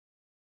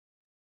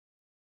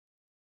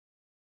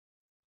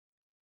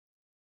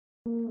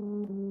Wake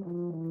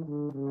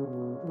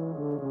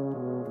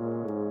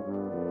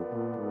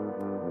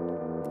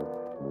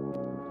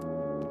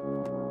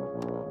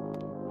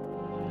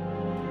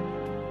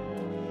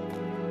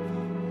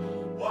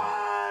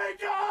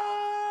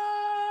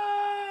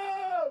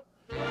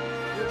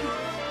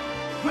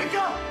up! Wake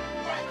up!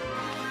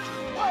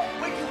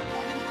 Wake up!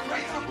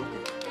 Crazy!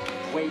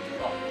 Wake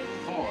up!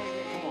 Come on!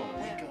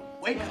 Wake up!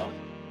 Wake up!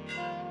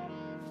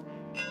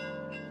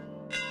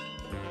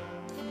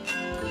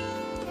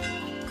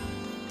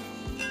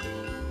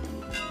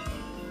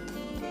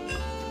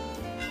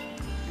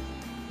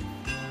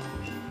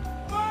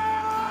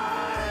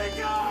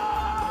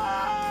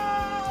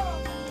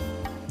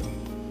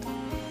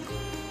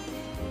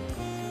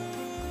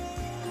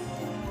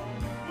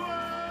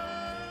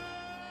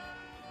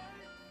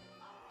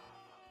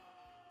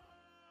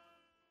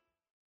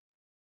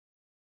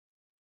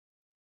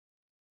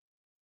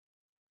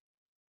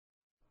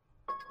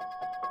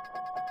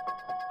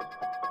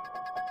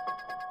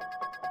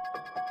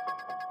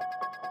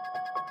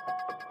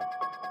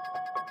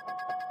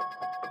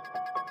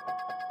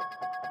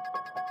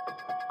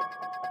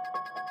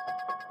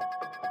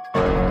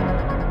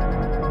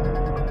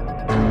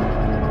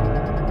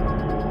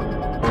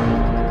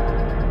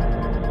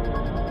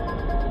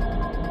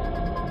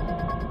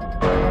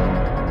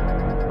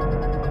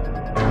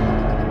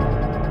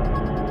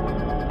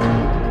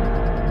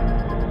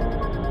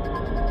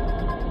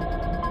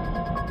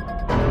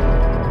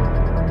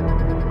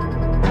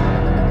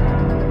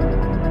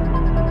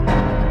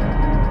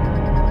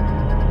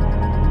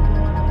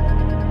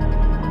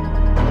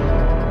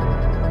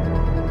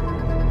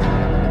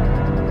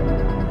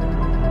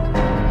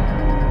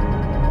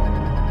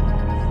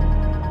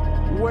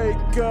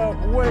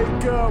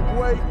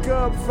 Wake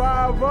up,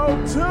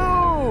 502.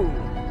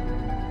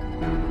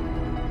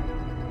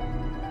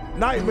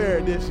 Nightmare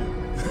edition.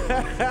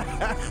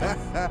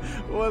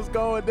 What's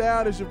going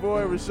down? It's your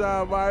boy,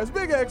 Rashawn Myers.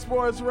 Big X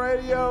Sports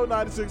Radio,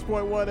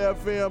 96.1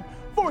 FM,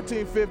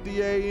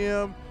 1450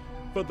 AM.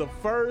 For the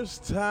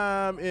first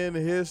time in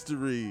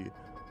history,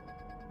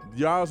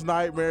 y'all's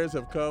nightmares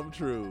have come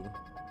true.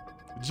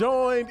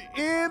 Joined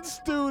in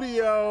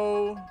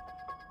studio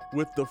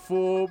with the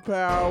full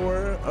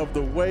power of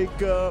the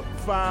Wake Up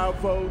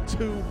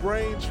 502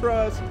 Brain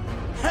Trust,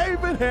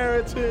 Haven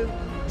Harrington,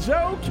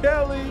 Joe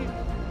Kelly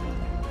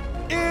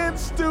in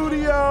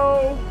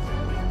studio.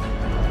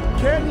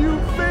 Can you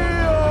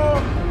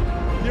feel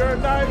your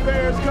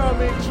nightmares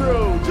coming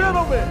true?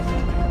 Gentlemen,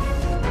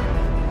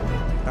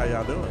 how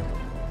y'all doing?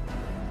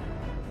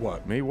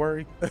 What, me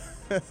worry?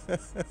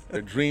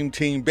 The dream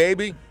team,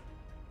 baby.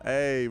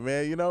 Hey,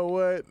 man, you know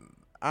what?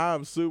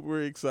 I'm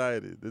super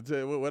excited to tell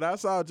you, when I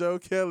saw Joe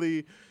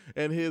Kelly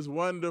and his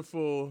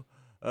wonderful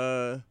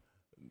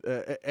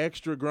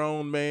extra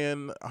grown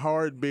man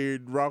hard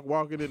beard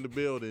walking in the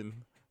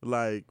building,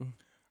 like,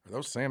 Are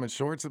those salmon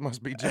shorts? It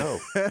must be Joe.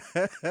 I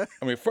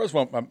mean, first of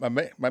all,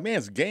 my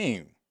man's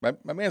game, my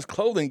man's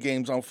clothing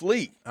game's on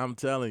fleek. I'm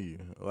telling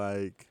you,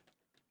 like,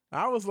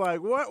 I was like,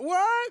 what?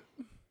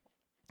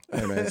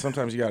 Hey man,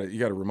 sometimes you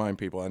gotta remind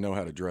people I know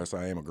how to dress.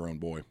 I am a grown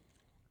boy.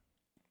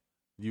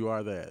 You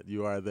are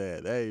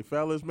that. Hey,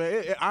 fellas,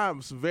 man, I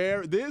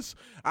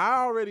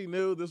already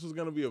knew this was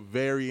going to be a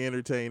very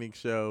entertaining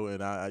show,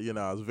 and I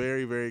was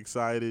very, very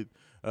excited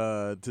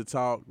to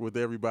talk with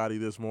everybody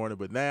this morning.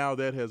 But now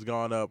that has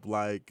gone up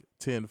like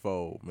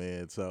tenfold,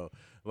 man. So,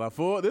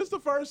 this is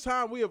the first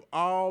time we have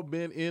all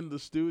been in the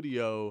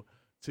studio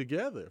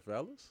together,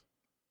 fellas.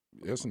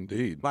 Yes,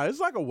 indeed. Like,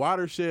 it's like a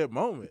watershed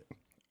moment.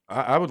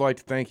 I would like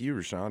to thank you,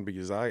 Rashawn,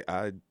 because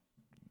I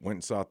went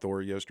and saw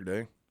Thor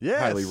yesterday. Yes.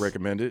 Highly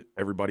recommend it.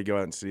 Everybody go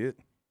out and see it.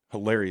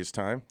 Hilarious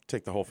time.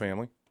 Take the whole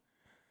family.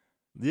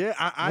 Yeah,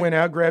 I went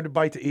out, grabbed a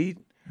bite to eat.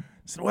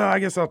 Said, well, I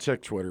guess I'll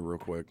check Twitter real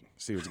quick,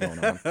 see what's going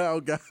on.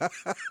 Oh, God.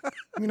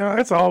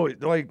 That's always,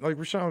 like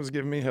Rashawn was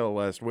giving me hell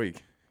last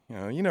week.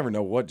 You never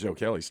know what Joe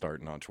Kelly's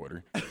starting on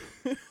Twitter.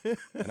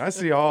 And I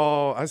see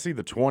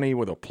the 20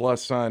 with a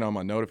plus sign on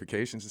my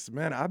notifications. I said,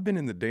 man, I've been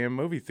in the damn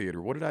movie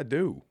theater. What did I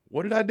do?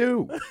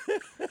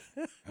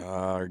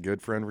 Our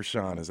good friend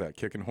Rashawn is at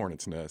Kicking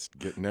Hornets Nest,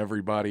 getting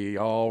everybody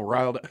all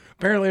riled up.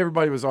 Apparently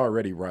everybody was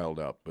already riled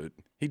up, but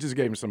he just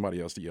gave him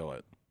somebody else to yell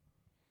at.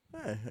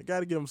 Hey, I got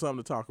to give them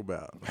something to talk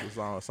about. There's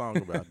a song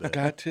about that.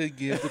 Got to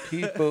give the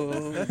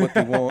people what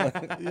they want.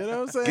 You know what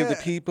I'm saying? Give the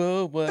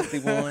people what they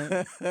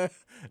want.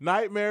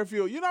 Nightmare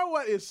fuel. You know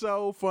what is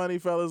so funny,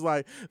 fellas?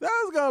 Like,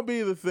 that's going to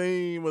be the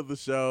theme of the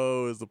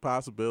show, is the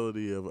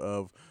possibility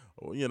of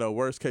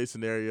worst case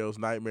scenarios,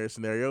 nightmare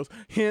scenarios.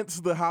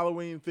 Hence the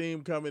Halloween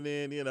theme coming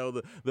in,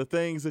 the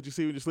things that you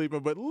see when you're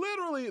sleeping. But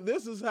literally,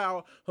 this is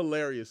how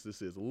hilarious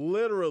this is.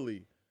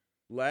 Literally,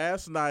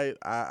 last night,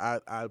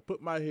 I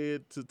put my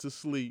head to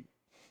sleep,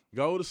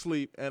 go to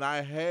sleep, and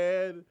I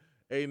had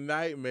a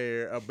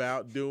nightmare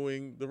about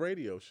doing the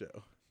radio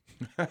show.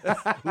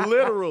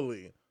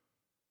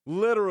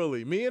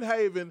 Literally, me and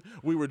Haven,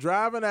 we were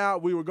driving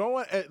out. We were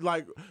going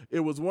it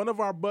was one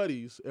of our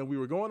buddies, and we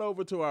were going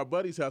over to our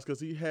buddy's house because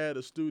he had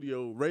a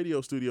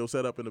radio studio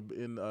set up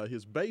in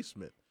his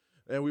basement.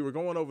 and we were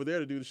going over there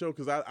to do the show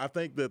because I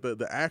think that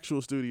the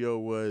actual studio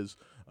was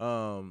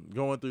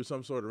going through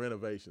some sort of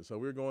renovation. So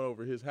we were going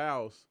over his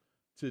house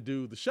to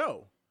do the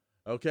show.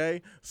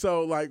 Okay,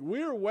 so like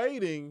we were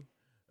waiting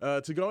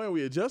to go in.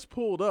 We had just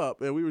pulled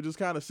up, and we were just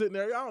kind of sitting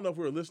there. I don't know if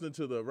we were listening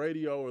to the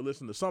radio or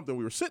listening to something.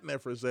 We were sitting there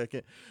for a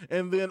second,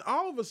 and then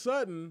all of a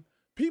sudden,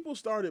 people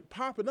started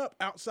popping up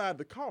outside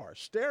the car,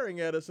 staring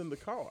at us in the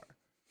car.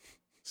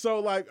 So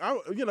like,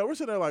 we're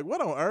sitting there like,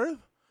 what on earth?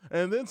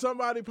 And then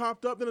somebody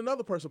popped up, then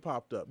another person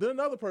popped up, then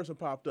another person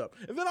popped up.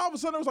 And then all of a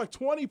sudden there was like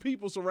 20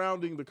 people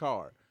surrounding the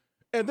car.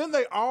 And then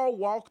they all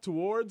walk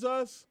towards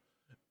us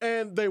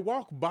and they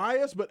walk by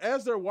us, but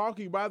as they're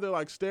walking by, they're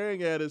like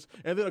staring at us.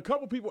 And then a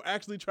couple people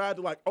actually tried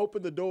to like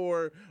open the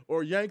door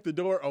or yank the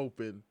door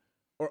open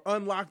or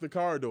unlock the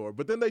car door.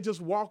 But then they just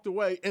walked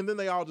away and then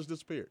they all just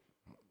disappeared.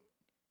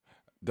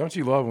 Don't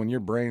you love when your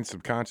brain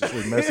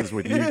subconsciously messes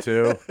with you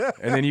too?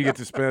 And then you get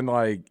to spend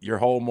like your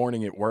whole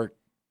morning at work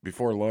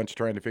before lunch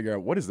trying to figure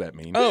out what does that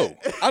mean? Oh,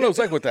 I know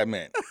exactly what that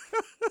meant.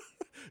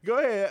 Go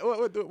ahead.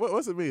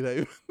 What's it mean,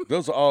 Dave?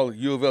 Those are all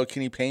U of L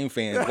Kenny Payne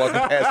fans walking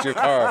past your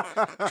car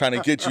trying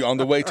to get you on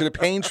the way to the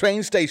Payne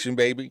train station,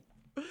 baby.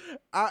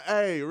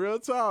 Hey, real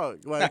talk.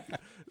 Like,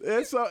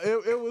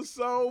 it was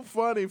so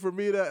funny for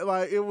me that,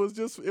 like, it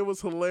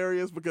was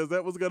hilarious because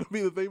that was going to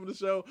be the theme of the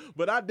show.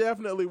 But I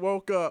definitely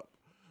woke up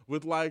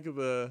with, like,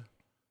 the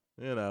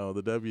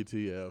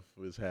WTF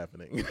is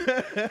happening.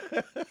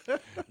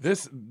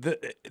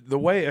 The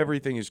way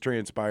everything is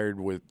transpired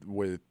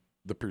with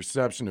the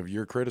perception of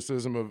your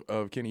criticism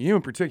of Kenny, you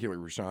in particular,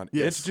 Rashawn,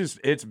 yes.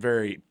 it's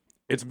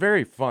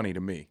very funny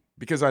to me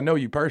because I know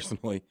you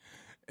personally,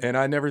 and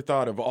I never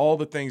thought of all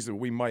the things that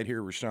we might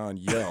hear Rashawn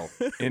yell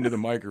into the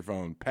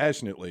microphone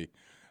passionately.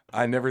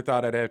 I never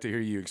thought I'd have to hear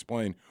you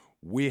explain,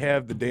 we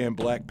have the damn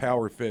black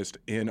power fist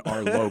in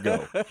our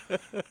logo.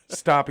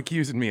 Stop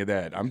accusing me of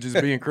that. I'm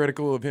just being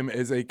critical of him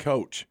as a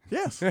coach.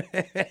 Yes.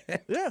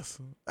 Yes,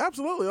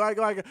 absolutely.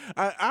 Like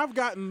I've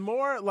gotten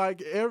more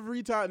like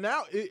every time.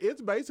 Now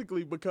it's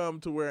basically become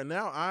to where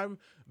now I'm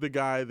the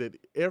guy that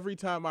every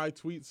time I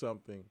tweet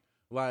something,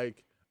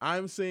 like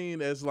I'm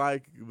seen as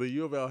like the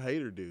U of L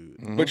hater dude.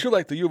 Mm-hmm. But you're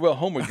like the U of L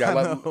homer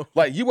guy.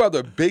 Like you are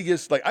the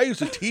biggest. Like I used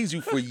to tease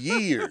you for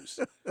years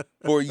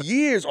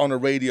on the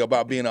radio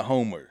about being a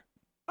homer.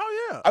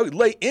 Oh yeah, I would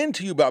lay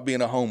into you about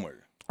being a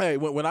homer. Hey,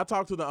 when I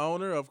talk to the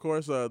owner, of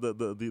course,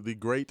 the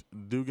great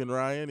Dugan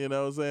Ryan, you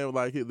know what I'm saying?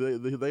 Like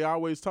they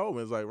always told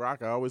me, it's like,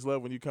 Rock, I always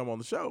love when you come on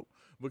the show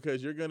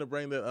because you're going to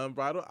bring that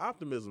unbridled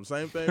optimism.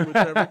 Same thing with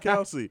Trevor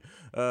Kelsey,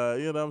 you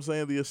know what I'm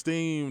saying? The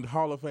esteemed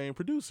Hall of Fame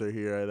producer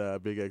here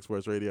at Big X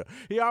Sports Radio.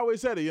 He always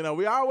said it,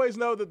 we always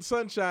know that the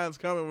sunshine's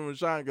coming when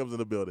Rashawn comes in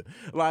the building.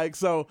 Like,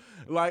 so,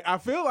 like, I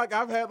feel like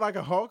I've had like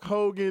a Hulk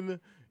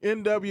Hogan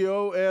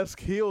NWO-esque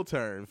heel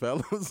turn,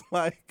 fellas.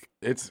 Like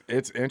it's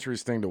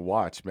interesting to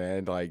watch,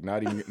 man. Like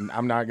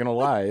I'm not gonna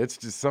lie. It's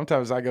just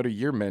sometimes I go to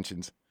your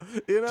mentions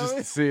just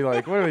to see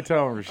like what are they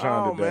telling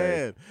Rashawn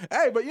today. Man.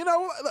 Hey, but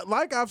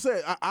like I've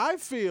said, I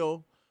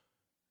feel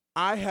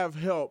I have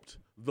helped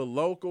the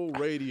local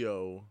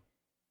radio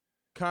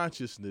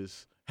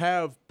consciousness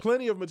have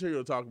plenty of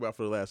material to talk about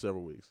for the last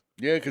several weeks.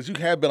 Yeah, because you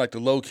have been like the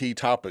low-key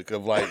topic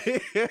of like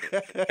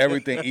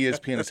everything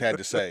ESPN has had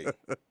to say.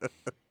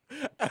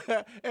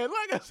 And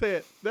like I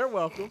said, they're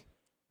welcome.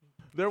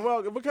 They're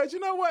welcome because you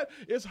know what?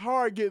 It's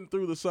hard getting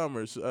through the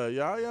summers, y'all. You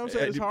know what I'm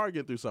saying? It's hard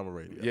getting through summer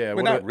radio. Yeah,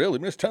 but not really.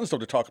 There's tons of stuff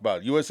to talk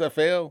about.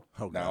 USFL?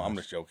 Oh, no, I'm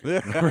just joking.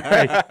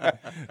 Right.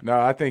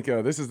 No, I think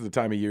this is the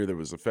time of year that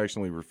was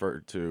affectionately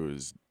referred to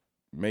as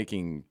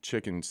making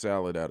chicken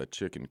salad out of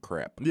chicken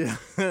crap. Yeah,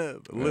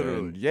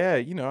 literally.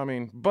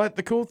 And, but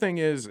the cool thing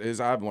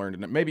is I've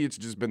learned, and maybe it's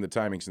just been the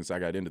timing since I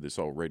got into this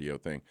whole radio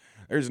thing.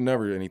 There's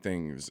never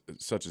anything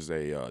such as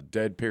a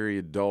dead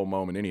period, dull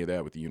moment, any of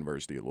that with the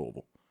University of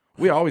Louisville.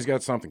 We always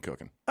got something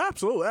cooking.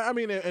 Absolutely. I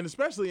mean, and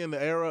especially in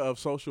the era of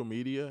social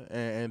media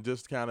and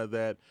just kind of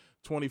that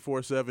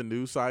 24/7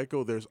 news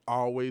cycle, there's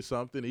always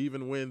something,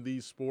 even when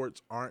these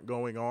sports aren't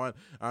going on.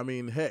 I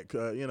mean, heck, the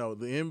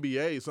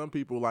NBA, some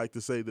people like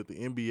to say that the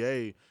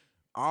NBA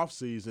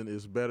offseason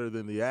is better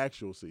than the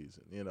actual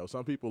season.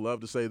 Some people love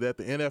to say that.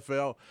 The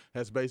NFL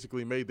has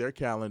basically made their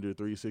calendar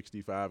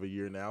 365 a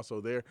year now,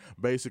 so they're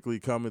basically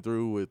coming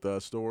through with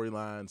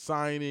storyline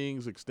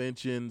signings,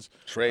 extensions,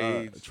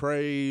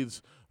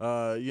 trades,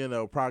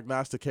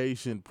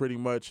 prognostication. Pretty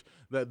much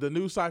that the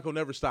news cycle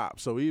never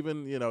stops. So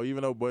even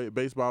though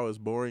baseball is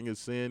boring as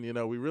sin,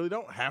 we really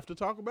don't have to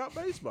talk about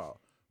baseball,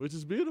 which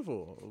is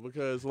beautiful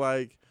because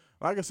like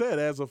I said,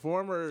 as a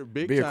former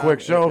big-time a quick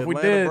show if we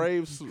Atlanta did.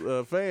 Braves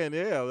fan,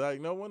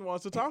 no one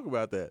wants to talk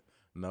about that.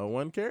 No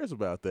one cares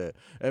about that.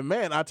 And,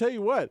 man, I tell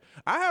you what,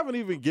 I haven't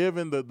even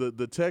given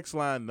the text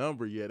line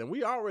number yet, and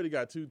we already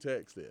got 2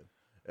 texts in.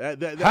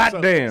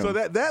 Hot damn. So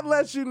that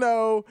lets you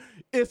know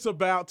it's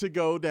about to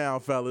go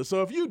down, fellas.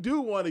 So if you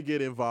do want to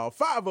get involved,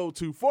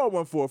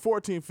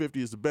 502-414-1450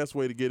 is the best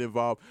way to get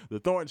involved. The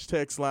Thornton's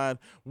text line.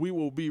 We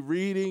will be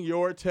reading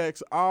your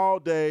text all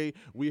day.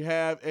 We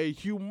have a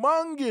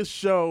humongous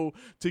show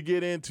to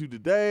get into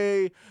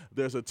today.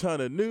 There's a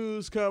ton of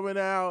news coming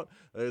out.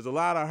 There's a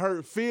lot of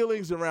hurt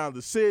feelings around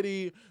the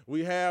city.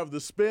 We have the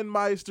Spin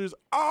Meisters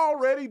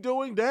already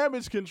doing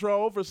damage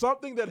control for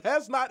something that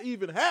has not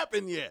even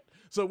happened yet.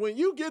 So when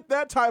you get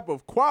that type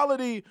of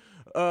quality,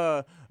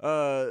 Fred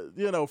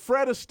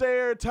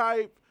Astaire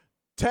type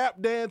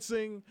tap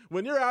dancing,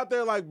 when you're out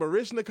there like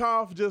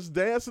Baryshnikov just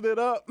dancing it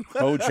up.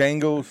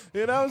 Bojangles.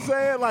 You know what I'm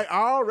saying? Like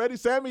already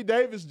Sammy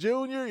Davis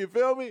Jr., you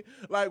feel me?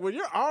 Like when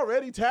you're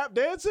already tap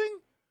dancing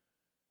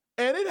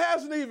and it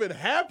hasn't even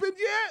happened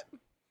yet.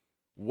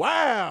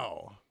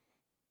 Wow.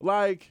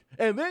 Like,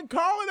 and then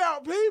calling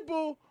out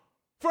people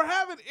for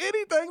having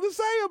anything to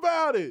say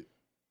about it.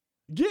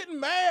 Getting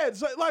mad.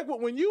 So, like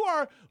when you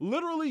are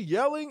literally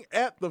yelling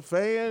at the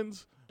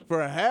fans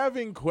for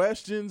having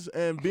questions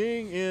and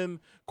being in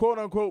quote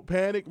unquote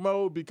panic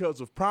mode because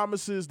of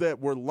promises that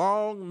were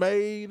long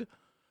made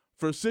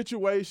for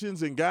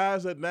situations and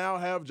guys that now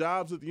have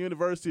jobs at the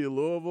University of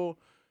Louisville,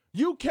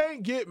 you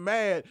can't get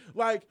mad.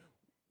 Like,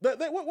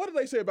 what do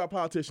they say about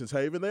politicians,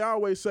 Haven? They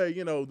always say,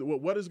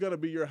 what is going to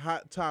be your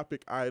hot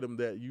topic item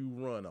that you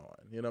run on?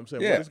 You know what I'm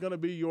saying? Yeah. What is going to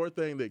be your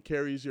thing that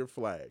carries your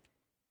flag?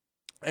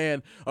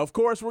 And, of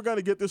course, we're going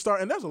to get this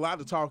started. And there's a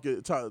lot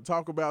to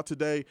talk about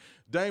today.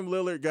 Dame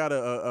Lillard got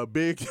a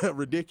big,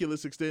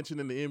 ridiculous extension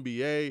in the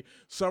NBA.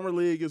 Summer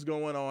League is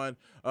going on.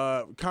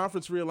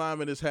 Conference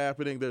realignment is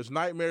happening. There's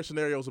nightmare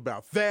scenarios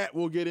about that.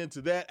 We'll get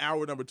into that.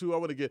 Hour number 2. I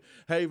want to get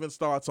Haven's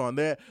thoughts on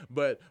that.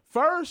 But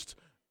first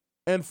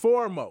and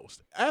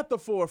foremost, at the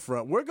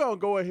forefront, we're going to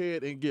go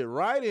ahead and get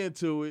right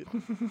into it.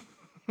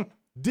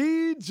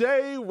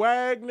 DJ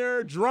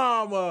Wagner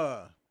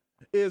drama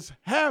is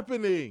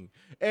happening,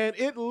 and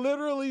it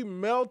literally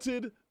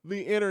melted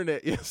the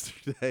internet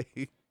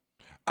yesterday.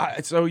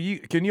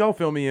 Can y'all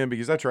fill me in,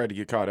 because I tried to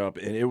get caught up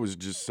and it was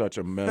just such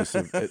a mess.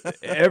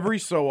 Every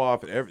so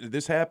often,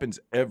 this happens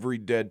every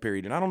dead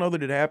period, and I don't know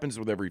that it happens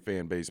with every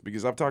fan base,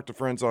 because I've talked to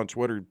friends on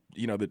Twitter,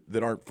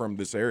 that aren't from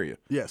this area.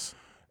 Yes,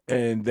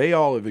 and they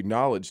all have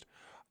acknowledged.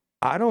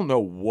 I don't know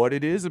what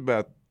it is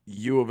about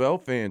U of L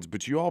fans,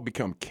 but you all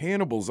become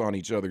cannibals on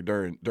each other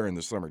during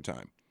the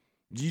summertime.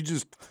 You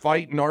just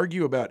fight and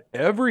argue about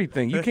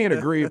everything. You can't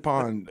agree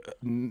upon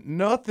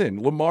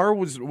nothing. Lamar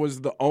was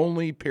the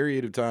only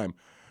period of time.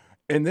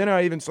 And then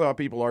I even saw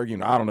people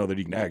arguing, I don't know that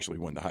he can actually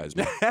win the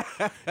Heisman.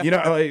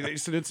 They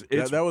said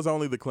it's that was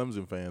only the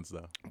Clemson fans,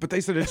 though. But they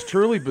said it's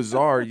truly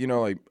bizarre.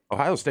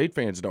 Ohio State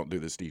fans don't do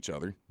this to each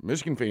other.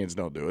 Michigan fans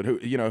don't do it.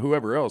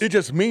 Whoever else. It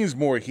just means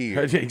more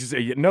here.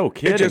 No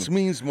kidding. It just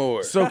means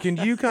more. So can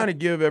you kind of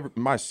give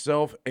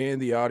myself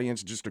and the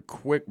audience just a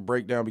quick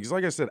breakdown? Because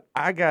like I said,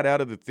 I got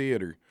out of the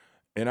theater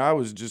and I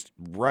was just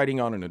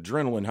riding on an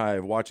adrenaline high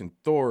of watching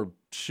Thor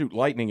shoot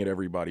lightning at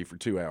everybody for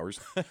 2 hours.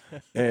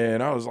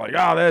 And I was like,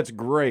 that's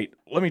great.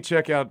 Let me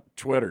check out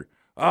Twitter.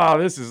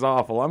 This is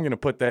awful. I'm going to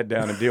put that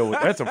down and deal with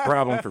it. That's a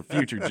problem for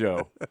future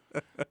Joe.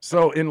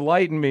 So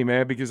enlighten me,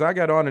 man, because I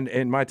got on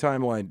and my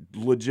timeline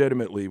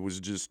legitimately was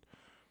just,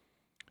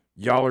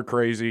 y'all are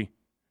crazy.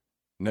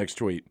 Next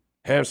tweet.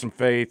 Have some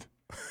faith.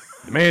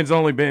 The man's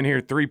only been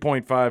here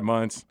 3.5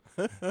 months.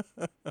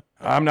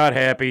 I'm not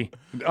happy.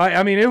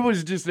 I mean, it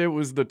was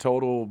the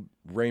total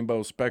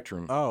rainbow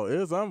spectrum. Oh, it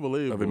was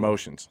unbelievable of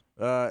emotions.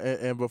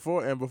 And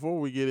before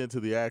we get into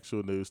the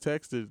actual news,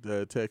 text into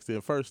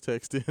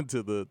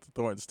the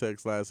Thornton's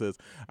text line says,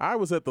 I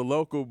was at the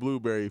local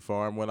blueberry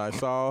farm when I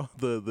saw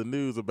the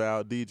news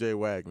about DJ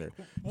Wagner.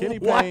 Kenny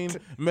Payne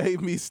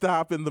made me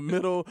stop in the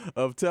middle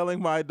of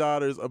telling my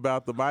daughters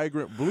about the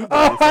migrant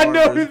blueberry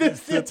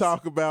farmers to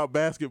talk about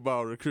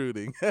basketball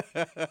recruiting.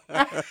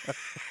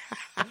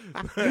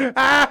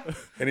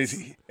 and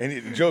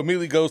Joe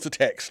immediately goes to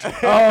text.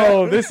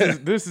 Oh, this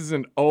is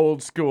an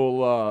old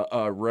school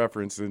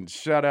reference, and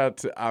shout out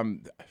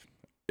to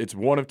it's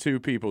one of two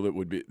people that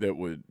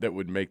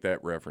would make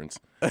that reference,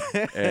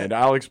 and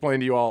I'll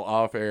explain to you all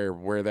off air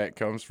where that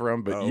comes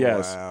from. But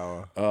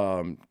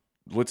wow.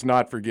 Let's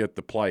not forget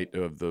the plight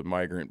of the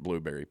migrant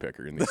blueberry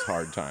picker in these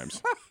hard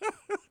times.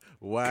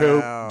 Wow,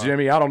 Coop,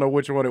 Jimmy, I don't know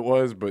which one it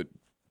was, but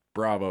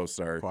bravo,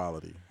 sir.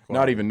 Quality.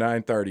 Not even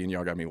 9:30, and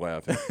y'all got me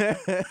laughing.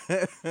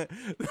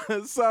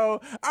 So,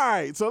 all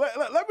right. So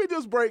let me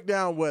just break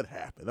down what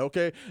happened,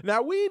 okay?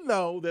 Now, we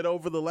know that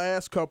over the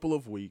last couple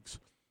of weeks,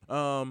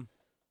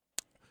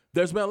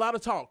 there's been a lot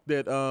of talk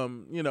that,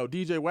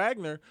 DJ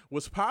Wagner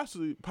was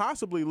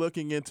possibly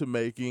looking into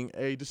making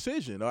a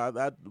decision.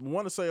 I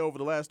want to say over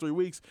the last 3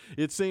 weeks,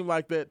 it seemed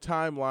like that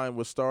timeline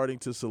was starting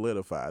to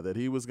solidify, that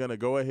he was going to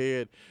go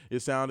ahead.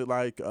 It sounded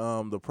like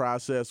the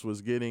process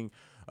was getting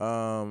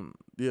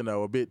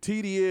a bit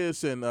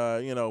tedious and,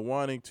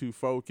 wanting to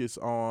focus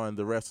on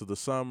the rest of the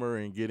summer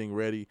and getting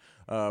ready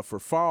for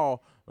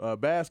fall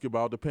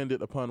basketball,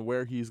 dependent upon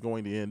where he's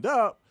going to end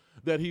up.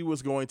 that he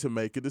was going to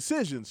make a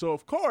decision. So,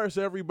 of course,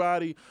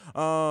 everybody,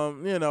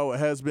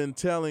 has been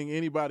telling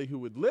anybody who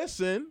would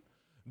listen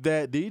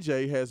that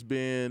DJ has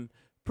been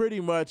pretty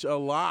much a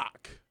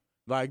lock.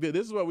 Like,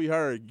 this is what we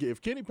heard.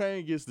 If Kenny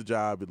Payne gets the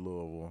job at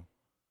Louisville,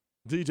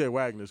 DJ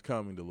Wagner's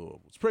coming to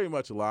Louisville. It's pretty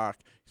much a lock.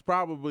 He's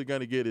probably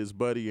going to get his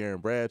buddy Aaron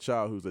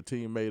Bradshaw, who's a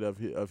teammate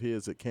of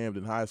his at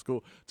Camden High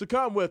School, to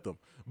come with him.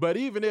 But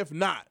even if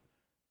not,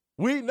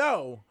 we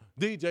know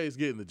DJ's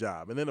getting the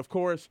job. And then, of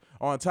course,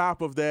 on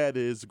top of that,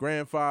 his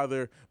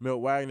grandfather,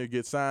 Milt Wagner,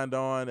 gets signed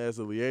on as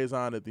a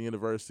liaison at the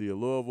University of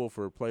Louisville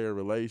for player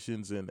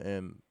relations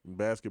and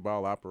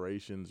basketball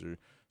operations or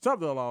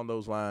something along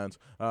those lines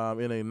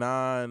in a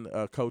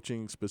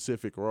non-coaching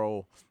specific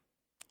role.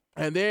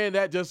 And then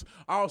that just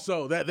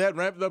also, that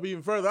ramped up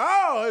even further.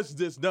 Oh, it's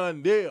just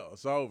done deal.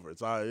 It's over.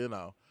 It's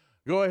all,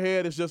 go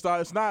ahead. It's just,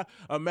 it's not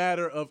a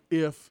matter of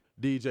if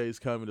DJ's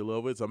coming to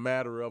Louisville. It's a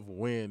matter of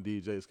when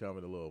DJ's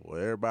coming to Louisville.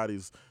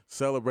 Everybody's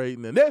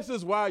celebrating. And this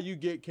is why you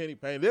get Kenny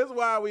Payne. This is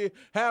why we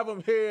have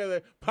him here.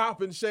 They're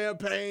popping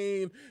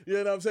champagne. You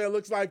know what I'm saying? It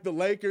looks like the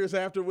Lakers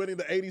after winning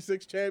the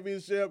 86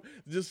 championship,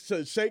 just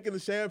shaking the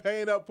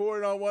champagne up,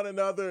 pouring on one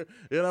another.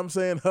 You know what I'm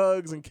saying?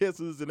 Hugs and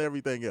kisses and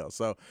everything else.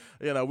 So,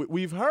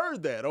 we've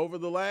heard that over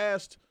the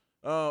last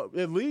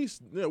at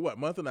least,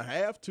 month and a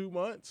half, 2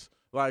 months.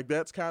 Like,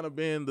 that's kind of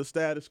been the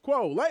status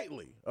quo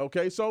lately,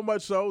 okay? So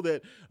much so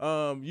that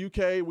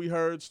UK, we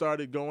heard,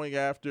 started going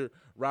after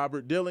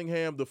Robert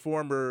Dillingham, the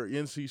former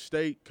NC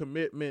State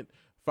commitment,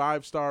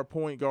 5-star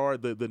point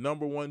guard, the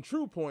number one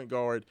true point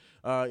guard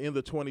in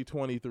the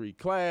 2023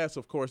 class.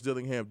 Of course,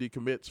 Dillingham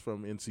decommits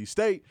from NC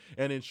State.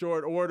 And in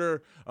short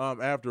order,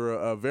 after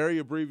a very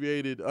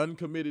abbreviated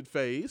uncommitted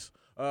phase,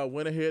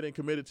 went ahead and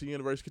committed to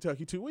University of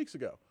Kentucky 2 weeks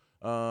ago.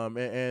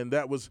 And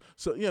that was,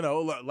 so,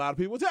 a lot of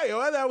people tell you,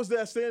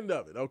 that's the end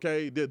of it,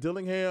 okay?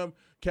 Dillingham,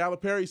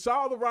 Calipari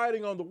saw the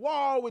writing on the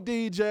wall with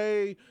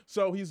DJ,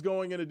 so he's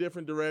going in a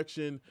different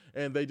direction,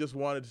 and they just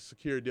wanted to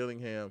secure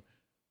Dillingham.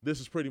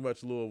 This is pretty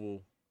much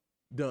Louisville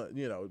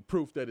done,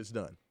 proof that it's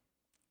done.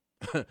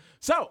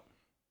 So,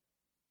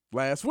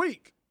 last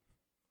week,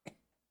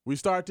 we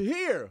start to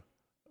hear,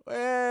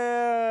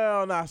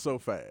 well, not so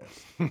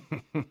fast.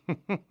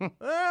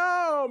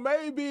 Well,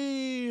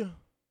 maybe...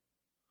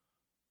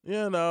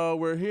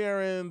 we're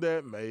hearing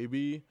that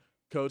maybe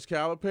Coach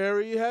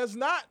Calipari has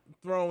not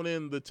thrown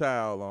in the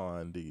towel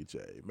on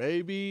DJ.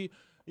 Maybe,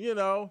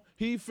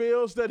 he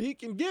feels that he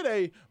can get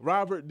a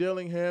Robert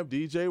Dillingham,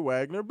 DJ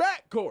Wagner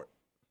backcourt.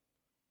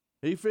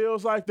 He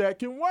feels like that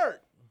can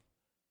work.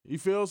 He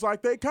feels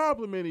like they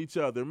complement each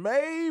other.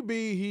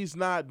 Maybe he's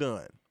not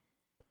done.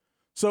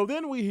 So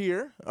then we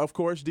hear, of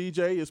course,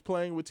 DJ is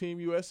playing with Team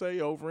USA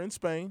over in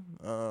Spain.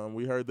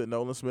 We heard that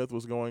Nolan Smith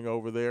was going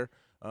over there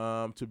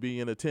to be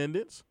in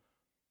attendance.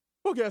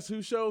 Well, guess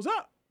who shows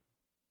up?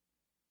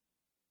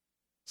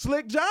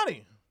 Slick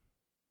Johnny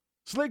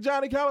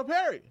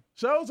Calipari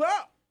shows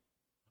up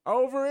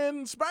over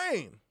in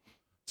Spain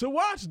to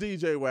watch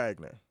DJ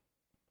Wagner.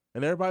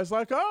 And everybody's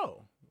like,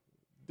 oh,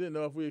 didn't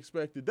know if we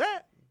expected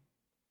that.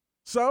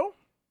 So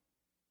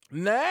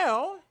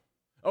now,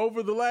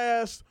 over the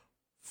last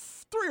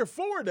 3 or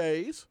 4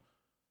 days,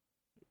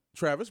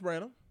 Travis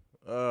Branham,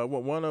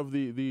 one of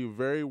the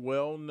very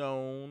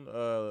well-known,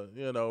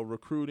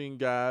 recruiting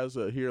guys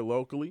here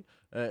locally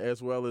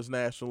as well as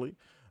nationally,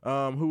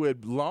 who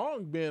had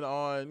long been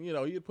on,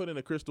 he had put in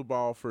a crystal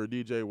ball for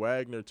DJ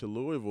Wagner to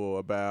Louisville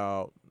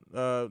about,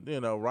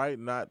 right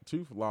not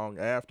too long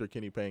after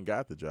Kenny Payne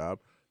got the job.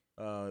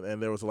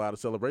 And there was a lot of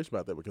celebration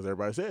about that because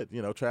everybody said,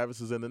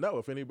 Travis is in the know.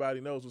 If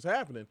anybody knows what's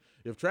happening,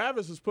 if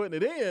Travis is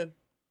putting it in,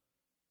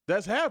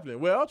 that's happening.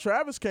 Well,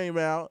 Travis came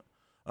out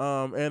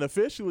and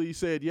officially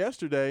said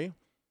yesterday,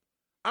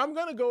 I'm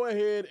going to go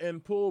ahead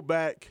and pull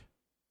back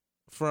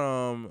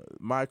from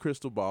my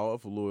crystal ball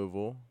of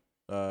Louisville,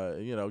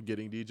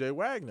 getting DJ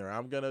Wagner.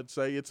 I'm going to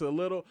say it's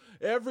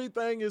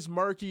everything is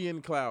murky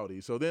and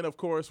cloudy. So then, of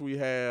course, we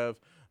have,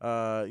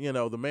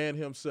 the man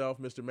himself,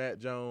 Mr. Matt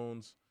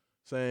Jones,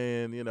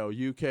 saying,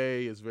 UK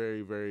is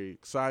very, very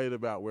excited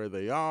about where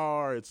they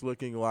are. It's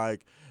looking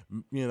like,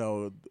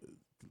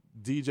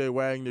 DJ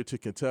Wagner to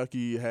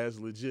Kentucky has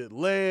legit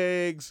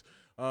legs.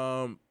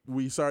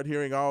 We start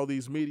hearing all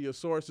these media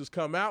sources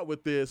come out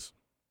with this,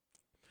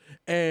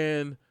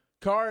 and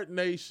Card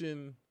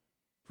Nation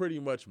pretty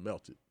much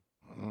melted.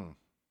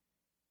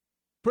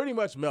 Pretty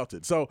much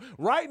melted. So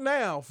right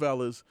now,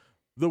 fellas,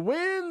 the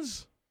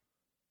winds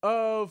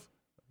of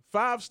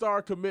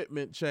 5-star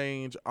commitment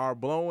change are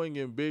blowing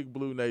in Big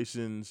Blue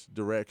Nation's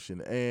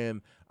direction.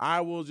 And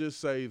I will just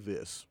say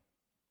this.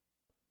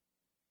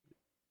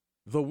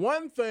 The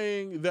one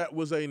thing that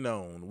was a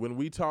known when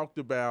we talked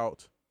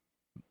about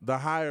the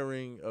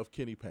hiring of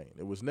Kenny Payne,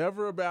 it was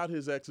never about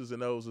his X's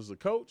and O's as a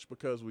coach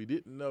because we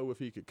didn't know if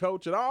he could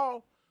coach at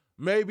all.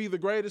 Maybe the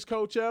greatest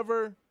coach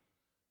ever,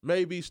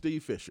 maybe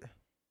Steve Fisher.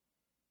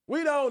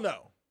 We don't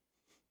know.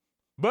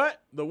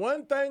 But the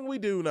one thing we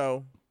do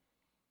know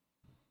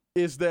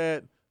is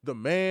that the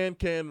man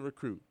can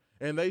recruit.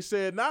 And they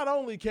said not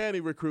only can he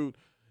recruit,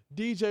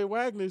 DJ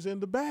Wagner's in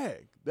the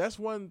bag. That's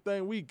one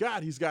thing we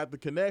got. He's got the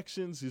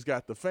connections. He's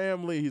got the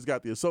family. He's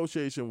got the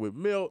association with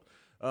Milt.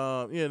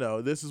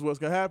 This is what's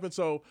going to happen.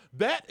 So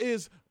that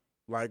is,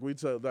 like we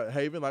told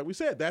Haven, like we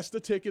said, that's the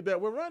ticket that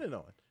we're running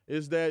on,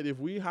 is that if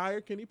we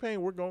hire Kenny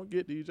Payne, we're going to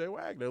get DJ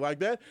Wagner. Like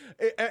that.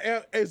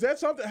 Is that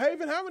something,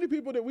 Haven, how many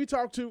people did we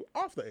talk to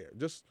off the air?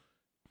 Just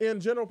in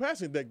general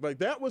passing, like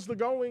that was the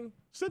going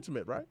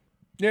sentiment, right?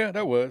 Yeah,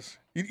 that was.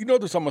 You know,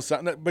 there's almost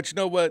something, but you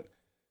know what?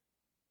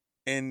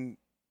 In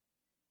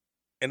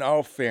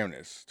all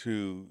fairness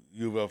to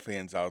U of L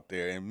fans out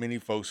there and many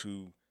folks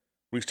who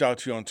reached out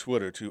to you on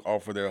Twitter to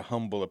offer their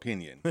humble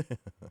opinion,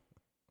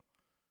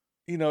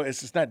 it's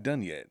just not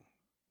done yet.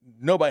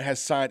 Nobody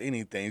has signed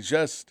anything. It's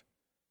just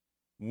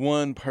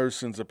one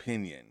person's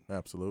opinion.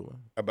 Absolutely.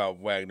 About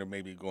Wagner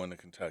maybe going to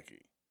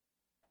Kentucky.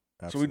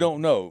 Absolutely. So we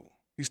don't know.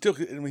 He still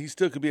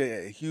could be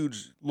a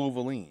huge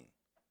Louisville-lean.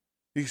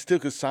 He still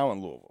could sign with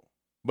Louisville.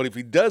 But if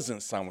he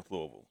doesn't sign with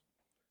Louisville,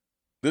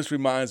 this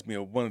reminds me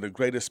of one of the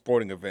greatest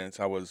sporting events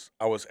I was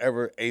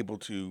ever able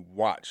to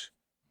watch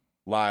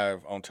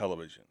live on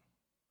television.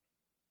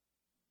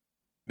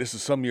 This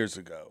is some years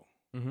ago,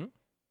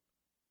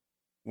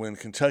 when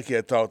Kentucky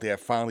had thought they had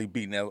finally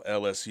beaten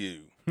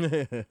LSU.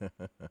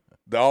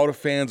 All the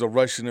fans are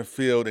rushing the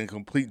field in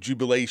complete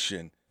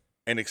jubilation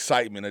and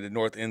excitement at the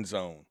north end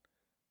zone,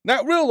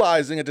 not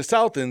realizing at the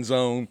south end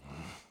zone,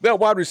 that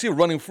wide receiver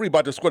running free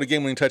about to score the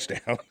game-winning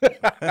touchdown.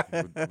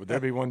 Would that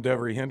be one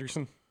Devery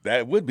Henderson?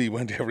 That would be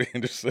one Devery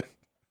Henderson.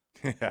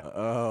 Yeah.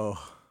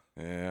 Oh.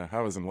 Yeah,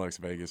 I was in Las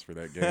Vegas for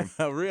that game.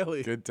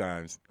 Really? Good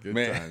times. Good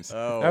Man. times.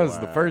 Oh, that was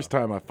the wow. first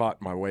time I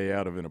fought my way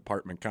out of an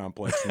apartment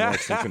complex in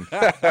Lexington.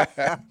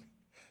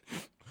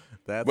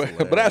 That's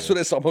But that's what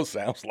this almost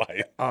sounds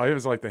like. Oh, it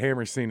was like the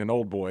Hammer scene in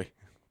Old Boy,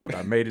 but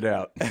I made it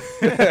out.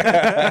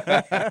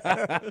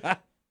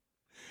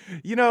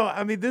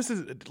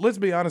 Let's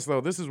be honest,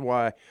 though. This is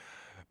why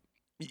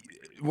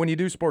when you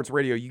do sports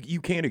radio,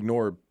 you can't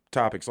ignore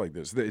topics like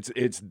this.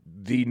 It's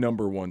the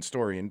number one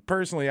story. And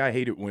personally, I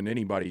hate it when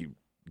anybody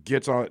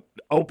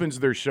opens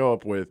their show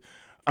up with,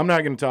 I'm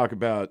not going to talk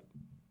about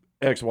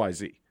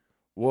XYZ.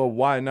 Well,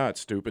 why not,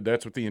 stupid?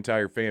 That's what the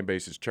entire fan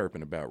base is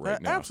chirping about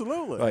right now.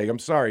 Absolutely. Like, I'm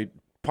sorry.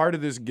 Part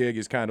of this gig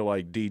is kind of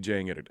like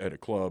DJing at a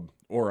club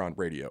or on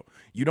radio.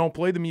 You don't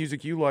play the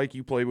music you like.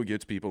 You play what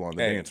gets people on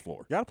the dance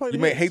floor. Gotta play You the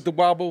may hits. hate the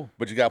wobble,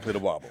 but you got to play the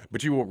wobble.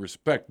 But you will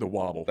respect the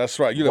wobble. That's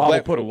right. You're the Wobble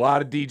black. put a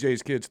lot of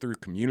DJs' kids through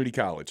community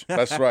college.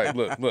 That's right.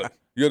 Look.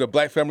 You're the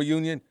Black Family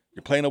Union.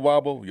 You're playing the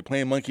wobble. You're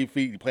playing Monkey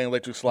Feet. You're playing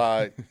Electric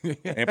Slide,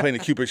 and playing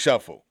the Cupid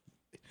Shuffle.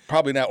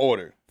 Probably in that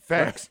order.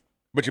 Facts.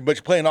 But you're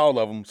playing all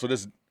of them. So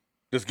just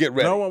get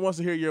ready. No one wants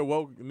to hear your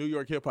woke New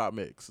York hip hop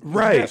mix.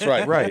 Right. That's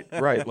right.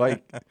 Right.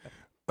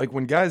 Like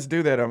when guys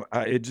do that,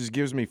 it just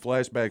gives me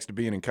flashbacks to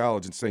being in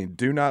college and saying,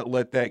 do not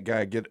let that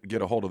guy get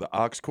a hold of the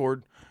aux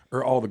cord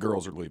or all the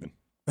girls are leaving.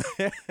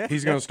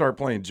 He's going to start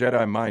playing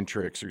Jedi mind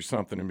tricks or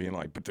something and being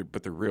like, but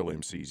they're real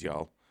MCs,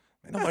 y'all.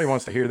 Man, nobody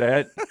wants to hear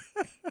that.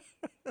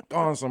 Go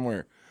on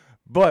somewhere.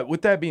 But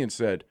with that being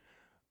said,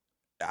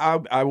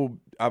 I've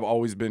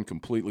always been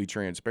completely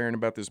transparent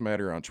about this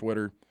matter on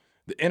Twitter.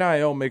 The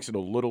NIL makes it a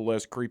little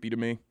less creepy to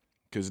me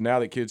because now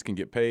that kids can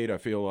get paid, I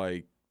feel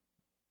like,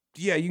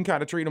 yeah, you can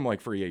kind of treat them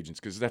like free agents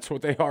because that's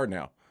what they are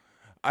now.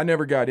 I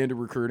never got into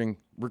recruiting.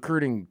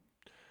 Recruiting,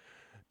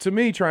 to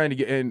me, trying to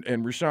get, and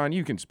Rashawn,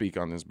 you can speak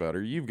on this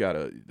better. You've got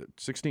a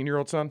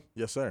 16-year-old son?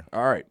 Yes, sir.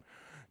 All right.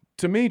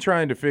 To me,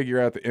 trying to figure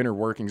out the inner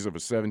workings of a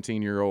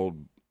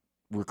 17-year-old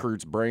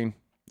recruit's brain,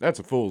 that's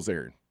a fool's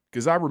errand.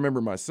 Because I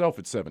remember myself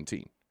at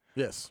 17.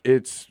 Yes.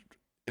 It's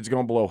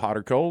going to blow hot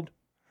or cold.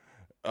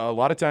 A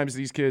lot of times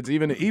these kids,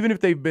 even if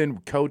they've been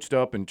coached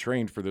up and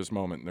trained for this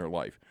moment in their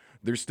life,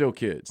 they're still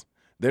kids.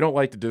 They don't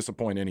like to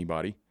disappoint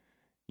anybody.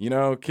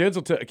 Kids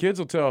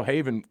will tell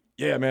Haven,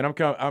 yeah, man,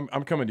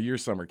 I'm coming to your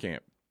summer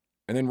camp.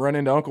 And then run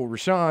into Uncle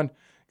Rashawn,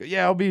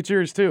 yeah, I'll be at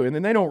yours too. And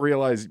then they don't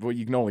realize, well,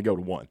 you can only go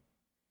to one.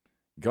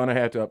 Gonna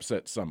have to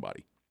upset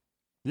somebody.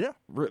 Yeah.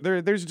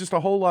 There's just a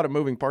whole lot of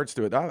moving parts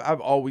to it. I've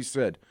always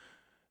said,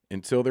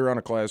 until they're on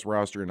a class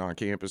roster and on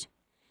campus,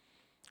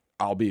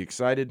 I'll be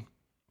excited,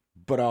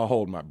 but I'll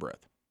hold my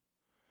breath.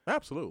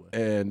 Absolutely.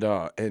 And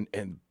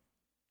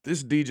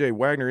this DJ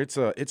Wagner,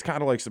 it's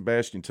kind of like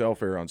Sebastian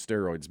Telfair on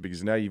steroids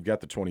because now you've got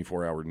the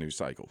 24-hour news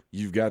cycle.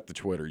 You've got the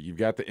Twitter. You've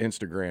got the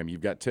Instagram.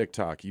 You've got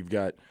TikTok. You've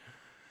got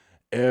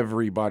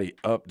everybody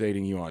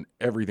updating you on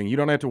everything. You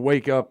don't have to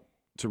wake up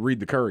to read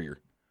the Courier,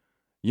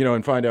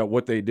 and find out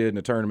what they did in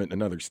a tournament in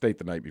another state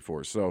the night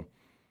before. So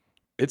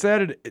it's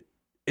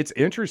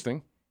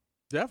interesting.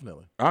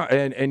 Definitely.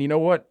 And you know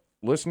what?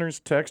 Listeners,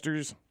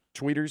 texters,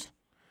 tweeters,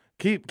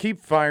 Keep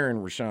firing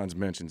Rashawn's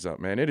mentions up,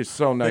 man. It is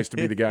so nice to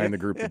be the guy in the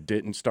group that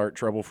didn't start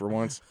trouble for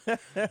once.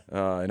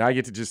 And I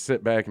get to just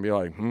sit back and be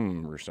like,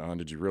 Rashawn,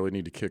 did you really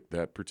need to kick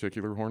that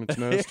particular hornet's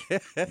nest?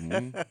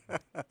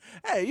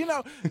 Hey, you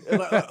know,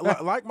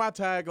 like my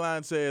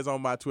tagline says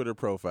on my Twitter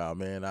profile,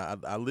 man,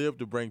 I live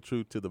to bring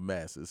truth to the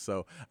masses.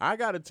 So I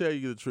got to tell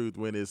you the truth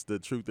when it's the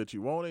truth that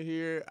you want to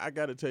hear. I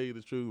got to tell you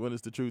the truth when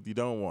it's the truth you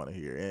don't want to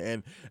hear.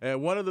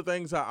 And one of the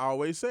things I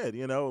always said,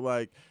 you know,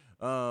 like,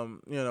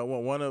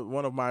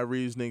 one of my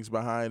reasonings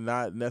behind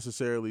not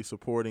necessarily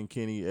supporting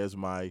Kenny as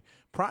my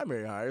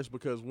primary hire is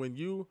because when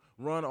you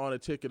run on a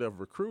ticket of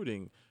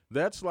recruiting,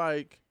 that's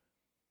like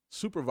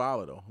super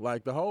volatile.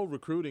 Like the whole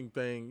recruiting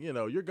thing, you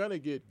know, you're going to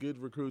get good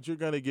recruits. You're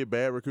going to get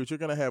bad recruits. You're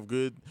going to have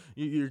good –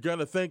 you're going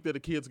to think that a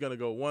kid's going to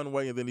go one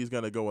way and then he's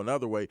going to go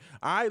another way.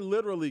 I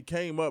literally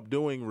came up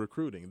doing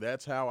recruiting.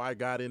 That's how I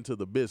got into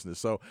the business.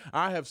 So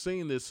I have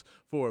seen this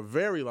for a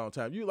very long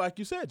time. Like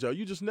you said, Joe,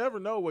 you just never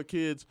know what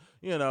kids,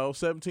 17,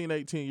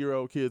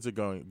 18-year-old kids are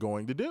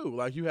going to do.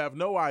 Like you have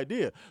no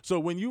idea. So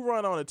when you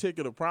run on a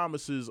ticket of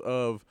promises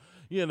of,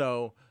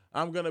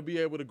 I'm going to be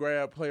able to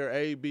grab player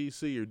A, B,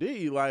 C, or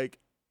D, like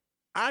 –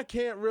 I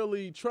can't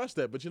really trust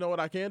that. But you know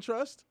what I can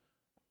trust?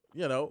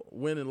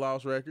 Win and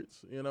loss records.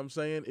 You know what I'm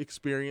saying?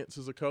 Experience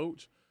as a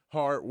coach,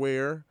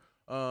 hardware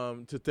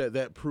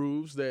that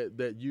proves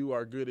that you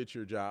are good at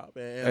your job.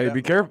 And hey,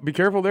 be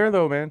careful there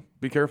though, man.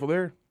 Be careful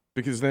there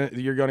because then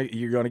you're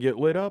gonna get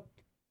lit up.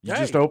 You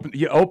just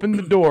open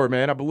the door,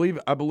 man. I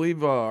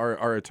believe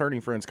our attorney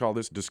friends call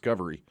this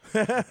discovery.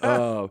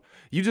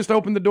 You just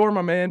opened the door,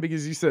 my man,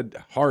 because you said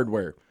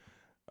hardware.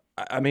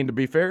 I mean, to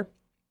be fair,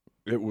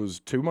 it was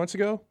 2 months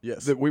ago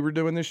that we were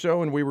doing this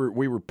show, and we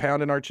were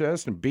pounding our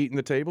chest and beating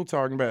the table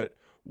talking about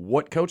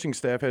what coaching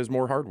staff has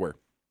more hardware.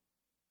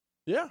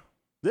 Yeah.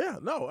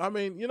 No, I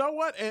mean, you know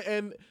what?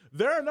 And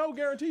there are no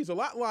guarantees. A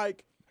lot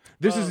like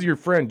this is your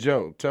friend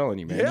Joe telling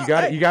you, man.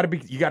 Yeah, you got to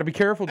be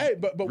careful. Hey,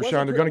 but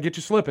Rashawn, they're going to get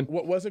you slipping.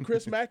 Wasn't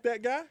Chris Mack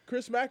that guy?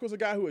 Chris Mack was a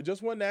guy who had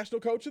just won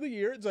National Coach of the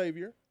Year at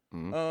Xavier.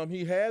 Mm-hmm.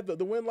 He had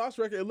the win-loss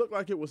record. It looked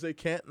like it was a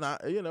can't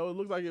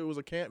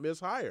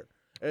miss hire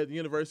at the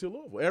University of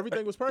Louisville.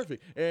 Everything was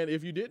perfect. And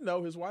if you didn't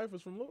know, his wife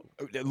was from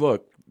Louisville.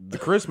 Look, the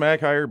Chris Mack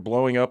hire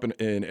blowing up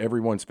in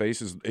everyone's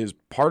face is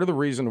part of the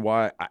reason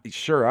why,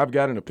 I've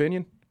got an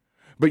opinion,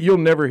 but you'll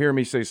never hear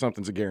me say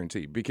something's a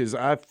guarantee because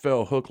I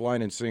fell hook,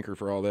 line, and sinker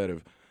for all that.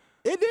 It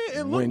did.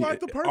 It looked like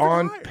the perfect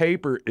on hire.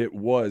 paper, it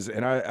was.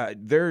 And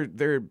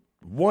there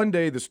one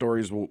day the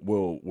stories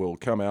will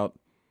come out,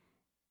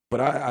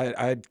 but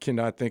I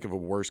cannot think of a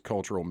worse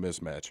cultural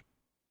mismatch.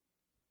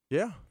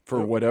 Yeah.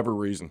 For whatever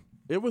reason.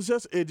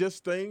 It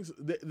just things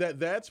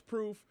that's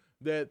proof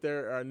that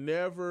there are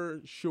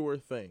never sure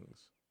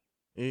things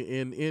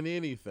in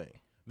anything.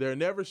 They're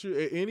never sure,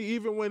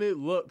 even when it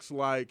looks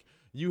like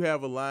you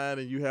have a line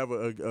and you have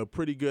a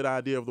pretty good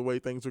idea of the way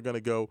things are going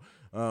to go.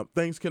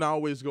 Things can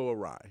always go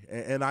awry,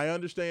 and I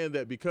understand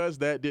that because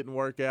that didn't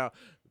work out.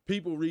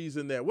 People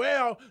reason that,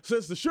 well,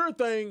 since the sure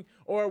thing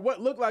or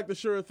what looked like the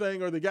sure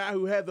thing or the guy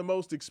who had the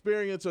most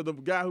experience or the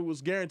guy who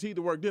was guaranteed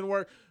to work didn't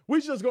work, we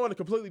should just go in a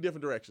completely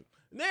different direction.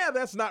 Now,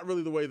 that's not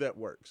really the way that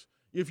works.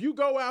 If you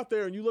go out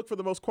there and you look for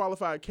the most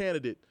qualified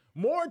candidate,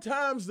 more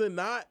times than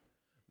not,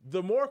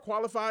 the more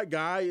qualified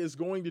guy is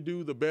going to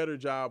do the better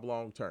job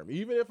long term.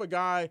 Even if a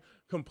guy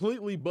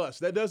completely busts,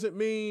 that doesn't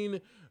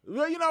mean,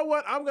 well, you know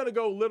what, I'm going to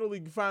go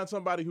literally find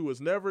somebody who has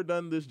never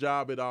done this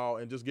job at all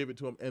and just give it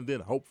to him and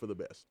then hope for the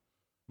best.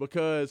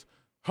 Because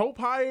hope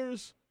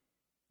hires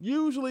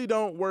usually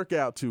don't work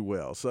out too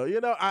well. So,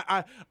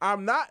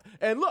 I'm not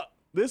 – and look,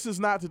 this is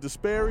not to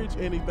disparage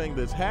anything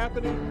that's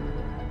happening.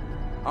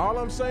 All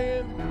I'm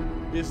saying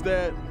is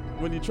that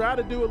when you try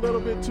to do a little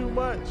bit too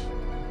much,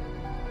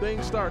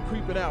 things start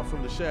creeping out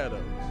from the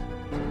shadows.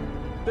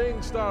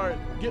 Things start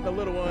getting a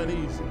little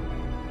uneasy.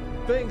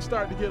 Things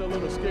start to get a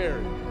little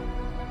scary.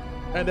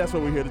 And that's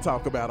what we're here to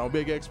talk about on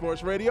Big X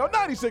Sports Radio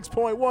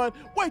 96.1.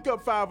 Wake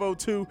Up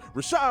 502.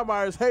 Rashawn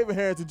Myers, Haven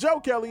Harrington, Joe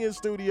Kelly in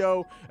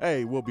studio.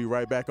 Hey, we'll be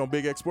right back on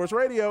Big X Sports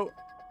Radio.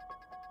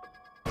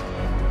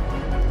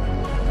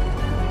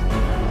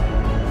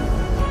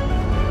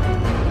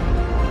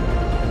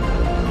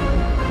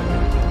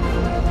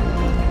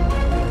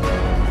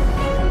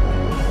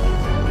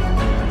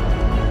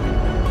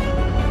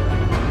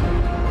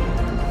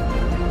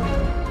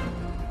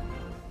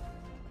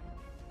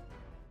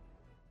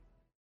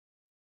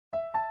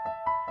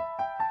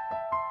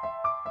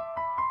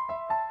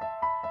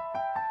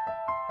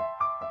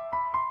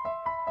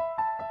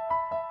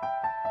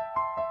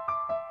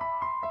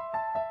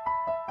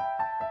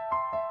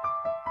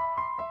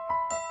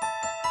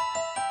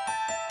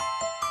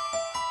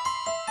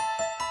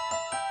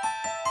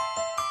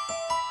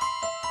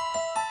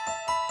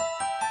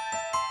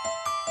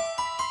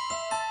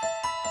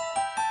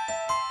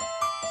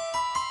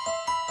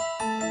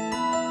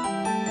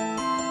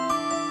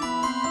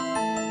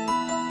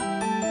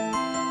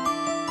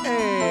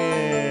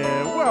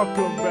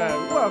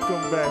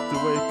 Welcome back to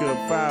Wake Up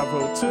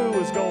 502.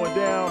 It's going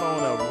down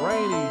on a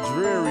rainy,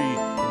 dreary,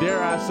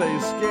 dare I say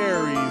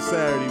scary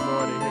Saturday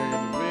morning here in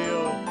the Ville.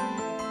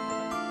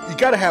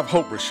 got to have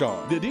hope,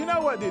 Rashawn. Do you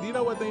know what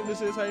theme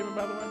this is, Haven,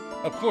 by the way?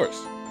 Of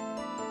course.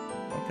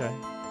 Okay.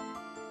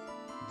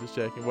 Just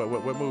checking. What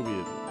movie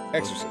is it?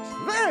 Exorcist.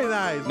 Very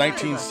nice.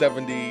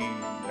 1978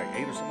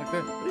 or something like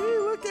that. Hey,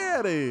 look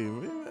at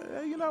him.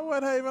 You know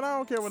what, Haven? I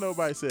don't care what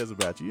nobody says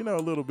about you. You know a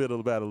little bit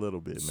about a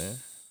little bit, man.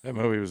 That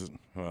movie was,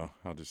 well,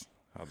 I'll just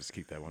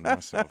keep that one to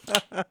myself.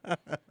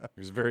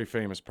 There's a very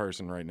famous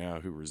person right now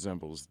who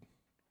resembles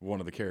one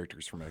of the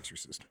characters from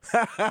Exorcist.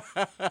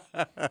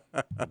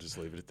 I'll just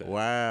leave it at that.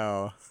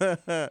 Wow.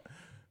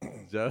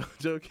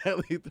 Joe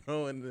Kelly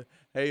throwing the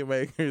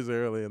haymakers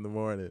early in the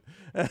morning.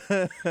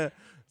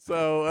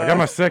 So I got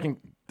my second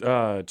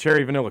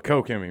cherry vanilla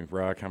Coke in me,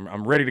 Brock.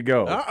 I'm ready to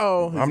go.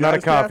 Uh-oh. I'm not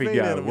a coffee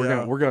guy.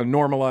 We're gonna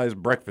normalize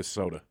breakfast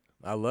soda.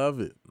 I love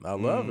it. I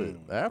love it.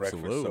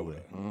 Absolutely.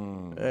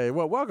 Hey,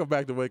 well, welcome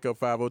back to Wake Up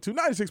 502,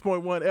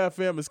 96.1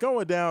 FM. It's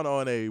going down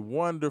on a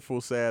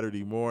wonderful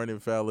Saturday morning,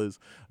 fellas.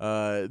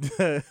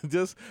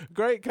 Just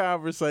great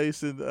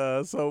conversation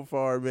so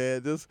far,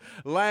 man. Just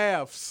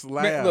laughs.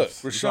 Man, look,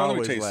 It's Rashawn, let me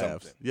always tell you laughs.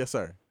 something. Yes,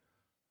 sir.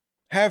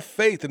 Have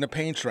faith in the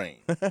pain train.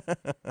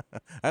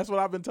 That's what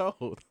I've been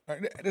told. All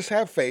right, just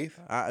have faith.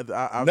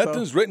 I'm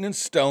Nothing's written in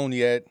stone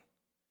yet.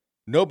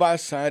 Nobody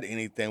signed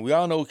anything. We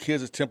all know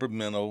kids are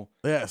temperamental.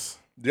 Yes.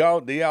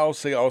 They all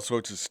say all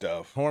sorts of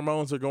stuff.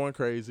 Hormones are going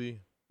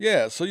crazy.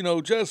 Yeah,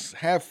 so, just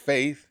have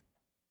faith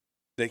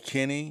that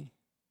Kenny,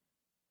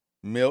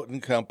 Milt,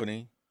 and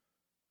company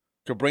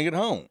could bring it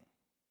home.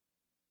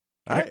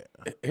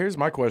 Here's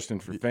my question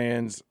for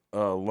fans,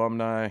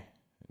 alumni,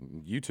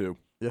 you two.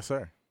 Yes,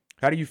 sir.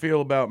 How do you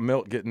feel about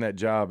Milt getting that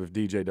job if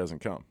DJ doesn't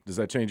come? Does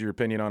that change your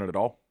opinion on it at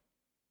all?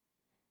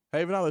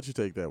 Haven, I'll let you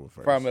take that one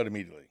first. Fire Milt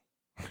immediately.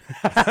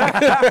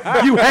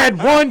 You had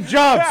one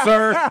job,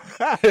 sir.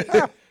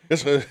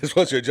 It's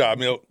what's your job,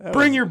 Milt?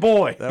 Bring your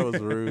boy. That was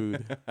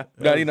rude.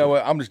 Now, you know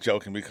what? I'm just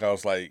joking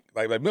because, like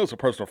Milt's a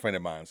personal friend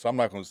of mine, so I'm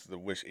not going to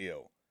wish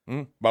ill.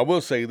 But I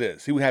will say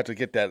this. He would have to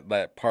get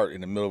that part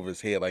in the middle of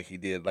his head like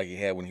he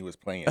had when he was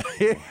playing.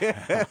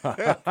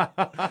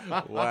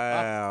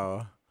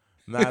 Wow.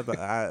 Not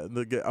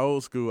the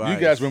old school ice. You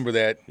guys remember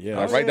that?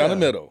 Yeah. Right down the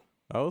middle.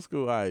 Old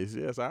school ice.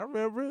 Yes, I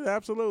remember it.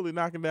 Absolutely.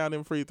 Knocking down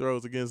them free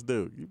throws against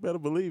Duke. You better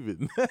believe it.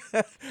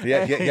 He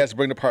has to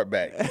bring the part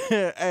back.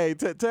 Hey,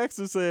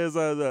 Texas says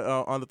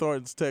on the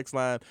Thornton's text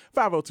line,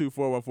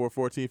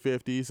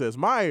 502-414-1450, he says,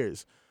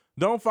 Myers,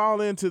 don't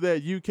fall into that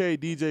UK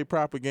DJ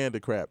propaganda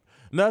crap.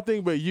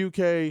 Nothing but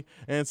UK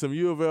and some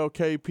U of L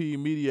KP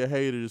media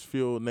haters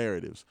fuel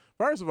narratives.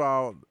 First of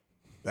all,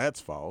 that's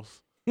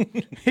false.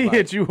 He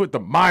hit you with the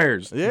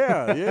Myers.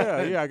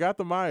 Yeah. I got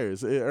the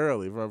Myers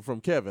early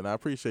from Kevin. I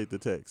appreciate the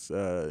text,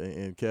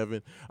 and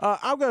Kevin.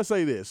 I'm gonna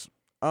say this.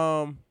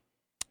 I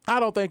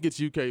don't think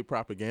it's UK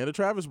propaganda.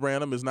 Travis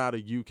Branham is not a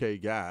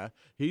UK guy.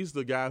 He's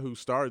the guy who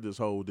started this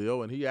whole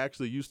deal, and he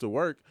actually used to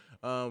work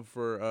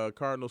for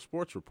Cardinal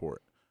Sports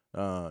Report.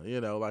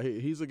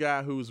 He's a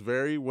guy who's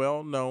very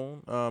well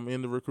known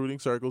in the recruiting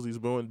circles. He's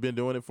been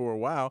doing it for a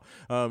while.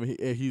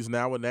 He's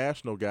now a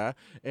national guy,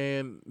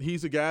 and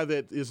he's a guy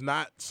that is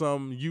not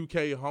some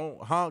UK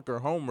honk or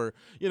homer.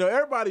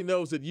 Everybody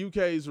knows that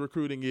UK's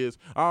recruiting is,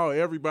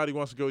 everybody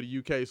wants to go to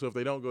UK, so if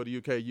they don't go to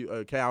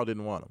UK, Cal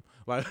didn't want them.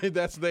 Like,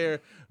 that's their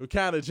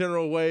kind of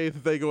general way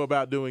that they go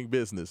about doing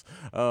business.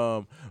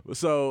 That's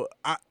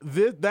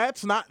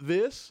not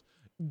this.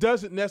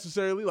 Doesn't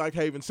necessarily, like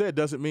Haven said,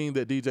 doesn't mean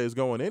that DJ is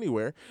going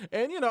anywhere.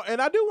 And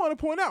and I do want to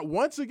point out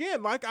once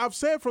again, like I've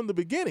said from the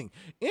beginning,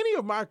 any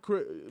of my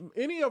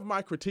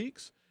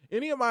critiques,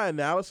 any of my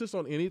analysis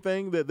on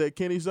anything that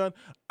Kenny's done,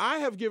 I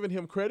have given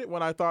him credit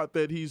when I thought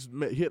that he's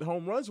hit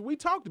home runs. We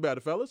talked about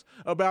it, fellas,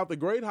 about the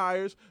great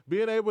hires,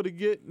 being able to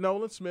get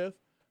Nolan Smith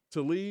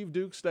to leave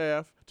Duke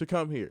staff to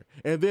come here.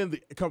 And then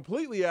the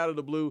completely out of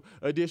the blue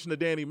addition of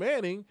Danny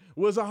Manning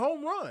was a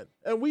home run.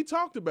 And we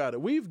talked about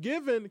it. We've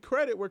given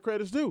credit where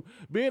credit's due.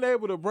 Being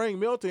able to bring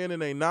Milt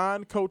in a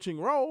non-coaching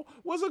role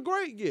was a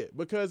great get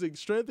because it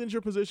strengthens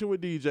your position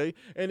with DJ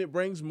and it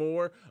brings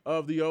more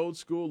of the old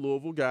school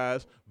Louisville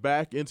guys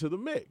back into the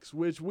mix,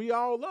 which we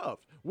all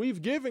loved.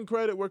 We've given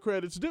credit where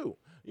credit's due.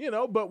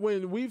 But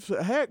when we've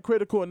had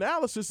critical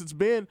analysis, it's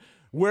been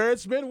where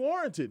it's been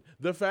warranted.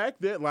 The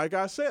fact that, like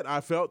I said, I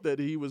felt that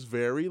he was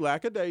very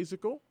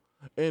lackadaisical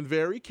and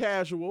very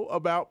casual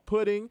about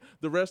putting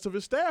the rest of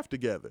his staff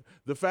together.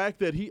 The fact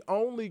that he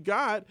only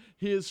got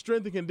his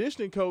strength and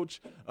conditioning coach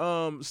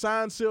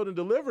signed, sealed, and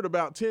delivered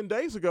about 10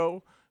 days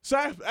ago, it's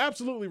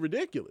absolutely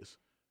ridiculous.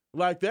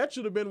 Like, that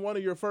should have been one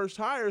of your first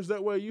hires.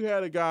 That way you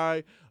had a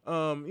guy,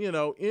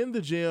 in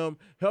the gym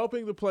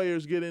helping the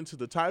players get into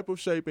the type of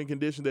shape and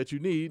condition that you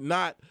need,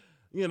 not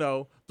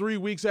 3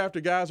 weeks after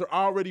guys are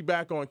already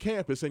back on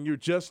campus and you're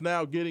just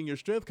now getting your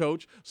strength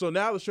coach. So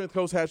now the strength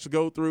coach has to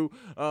go through,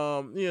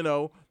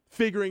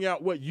 figuring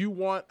out what you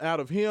want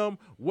out of him,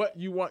 what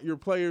you want your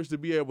players to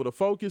be able to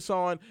focus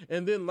on,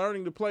 and then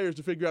learning the players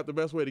to figure out the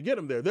best way to get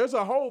them there. There's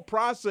a whole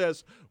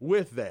process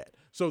with that.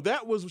 So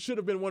that should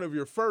have been one of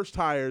your first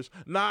hires,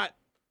 not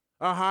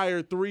a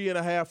hire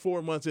 3.5,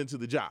 4 months into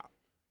the job.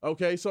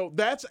 Okay, so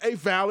that's a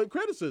valid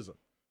criticism.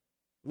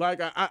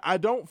 Like, I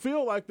don't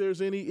feel like there's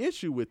any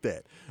issue with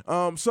that.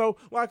 So,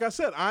 like I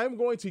said, I'm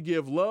going to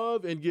give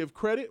love and give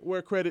credit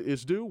where credit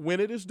is due, when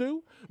it is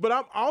due. But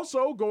I'm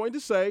also going to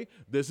say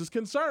this is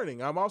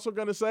concerning. I'm also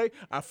going to say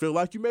I feel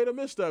like you made a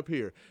misstep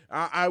here.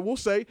 I will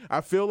say I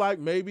feel like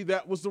maybe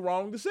that was the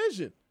wrong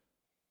decision.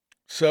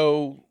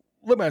 So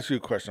let me ask you a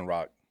question,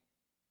 Rock.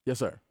 Yes,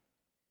 sir.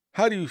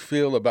 How do you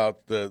feel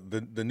about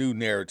the new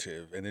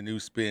narrative and the new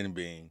spin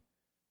being,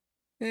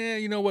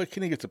 you know what,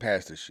 Kenny gets a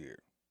pass this year?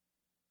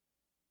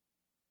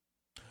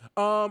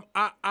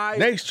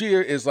 Next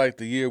year is like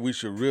the year we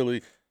should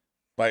really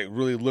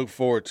look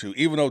forward to.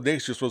 Even though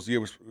next year's supposed to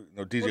be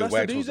DJ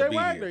Wagner supposed to be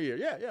Wagner here.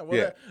 year. Yeah.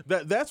 Well,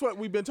 that's what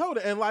we've been told.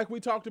 And like we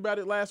talked about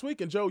it last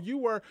week. And Joe, you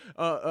were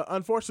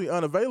unfortunately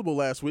unavailable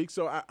last week,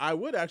 so I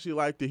would actually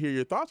like to hear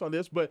your thoughts on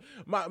this. But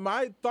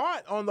my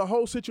thought on the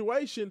whole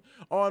situation,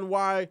 on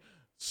why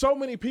so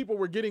many people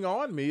were getting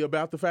on me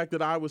about the fact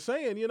that I was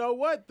saying, you know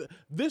what,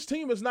 this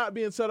team is not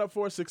being set up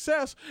for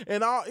success.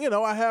 And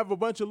I have a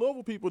bunch of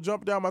Louisville people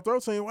jumping down my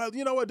throat saying, well,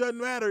 you know what, doesn't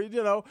matter.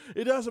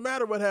 It doesn't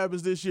matter what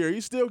happens this year.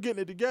 He's still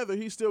getting it together.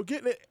 He's still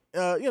getting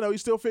it.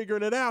 He's still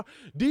figuring it out.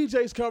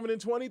 DJ's coming in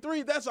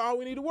 23. That's all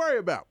we need to worry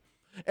about.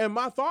 And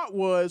my thought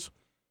was,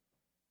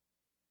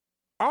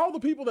 all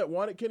the people that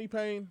wanted Kenny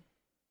Payne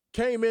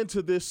came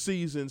into this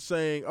season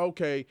saying,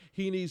 okay,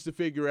 he needs to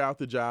figure out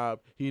the job.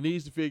 He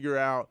needs to figure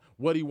out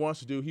what he wants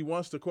to do. He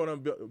wants to,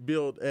 quote,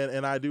 build,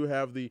 and I do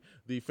have the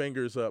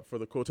fingers up for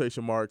the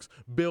quotation marks,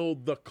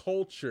 build the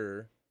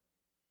culture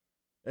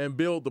and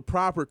build the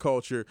proper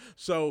culture.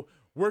 So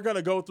we're going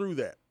to go through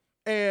that.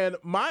 And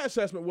my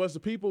assessment was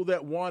the people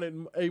that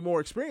wanted a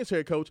more experienced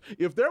head coach,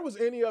 if there was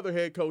any other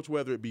head coach,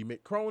 whether it be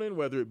Mick Cronin,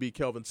 whether it be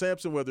Kelvin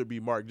Sampson, whether it be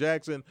Mark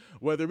Jackson,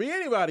 whether it be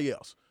anybody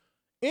else,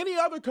 any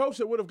other coach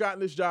that would have gotten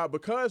this job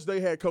because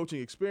they had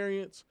coaching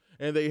experience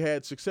and they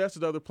had success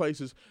at other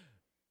places,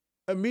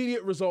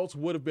 immediate results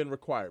would have been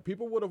required.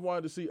 People would have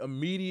wanted to see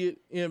immediate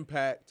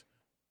impact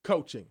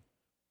coaching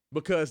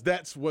because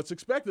that's what's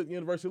expected at the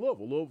University of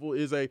Louisville. Louisville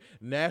is a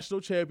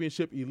national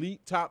championship,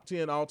 elite, top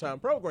 10 all-time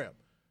program.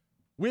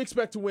 We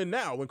expect to win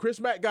now. When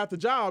Chris Mack got the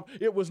job,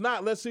 it was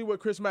not, let's see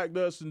what Chris Mack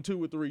does in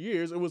 2 or 3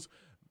 years. It was,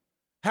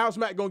 how's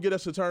Mack going to get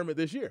us a tournament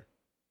this year?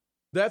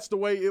 That's the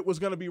way it was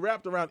going to be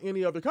wrapped around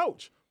any other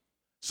coach.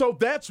 So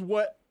that's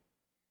what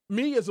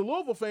me as a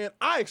Louisville fan,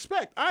 I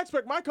expect. I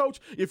expect my coach,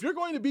 if you're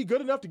going to be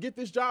good enough to get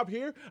this job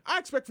here, I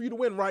expect for you to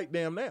win right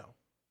damn now.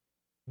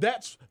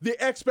 That's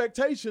the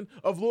expectation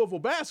of Louisville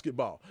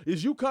basketball,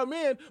 is you come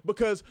in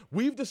because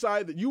we've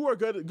decided that you are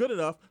good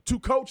enough to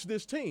coach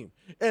this team.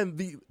 And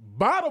the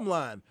bottom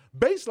line,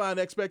 baseline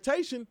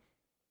expectation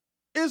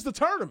is the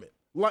tournament.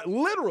 Like,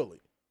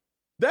 literally.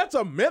 That's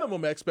a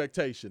minimum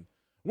expectation.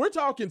 We're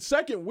talking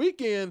second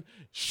weekend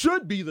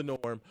should be the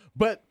norm,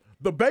 but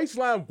the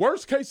baseline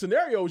worst case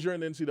scenario is you're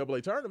in the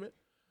NCAA tournament.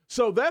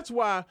 So that's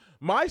why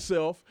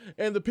myself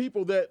and the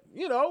people that,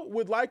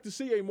 would like to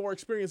see a more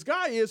experienced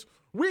guy is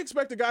we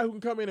expect a guy who can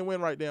come in and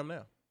win right damn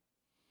now.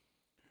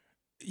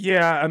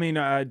 Yeah, I mean,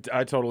 I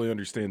totally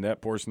understand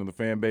that portion of the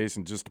fan base,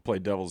 and just to play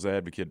devil's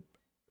advocate,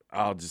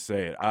 I'll just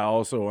say it. I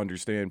also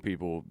understand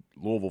people,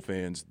 Louisville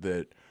fans,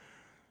 that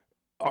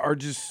are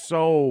just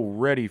so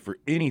ready for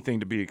anything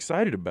to be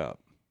excited about.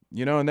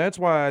 And that's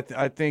why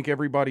I think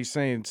everybody's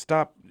saying,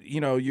 stop,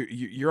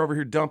 you're over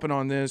here dumping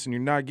on this and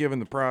you're not giving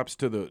the props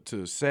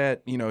to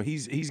Set.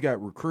 He's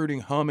got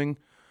recruiting humming.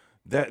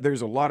 That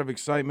there's a lot of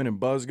excitement and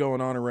buzz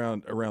going on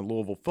around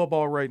Louisville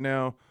football right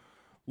now.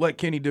 Let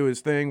Kenny do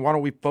his thing. Why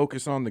don't we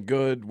focus on the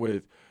good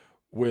with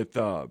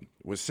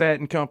Set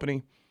and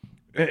company?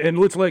 And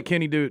let's let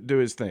Kenny do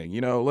his thing.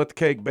 Let the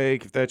cake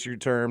bake, if that's your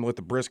term. Let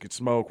the brisket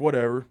smoke,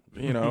 whatever.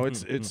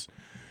 It's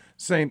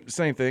same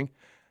thing.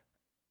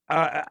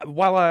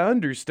 While I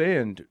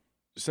understand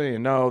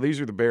saying, no,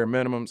 these are the bare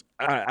minimums,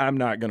 I'm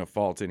not going to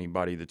fault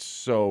anybody that's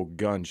so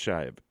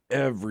gun-shy of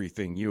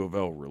everything U of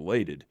L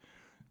related,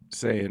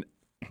 saying,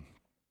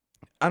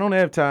 I don't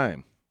have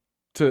time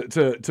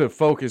to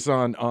focus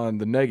on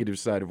the negative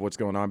side of what's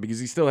going on because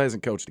he still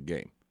hasn't coached a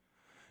game.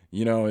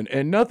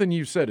 And nothing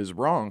you've said is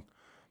wrong,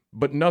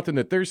 but nothing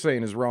that they're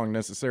saying is wrong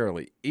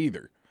necessarily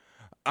either.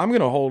 I'm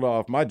going to hold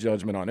off my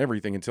judgment on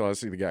everything until I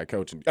see the guy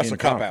coaching. That's a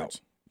cop-out.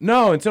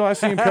 No, until I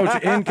see him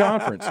coach in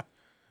conference.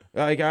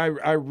 Like, I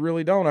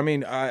really don't. I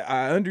mean,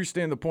 I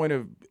understand the point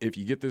of if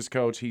you get this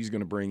coach, he's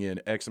going to bring in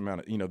X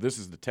amount of, this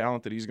is the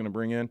talent that he's going to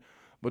bring in.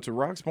 But to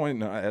Rock's point,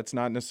 no, that's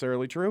not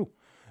necessarily true.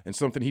 And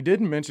something he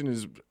didn't mention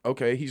is,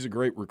 okay, he's a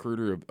great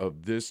recruiter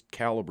of this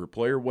caliber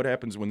player. What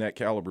happens when that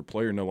caliber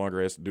player no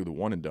longer has to do the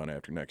one and done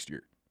after next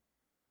year?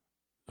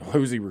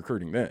 Who's he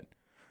recruiting then?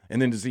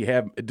 And then does he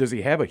have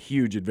a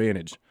huge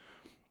advantage?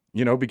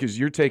 Because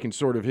you're taking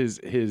sort of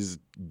his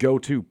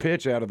go-to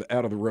pitch out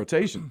of the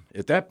rotation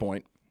at that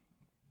point.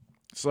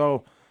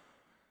 So,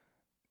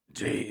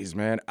 geez,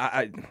 man,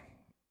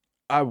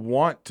 I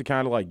want to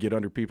kind of like get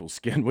under people's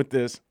skin with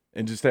this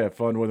and just have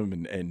fun with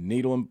them and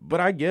needle them, but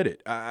I get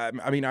it.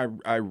 I mean,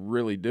 I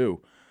really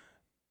do.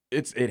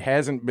 It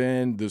hasn't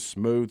been the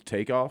smooth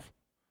takeoff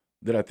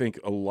that I think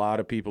a lot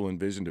of people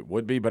envisioned it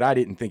would be, but I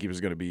didn't think it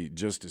was going to be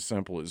just as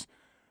simple as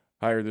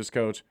hire this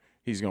coach.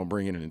 He's going to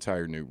bring in an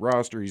entire new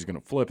roster. He's going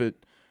to flip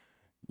it.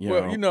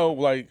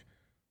 Like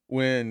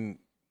when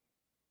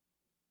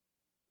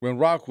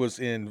Rock was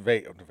in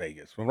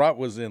Vegas, when Rock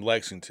was in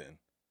Lexington,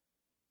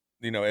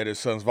 at his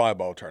son's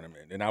volleyball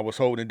tournament, and I was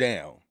holding it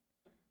down,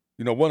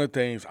 one of the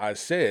things I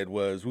said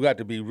was we got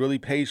to be really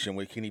patient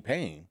with Kenny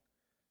Payne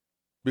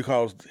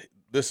because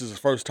this is his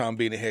first time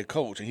being a head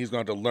coach, and he's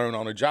going to learn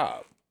on the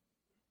job.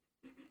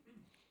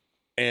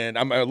 And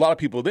a lot of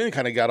people then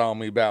kind of got on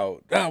me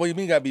about, what do you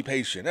mean you got to be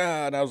patient?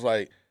 And I was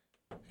like,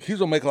 he's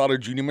going to make a lot of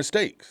junior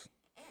mistakes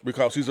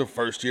because he's a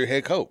first-year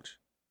head coach.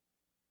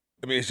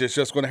 I mean, it's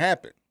just going to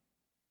happen.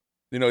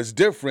 It's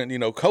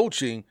different,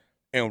 coaching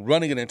and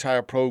running an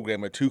entire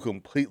program are two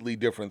completely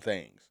different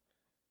things.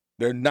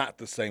 They're not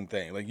the same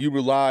thing. Like, you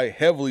rely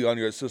heavily on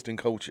your assistant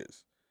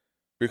coaches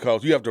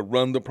because you have to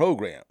run the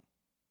program,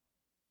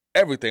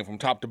 everything from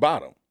top to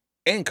bottom,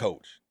 and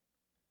coach.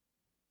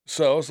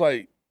 So it's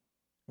like,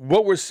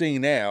 what we're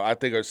seeing now, I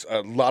think, are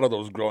a lot of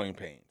those growing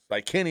pains.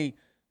 Like, Kenny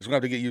is going to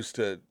have to get used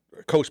to,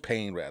 Coach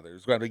Payne, rather,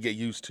 is going to have to get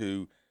used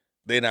to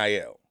the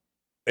NIL.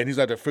 And he's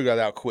going to have to figure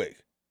that out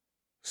quick.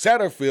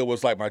 Satterfield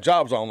was like, my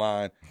job's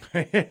online.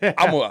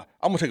 I'm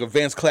gonna take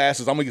advanced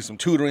classes. I'm going to get some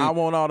tutoring. I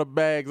want all the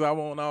bags.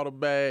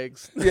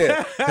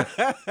 Yeah.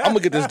 I'm going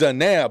to get this done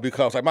now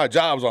because, my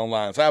job's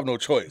online, so I have no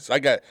choice. I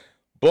got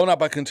blown out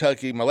by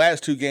Kentucky. My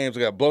last 2 games,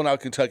 I got blown out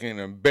by Kentucky and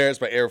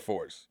embarrassed by Air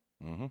Force.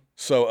 Mm-hmm.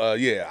 So,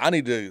 I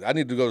need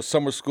to go to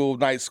summer school,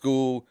 night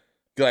school,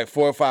 get like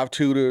 4 or 5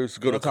 tutors,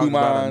 go to Kumon.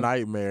 About a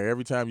nightmare.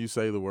 Every time you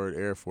say the word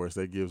Air Force,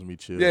 that gives me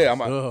chills. Yeah, I'm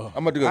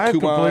going to go to Kumon. I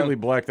completely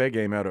blacked that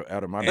game out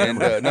of my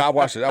memory. And, I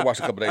watched it a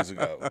couple days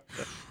ago.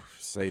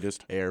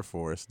 Sadist. Air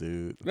Force,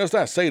 dude. No, it's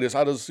not sadist.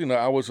 I just,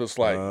 I was just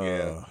like,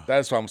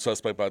 that's why I'm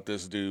suspect about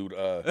this dude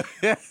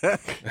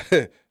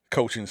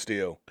coaching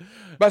still.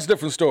 That's a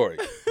different story.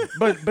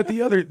 But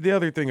the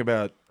other thing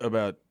about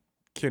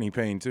Kenny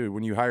Payne too,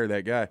 when you hire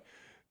that guy,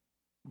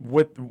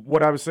 with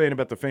what I was saying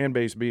about the fan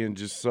base being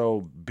just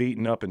so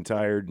beaten up and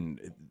tired,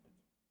 and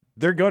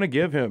they're going to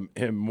give him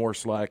more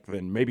slack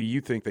than maybe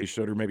you think they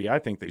should, or maybe I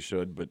think they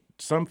should. But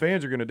some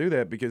fans are going to do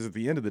that because at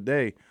the end of the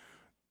day,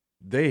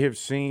 they have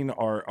seen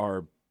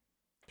our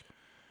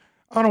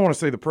I don't want to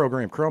say the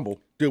program crumble.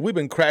 Dude, we've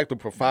been cracked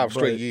for 5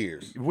 straight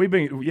years. We've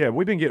been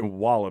getting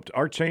walloped.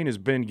 Our chain has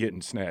been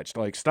getting snatched.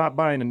 Like, stop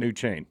buying a new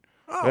chain.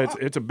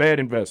 It's a bad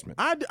investment.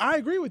 I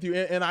agree with you,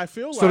 and I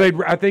feel so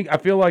like I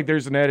feel like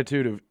there's an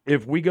attitude of,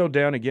 if we go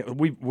down again,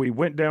 we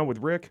went down with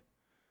Rick.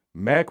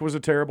 Mac was a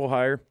terrible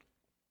hire.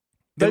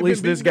 At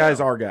least this guy's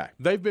our guy.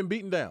 They've been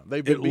beaten down.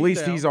 At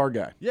least he's our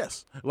guy.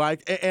 Yes,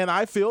 and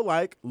I feel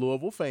like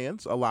Louisville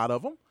fans, a lot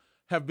of them,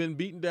 have been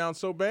beaten down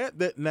so bad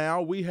that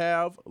now we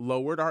have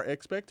lowered our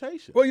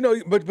expectations. Well,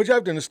 but you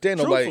have to understand,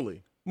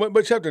 truthfully.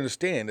 But you have to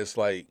understand, it's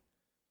like,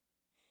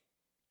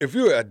 if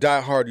you're a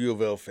diehard U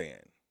of L fan,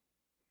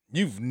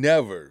 you've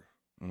never,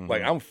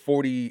 like, I'm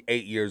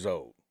 48 years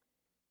old.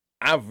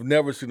 I've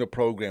never seen a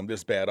program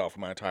this bad off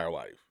in my entire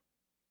life.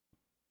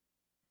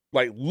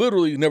 Like,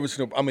 literally never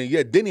seen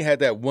Denny had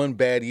that one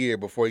bad year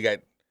before he got,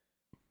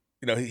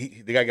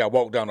 the guy got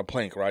walked down a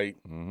plank, right?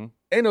 Mm-hmm.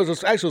 And it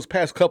was those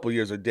past couple of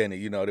years of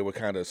Denny, they were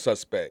kind of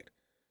suspect.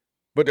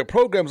 But the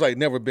program's,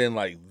 never been,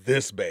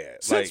 this bad.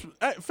 Since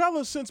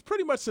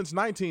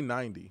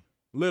 1990.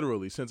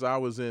 Literally, since I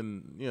was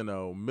in,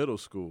 middle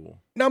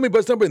school. No, but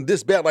it's never been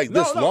this bad,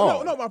 this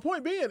long. No, my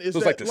point being is it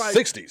was the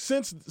 60s.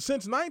 Since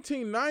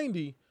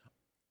 1990,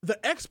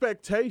 the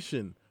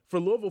expectation for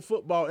Louisville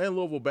football and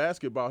Louisville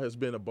basketball has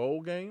been a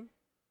bowl game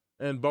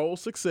and bowl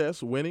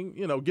success, winning,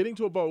 getting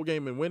to a bowl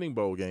game and winning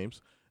bowl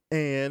games.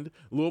 And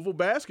Louisville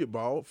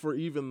basketball, for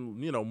even,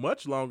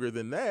 much longer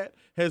than that,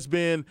 has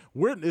been,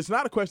 it's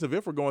not a question of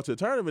if we're going to the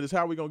tournament, it's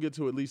how we're going to get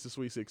to at least the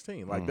Sweet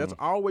 16. That's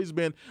always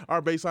been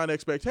our baseline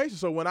expectation.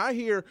 So when I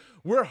hear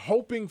we're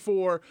hoping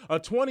for a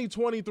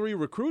 2023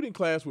 recruiting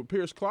class with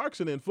Pierce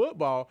Clarkson in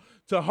football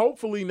to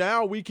hopefully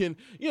now we can,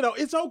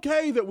 it's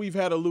okay that we've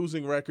had a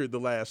losing record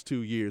the last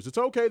 2 years. It's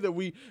okay that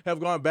we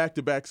have gone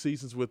back-to-back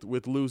seasons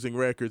with losing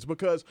records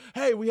because,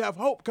 hey, we have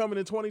hope coming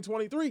in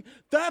 2023.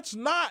 That's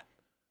not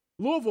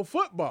Louisville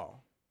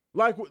football.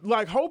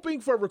 Like hoping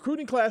for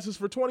recruiting classes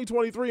for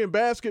 2023 in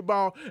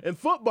basketball and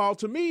football,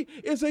 to me,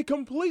 is a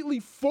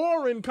completely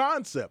foreign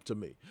concept to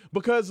me,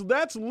 because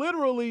that's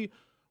literally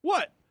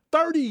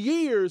 30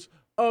 years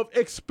of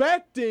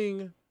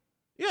expecting,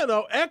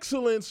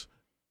 excellence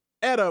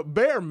at a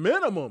bare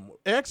minimum.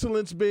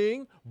 Excellence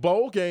being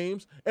bowl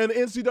games and the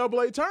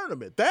NCAA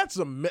tournament. That's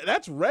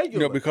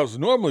regular. Because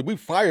normally we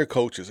fire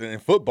coaches, and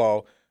in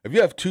football, if you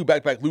have 2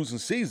 back-to-back losing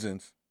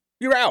seasons,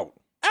 you're out.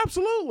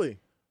 Absolutely.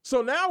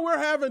 So now we're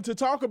having to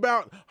talk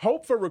about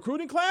hope for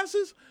recruiting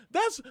classes?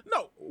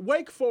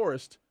 Wake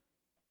Forest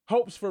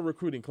hopes for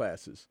recruiting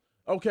classes.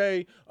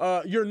 Okay,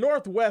 your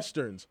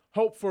Northwesterns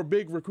hope for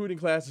big recruiting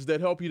classes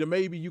that help you to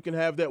maybe you can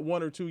have that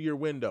 1 or 2 year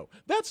window.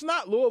 That's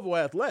not Louisville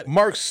Athletics.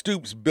 Mark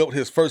Stoops built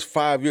his first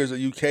 5 years at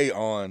UK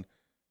on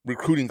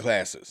recruiting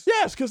classes.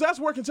 Yes, because that's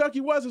where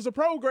Kentucky was as a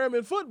program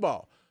in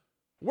football.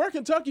 Where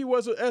Kentucky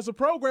was as a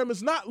program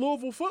is not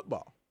Louisville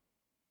football.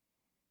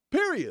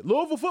 Period.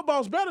 Louisville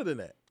football is better than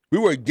that. We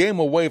were a game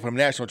away from a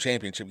national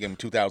championship game in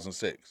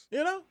 2006.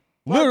 You know?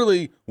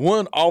 Literally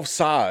one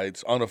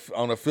offsides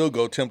on a field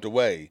goal attempt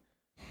away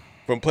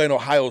from playing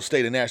Ohio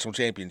State a national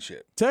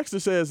championship. Texter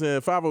says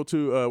in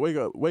 502,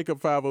 wake up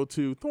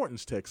 502,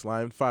 Thornton's text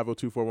line,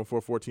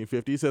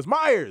 502-414-1450. He says,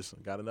 Myers,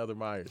 got another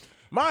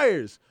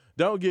Myers,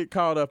 don't get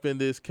caught up in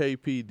this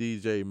KP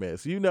DJ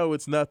mess. You know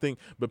it's nothing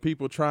but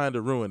people trying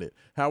to ruin it.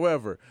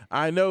 However,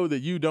 I know that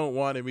you don't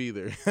want him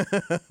either.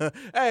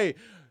 Hey,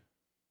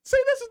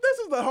 see, this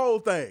is the whole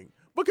thing.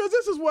 Because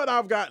this is what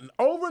I've gotten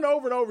over and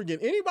over and over again.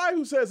 Anybody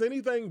who says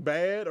anything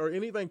bad or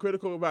anything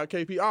critical about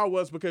KP,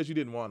 was because you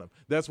didn't want him.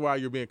 That's why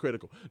you're being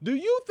critical. Do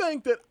you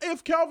think that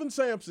if Kelvin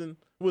Sampson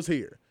was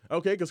here,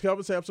 okay, because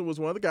Kelvin Sampson was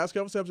one of the guys,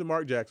 Kelvin Sampson and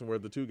Mark Jackson were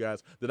the two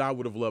guys that I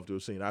would have loved to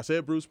have seen. I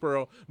said Bruce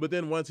Pearl, but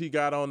then once he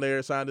got on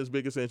there, signed his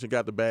big extension,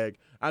 got the bag,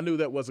 I knew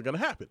that wasn't going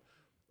to happen,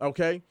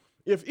 okay?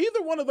 If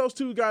either one of those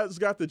two guys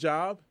got the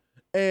job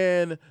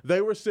and they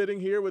were sitting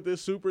here with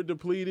this super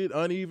depleted,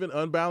 uneven,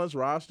 unbalanced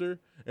roster,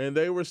 and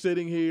they were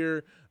sitting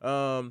here,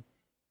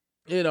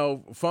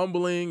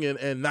 fumbling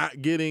and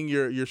not getting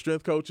your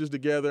strength coaches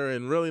together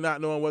and really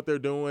not knowing what they're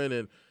doing.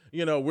 And,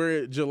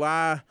 we're at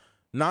July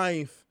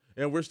 9th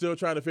and we're still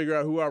trying to figure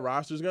out who our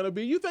roster is going to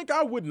be. You think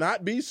I would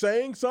not be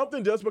saying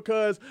something just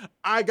because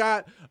I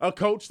got a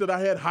coach that I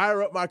had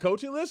higher up my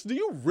coaching list? Do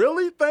you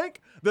really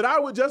think that I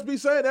would just be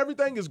saying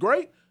everything is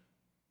great?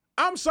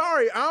 I'm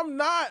sorry. I'm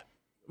not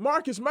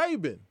Marcus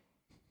Maben.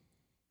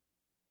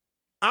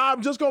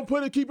 I'm just going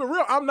to keep it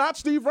real. I'm not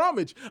Steve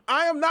Rummage.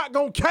 I am not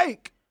going to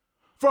cake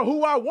for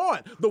who I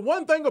want. The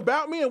one thing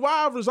about me and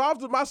why I've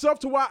resolved myself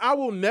to why I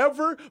will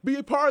never be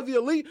a part of the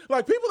elite,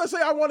 like people that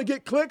say I want to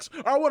get clicks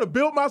or I want to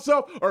build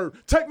myself or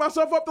take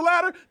myself up the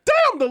ladder,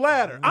 damn the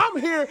ladder. I'm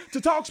here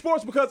to talk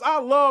sports because I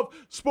love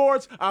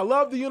sports. I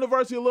love the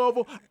University of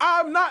Louisville.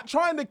 I'm not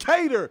trying to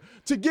cater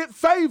to get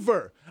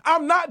favor.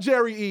 I'm not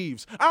Jerry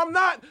Eves. I'm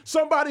not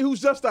somebody who's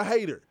just a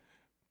hater.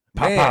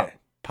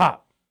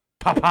 Pop.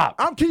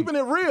 I'm keeping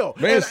it real.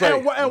 Man,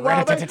 and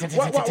while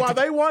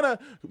they want to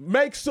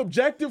make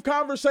subjective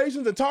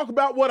conversations and talk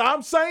about what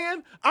I'm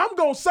saying, I'm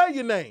going to say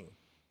your name.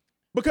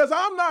 Because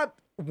I'm not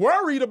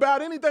worried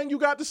about anything you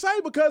got to say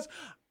because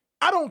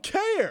I don't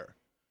care.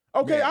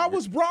 Okay, Man, I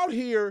was brought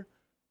here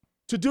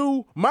to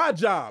do my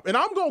job, and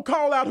I'm going to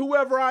call out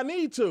whoever I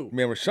need to.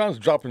 Man, Rashawn's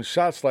dropping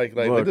shots like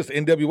Look, this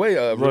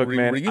NWA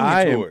reunion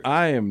tour.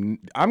 I'm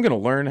going to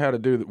learn how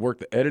to work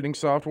the editing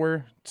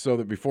software so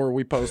that before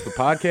we post the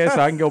podcast,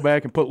 I can go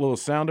back and put little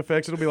sound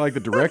effects. It'll be like the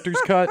director's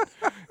cut.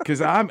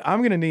 Because I'm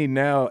going to need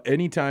now,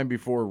 anytime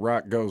before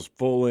Rock goes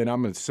full in,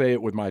 I'm going to say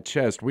it with my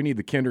chest. We need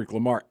the Kendrick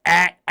Lamar,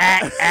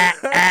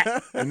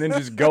 and then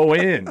just go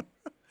in.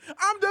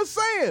 I'm just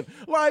saying,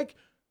 like,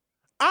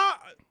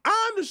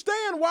 I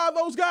understand why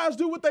those guys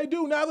do what they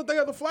do now that they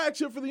are the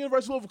flagship for the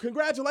University of Louisville.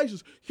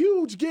 Congratulations.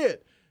 Huge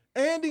get.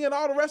 Andy and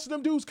all the rest of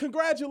them dudes,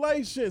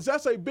 congratulations.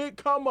 That's a big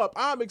come up.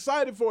 I'm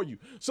excited for you.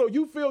 So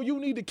you feel you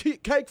need to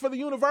cake for the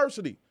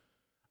university.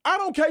 I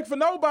don't cake for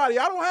nobody.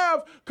 I don't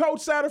have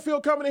Coach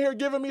Satterfield coming in here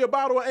giving me a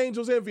bottle of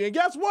Angel's Envy. And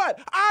guess what?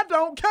 I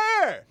don't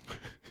care.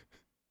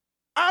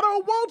 I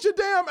don't want your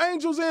damn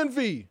Angel's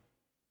Envy.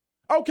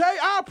 Okay,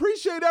 I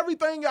appreciate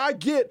everything I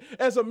get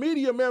as a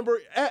media member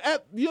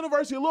at the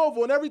University of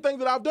Louisville and everything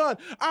that I've done.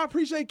 I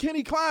appreciate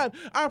Kenny Klein.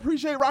 I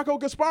appreciate Rocco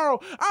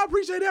Gasparo. I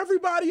appreciate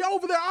everybody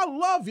over there. I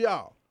love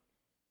y'all.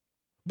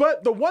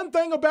 But the one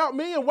thing about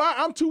me and why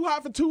I'm too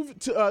hot for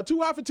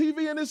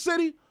TV in this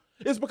city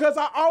is because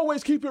I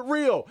always keep it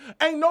real.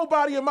 Ain't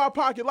nobody in my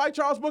pocket. Like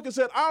Charles Booker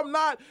said, I'm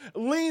not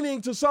leaning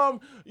to some,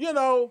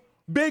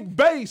 big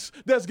base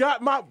that's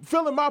got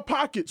filling my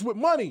pockets with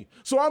money.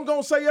 So I'm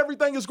going to say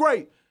everything is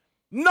great.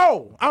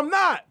 No, I'm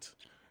not.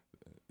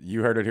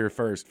 You heard it here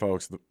first,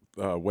 folks.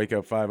 The Wake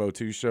Up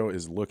 502 show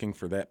is looking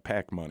for that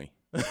PAC money.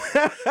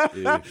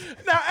 Now,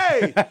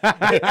 hey,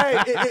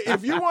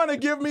 if you want to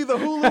give me the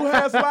Hulu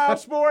has live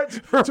sports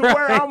to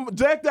where I'm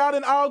decked out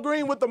in all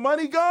green with the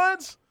money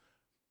guns,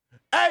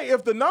 hey,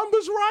 if the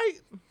number's right,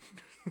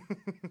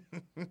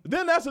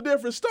 then that's a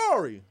different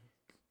story.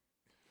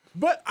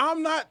 But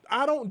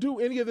I don't do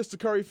any of this to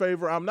curry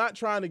favor. I'm not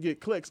trying to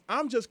get clicks.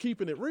 I'm just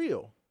keeping it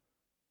real.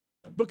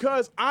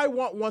 Because I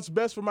want what's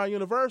best for my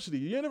university.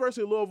 The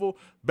University of Louisville,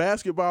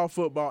 basketball,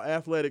 football,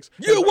 athletics.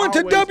 You went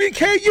to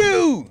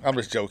WKU. I'm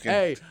just joking.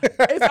 Hey,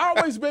 it's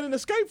always been an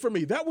escape for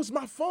me. That was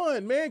my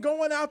fun, man.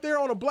 Going out there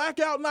on a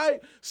blackout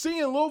night,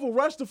 seeing Louisville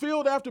rush the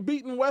field after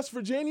beating West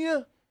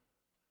Virginia.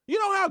 You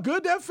know how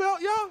good that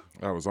felt, y'all?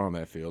 I was on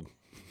that field.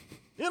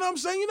 You know what I'm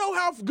saying? You know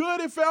how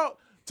good it felt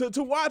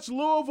to watch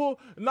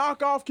Louisville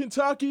knock off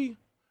Kentucky?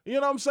 You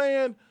know what I'm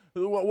saying?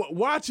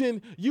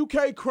 Watching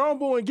UK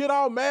crumble and get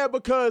all mad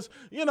because,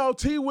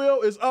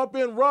 T-Will is up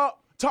in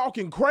Rupp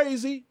talking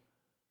crazy.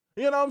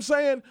 You know what I'm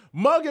saying?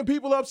 Mugging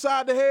people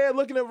upside the head,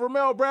 looking at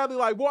Ramel Bradley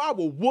like, boy, I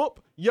will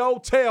whoop your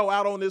tail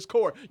out on this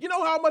court. You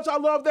know how much I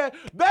love that?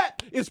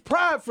 That is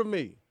pride for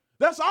me.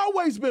 That's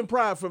always been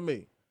pride for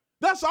me.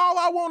 That's all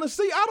I want to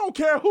see. I don't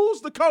care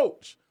who's the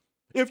coach.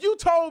 If you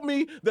told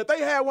me that they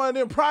had one of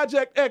them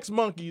Project X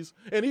monkeys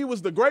and he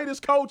was the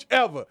greatest coach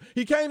ever,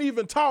 he can't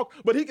even talk,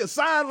 but he can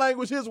sign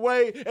language his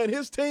way and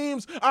his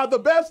teams are the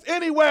best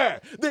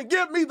anywhere, then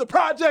give me the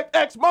Project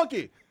X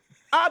monkey.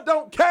 I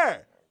don't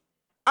care.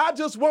 I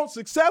just want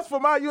success for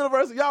my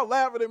university. Y'all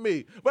laughing at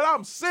me, but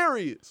I'm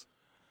serious.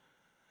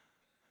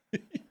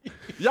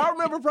 Y'all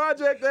remember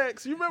Project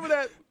X? You remember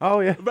that?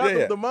 Oh yeah.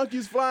 About the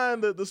monkeys flying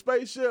the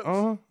spaceships?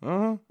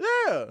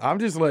 Yeah. I'm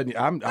just letting you.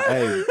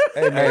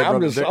 Hey, man, I'm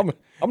brother, just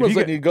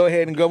letting you go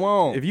ahead and go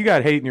on. If you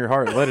got hate in your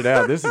heart, let it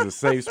out. This is a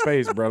safe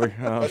space, brother.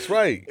 That's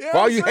right. Yeah, For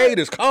all you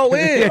haters, call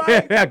in.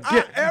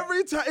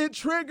 Every time it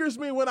triggers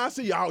me when I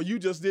see, oh, you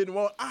just didn't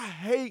want. I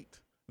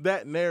hate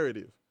that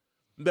narrative.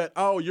 That,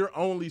 oh, you're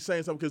only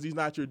saying something because he's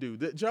not your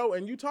dude. That, Joe,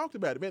 and you talked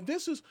about it, man.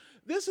 This is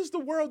the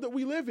world that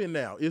we live in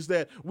now, is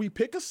that we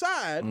pick a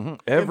side, and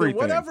then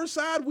whatever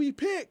side we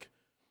pick,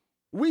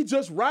 we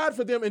just ride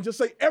for them and just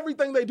say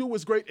everything they do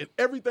is great and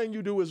everything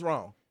you do is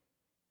wrong.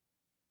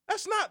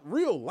 That's not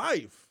real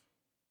life.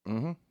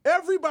 Mm-hmm.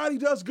 Everybody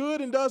does good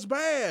and does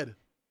bad.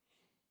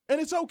 And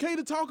it's okay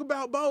to talk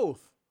about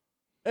both.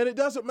 And it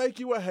doesn't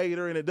make you a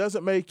hater, and it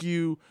doesn't make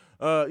you,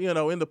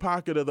 in the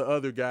pocket of the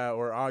other guy,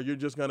 or you're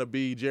just going to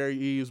be Jerry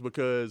Eves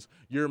because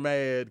you're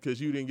mad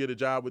because you didn't get a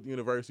job with the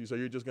university, so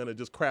you're just going to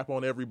just crap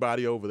on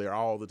everybody over there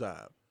all the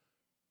time.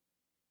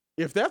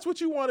 If that's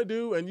what you want to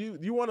do and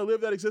you want to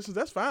live that existence,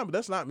 that's fine, but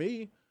that's not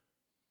me.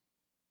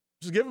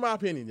 Just giving my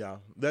opinion,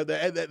 y'all.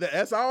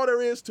 That's all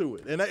there is to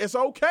it, and it's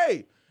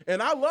okay.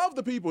 And I love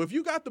the people. If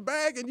you got the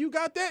bag and you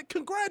got that,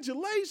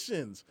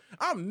 congratulations.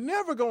 I'm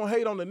never going to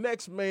hate on the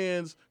next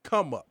man's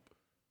come up,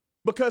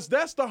 because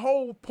that's the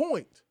whole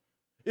point,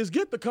 is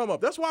get the come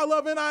up. That's why I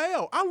love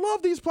NIL. I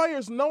love these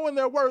players knowing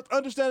their worth,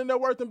 understanding their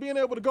worth, and being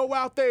able to go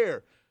out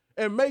there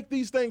and make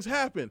these things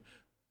happen.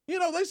 You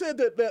know, they said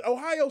that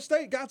Ohio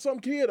State got some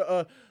kid,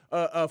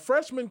 a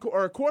freshman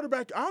or a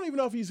quarterback. I don't even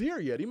know if he's here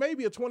yet. He may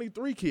be a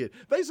 23 kid.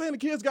 They saying the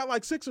kid's got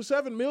like $6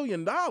 or $7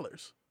 million.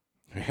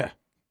 Yeah.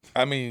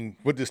 I mean,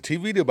 with this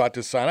TV they're about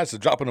to sign, that's a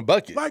drop in the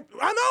bucket. Like,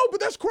 I know, but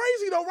that's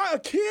crazy though, right? A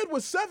kid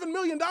with $7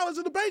 million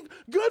in the bank.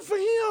 Good for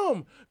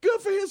him. Good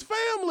for his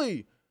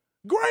family.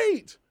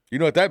 Great. You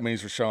know what that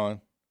means, Rashawn?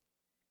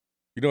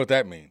 You know what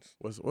that means?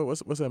 What's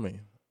that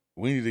mean?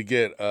 We need to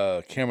get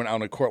Cameron out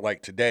on the court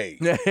like today.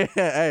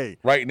 Hey.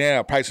 Right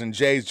now, pricing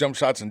J's, jump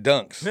shots, and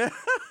dunks.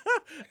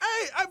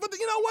 But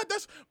you know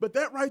what?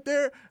 That right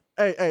there.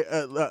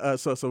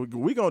 So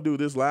we're going to do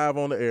this live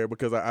on the air,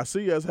 because I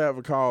see us have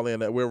a call in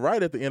that we're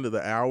right at the end of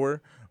the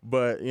hour,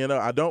 but,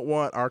 I don't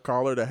want our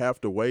caller to have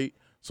to wait.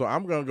 So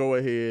I'm going to go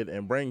ahead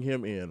and bring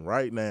him in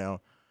right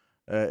now,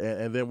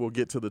 and then we'll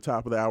get to the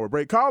top of the hour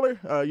break. Caller,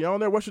 you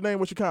on there? What's your name?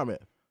 What's your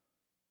comment?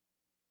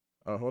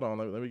 Hold on.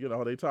 Let me get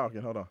all they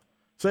talking. Hold on.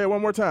 Say it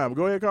one more time.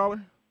 Go ahead,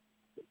 caller.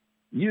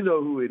 You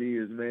know who it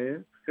is,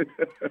 man.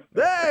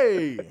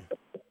 Hey!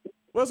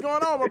 What's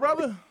going on, my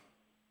brother?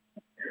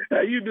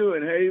 How you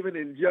doing, Haven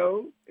and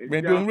Joe?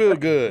 Been doing real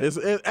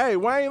good. Hey,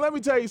 Wayne, let me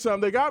tell you something.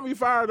 They got me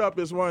fired up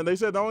this morning. They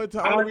said the only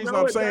reason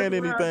I'm saying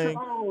anything.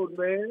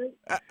 Man.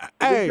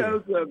 Hey.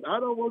 Because I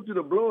don't want you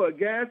to blow a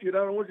gasket. I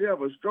don't want you to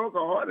have a stroke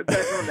or heart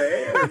attack on the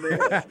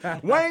air,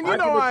 man. Wayne, you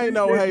know I ain't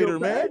no hater,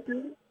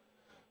 man.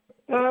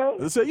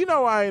 Huh? So you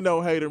know I ain't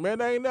no hater, man.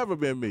 That ain't never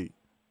been me.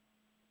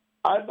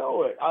 I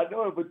know it,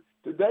 but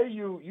today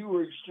you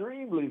were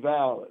extremely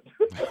violent.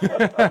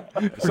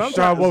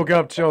 Sean woke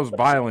up, chose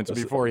violence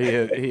before he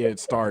hit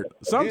start.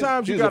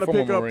 Sometimes you got to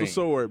pick up the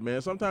sword,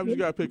 man. Sometimes you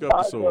got to pick up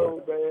the sword. I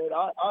know, man.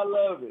 I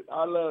love it.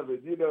 I love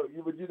it.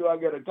 But I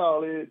got to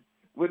call in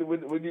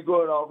when you're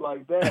going off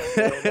like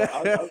that.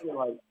 I was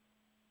like,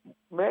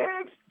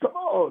 man, come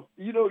on.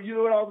 You know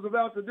what I was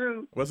about to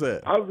do? What's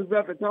that? I was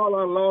about to call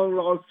our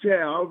long-lost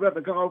child. I was about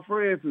to call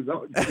Francis.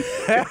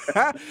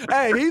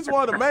 Hey, he's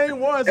one of the main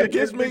ones that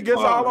gets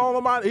all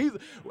on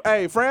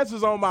my.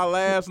 Francis on my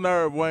last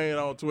nerve, Wayne,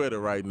 on Twitter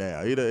right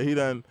now.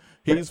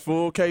 He's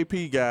full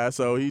KP guy,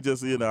 so he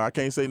just, I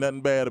can't say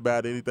nothing bad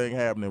about anything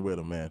happening with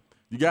him, man.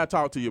 You got to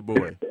talk to your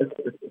boy.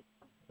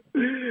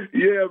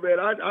 Yeah, man.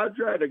 I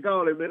tried to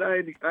call him, man. I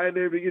ain't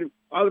never get him.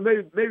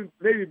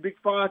 Maybe Big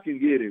Five can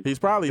get him. He's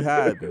probably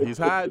hiding. He's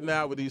hiding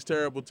out with these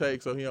terrible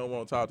takes, so he don't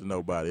want to talk to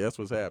nobody. That's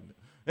what's happening.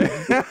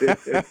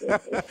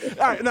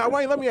 All right, now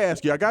Wayne, let me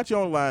ask you. I got you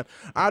on the line.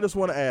 I just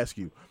want to ask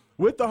you,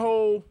 with the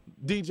whole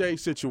DJ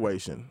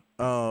situation,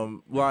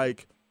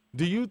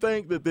 do you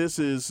think that this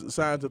is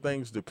signs of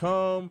things to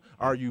come?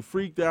 Are you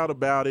freaked out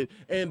about it?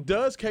 And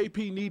does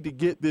KP need to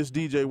get this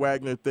DJ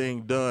Wagner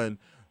thing done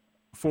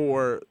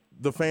for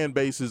the fan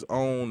base's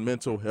own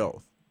mental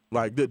health?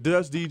 Like,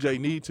 does DJ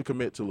need to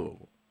commit to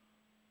Louisville?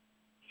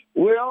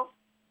 Well,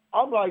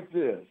 I'm like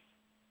this,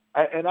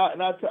 and I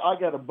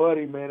got a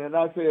buddy, man, and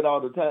I say it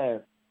all the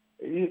time.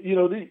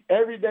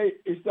 Every day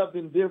is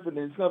something different,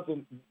 and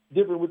something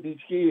different with these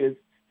kids,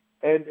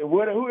 and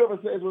whoever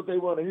says what they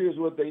want to hear is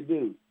what they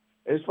do.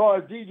 As far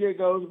as DJ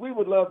goes, we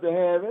would love to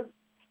have him,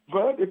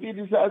 but if he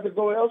decides to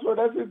go elsewhere,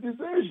 that's his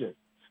decision.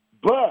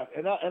 But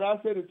and I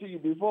said it to you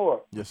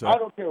before. Yes, sir. I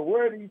don't care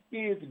where these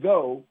kids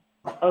go,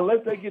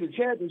 unless they get a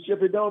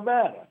championship, it don't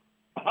matter.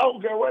 I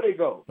don't care where they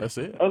go. That's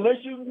it.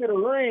 Unless you can get a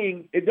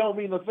ring, it don't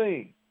mean a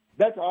thing.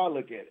 That's how I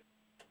look at it.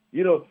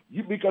 You know,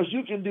 because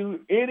you can do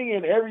any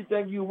and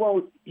everything you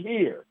want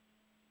here.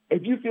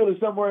 If you feel it's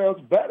somewhere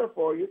else better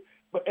for you,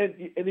 but and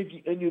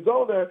if you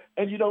go there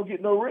and you don't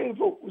get no ring,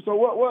 so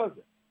what was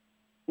it?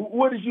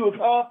 What did you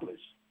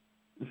accomplish?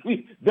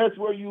 That's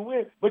where you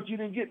went, but you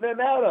didn't get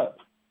nothing out of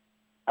it.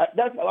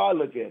 That's how I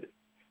look at it.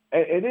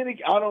 And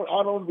I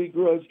don't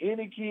begrudge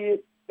any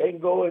kid. They can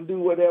go and do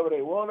whatever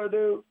they want to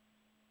do,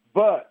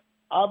 but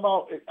I'm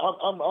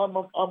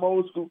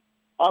old school.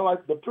 I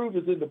like the proof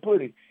is in the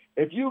pudding.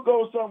 If you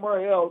go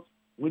somewhere else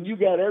when you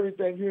got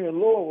everything here in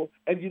Louisville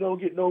and you don't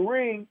get no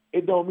ring,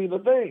 it don't mean a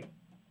thing.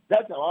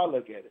 That's how I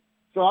look at it.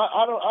 So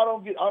I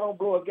don't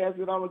blow a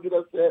gasket. I don't get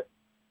upset.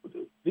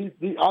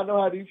 I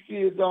know how these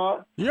kids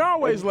are. You're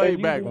always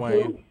laid back, do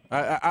Wayne. too.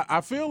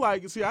 I feel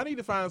like, see, I need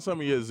to find some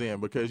of your zen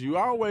because you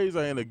always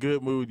are in a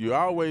good mood. You're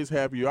always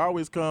happy. You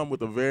always come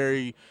with a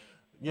very,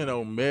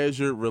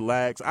 measured,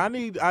 relaxed. I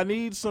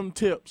need some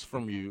tips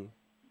from you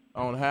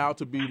on how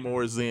to be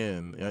more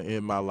zen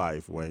in my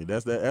life, Wayne.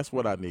 That's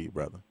what I need,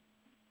 brother.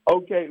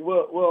 Okay,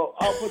 well,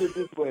 I'll put it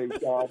this way,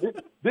 Sean.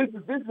 This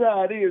is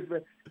how it is,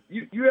 man.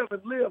 You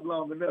haven't lived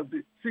long enough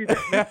to see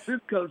this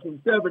comes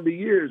from 70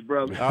 years,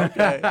 brother.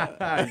 Okay.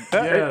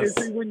 And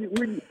see,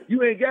 when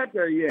you ain't got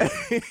there yet.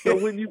 So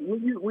when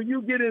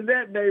you get in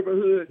that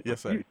neighborhood,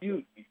 yes, sir.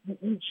 You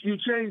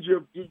change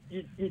your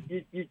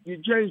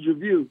you change your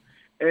view,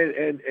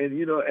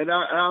 and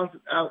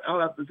I'll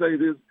have to say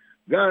this.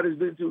 God has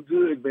been too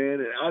good,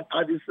 man, and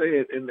I just say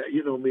it, and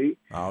you know me.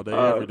 All day,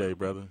 every day,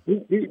 brother.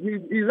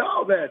 He's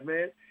all that,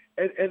 man.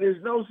 And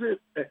there's no sense,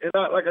 and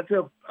like I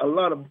tell a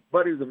lot of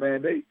buddies of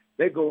mine,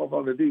 they go up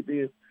on the deep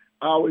end.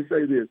 I always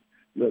say this,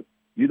 look,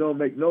 you don't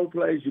make no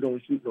plays, you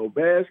don't shoot no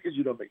baskets,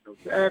 you don't make no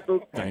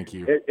tackles. Thank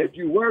you. If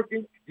you're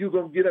working, you're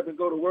going to get up and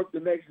go to work the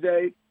next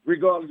day,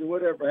 regardless of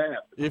whatever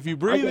happens. If you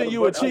breathing,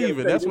 you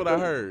achieving. That's what I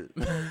heard.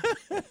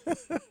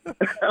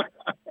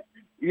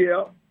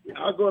 Yeah.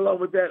 I'll go along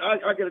with that.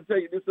 I got to tell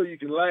you this so you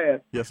can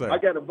laugh. Yes, sir. I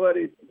got a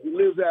buddy who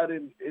lives out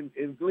in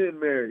Glen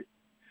Mary,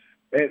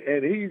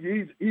 and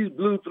he's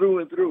blue through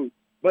and through.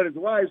 But his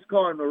wife's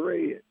cardinal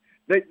red.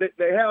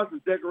 Their house is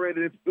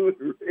decorated in blue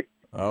and red.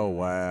 Oh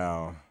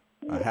wow,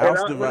 a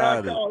house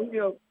divided.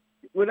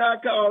 When I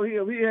call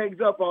him, he hangs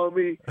up on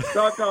me.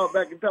 So I call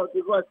back and talk to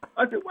his wife.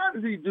 I said, "Why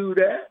does he do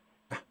that?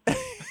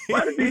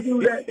 Why does he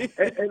do that?"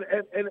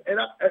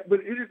 But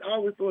it is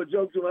always for a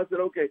joke to him. I said,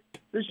 "Okay,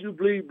 since you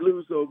bleed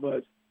blue so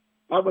much,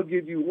 I'm going to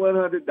give you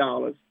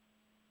 $100.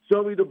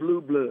 Show me the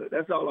blue blood."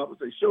 That's all I'm going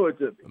to say. Show it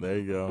to me. There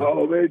you go.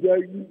 Oh, man, there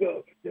you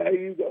go. There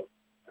you go.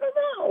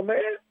 No,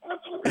 man. I'm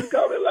just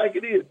calling it like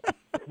it is.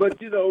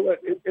 But you know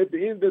what? At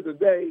the end of the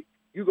day,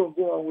 you're going to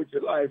go on with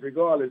your life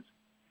regardless.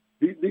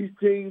 These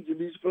teams and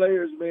these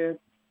players, man,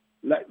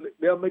 like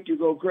they'll make you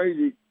go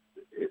crazy.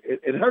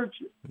 It hurts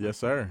you. Yes,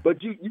 sir.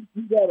 But you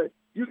got to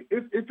 –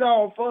 it's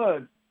all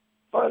fun.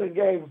 Fun and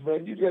games,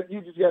 man. You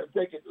just got to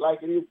take it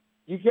like it is.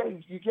 You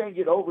can't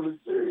get overly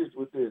serious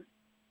with this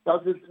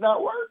because it's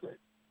not worth it.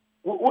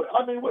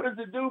 What does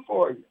it do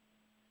for you?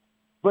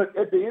 But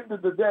at the end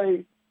of the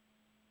day,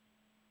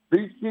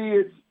 these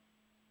kids,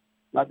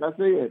 like I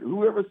said,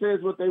 whoever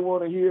says what they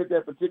want to hear at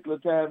that particular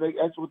time,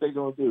 that's what they're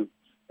going to do.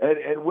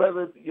 And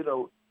whether,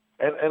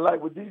 and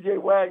like with DJ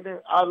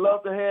Wagner, I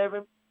love to have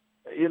him.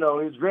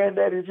 His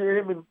granddaddy's here,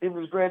 him and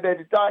his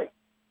granddaddy tight.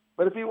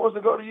 But if he wants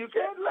to go to UK,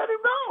 let him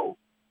know.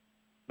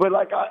 But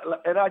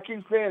I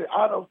keep saying it,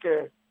 I don't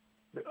care.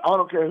 I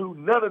don't care who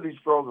none of these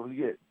programs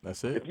get.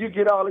 That's it. If you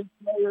get all these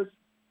players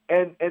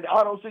and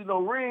I don't see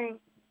no ring,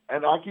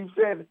 and I keep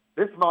saying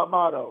this is my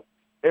motto.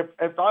 If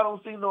I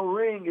don't see no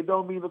ring, it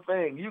don't mean a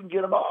thing. You can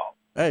get them all.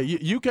 Hey,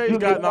 UK's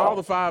gotten all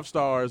the 5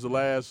 stars the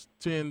last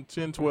 10,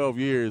 12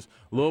 years.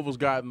 Louisville's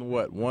gotten,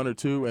 what, 1 or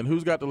 2? And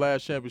who's got the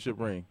last championship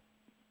ring?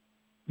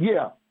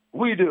 Yeah,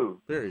 we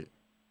do. Period.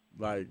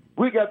 Like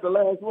we got the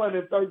last one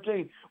in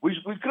 13. We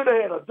could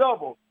have had a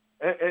double,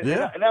 and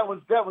that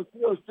was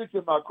still sticks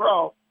in my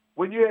craw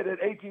when you had that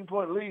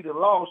 18-point lead and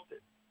lost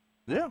it.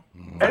 Yeah.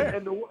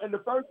 And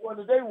the first one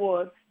that they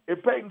won,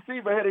 if Peyton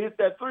Seaver had hit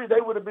that 3,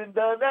 they would have been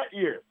done that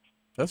year.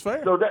 That's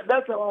fair. So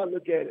that's how I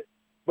look at it.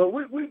 But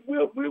we'll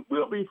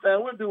be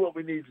fine. We'll do what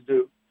we need to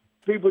do.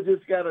 People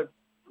just gotta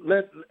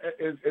let,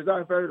 as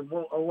I've heard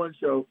on one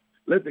show,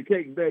 let the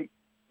cake bake.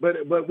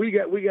 But we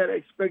got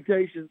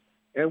expectations,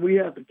 and we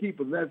have to keep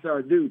them. That's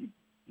our duty.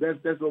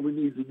 That's what we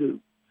need to do.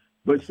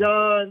 But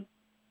Sean,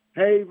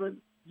 Haven,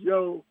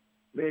 Joe,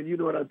 man, you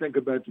know what I think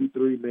about you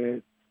three,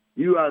 man.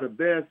 You are the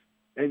best,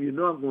 and you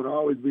know I'm going to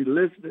always be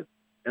listening,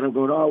 and I'm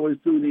going to always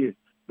tune in.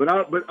 But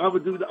I'm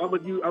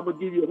gonna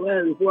give you a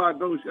line before I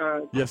go,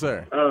 Sean. Yes,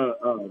 sir.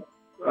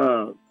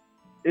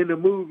 In the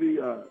movie,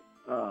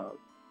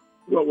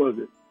 what was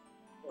it?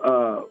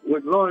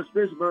 With Lawrence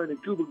Fishburne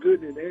and Cuba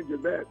Gooding and Andrew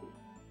Barrett,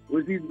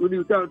 when he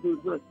was talking to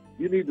his son,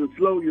 you need to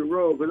slow your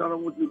roll because I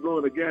don't want you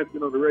blowing a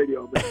gasket on the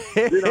radio, man.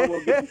 Then I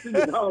won't get to see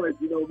you holler at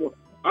you no more.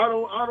 I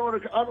don't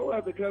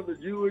have to come to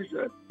Jewish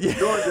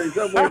Georgia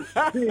somewhere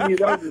seeing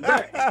you on the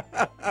back.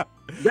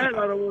 That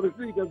I don't want to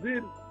see, because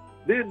then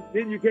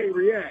you can't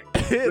react.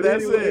 But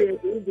That's anyway, it.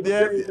 At the end of the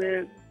day,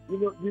 man,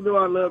 you know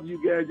I love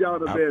you guys. Y'all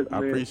the best,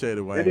 man. I appreciate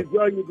it, Wayne. And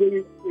enjoy your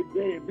day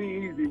and be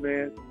easy,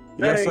 man.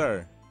 Yes, Thanks.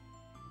 sir.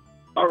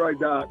 All right,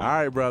 Doc. All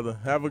right, brother.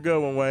 Have a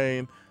good one,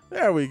 Wayne.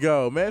 There we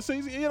go, man.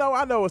 See,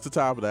 I know it's the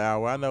top of the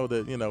hour. I know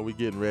that, we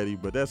getting ready,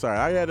 but that's all right.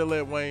 I had to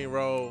let Wayne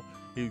roll.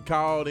 He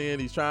called in.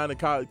 He's trying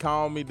to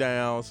calm me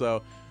down.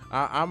 So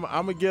I'm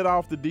going to get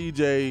off the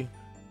DJ,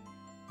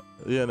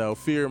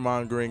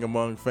 fear-mongering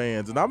among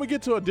fans. And I'm going to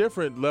get to a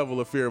different level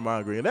of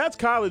fear-mongering, and that's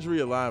college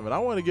realignment. I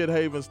want to get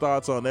Haven's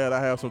thoughts on that.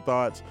 I have some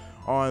thoughts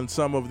on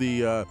some of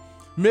the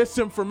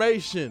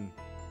misinformation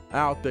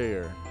out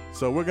there.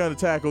 So we're going to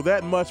tackle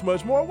that and much,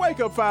 much more. Wake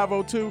Up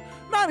 502,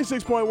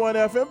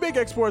 96.1 FM, Big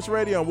X Sports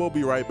Radio, and we'll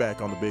be right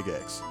back on the Big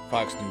X.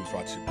 Fox News,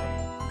 Fox News.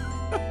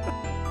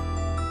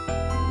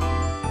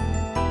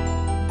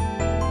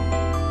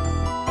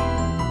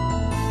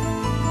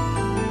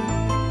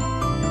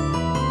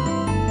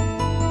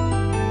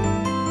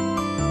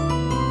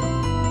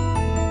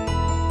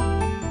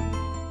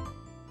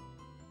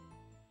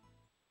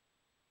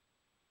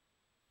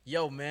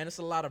 Yo, man, it's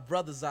a lot of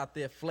brothers out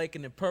there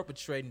flaking and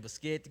perpetrating, but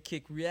scared to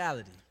kick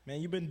reality. Man,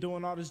 you've been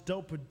doing all this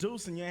dope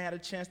producing. You ain't had a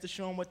chance to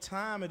show them what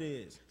time it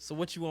is. So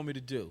what you want me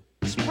to do?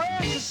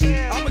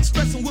 I'm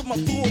expressing with my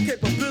full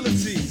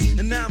capabilities,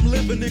 and now I'm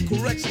living in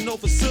correctional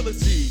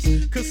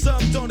facilities. Cause some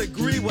don't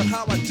agree with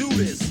how I do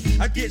this.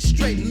 I get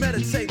straight and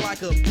meditate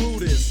like a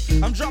Buddhist.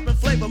 I'm dropping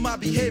flavor, my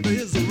behavior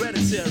is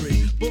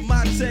hereditary, but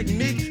my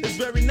technique is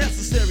very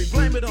necessary.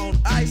 Blame it on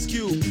Ice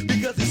Cube,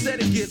 because he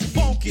said it gets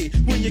funky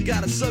when you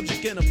got a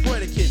subject and a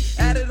predicate.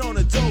 Add it on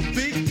a dope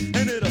beat,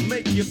 and it'll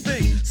make you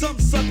think. Some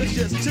suckers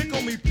just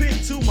tickle me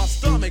pink to my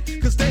stomach,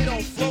 cause they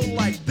don't flow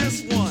like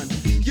this one.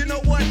 You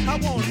know what? I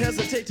won't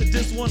hesitate to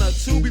diss one or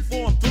two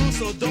before I'm through,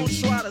 so don't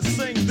try to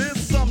sing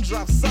this. Some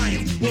drop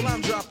science, well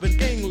I'm dropping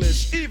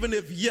English, even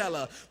if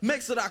Yella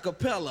makes it a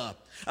cappella.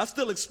 I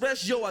still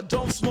express, yo, I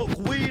don't smoke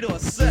weed or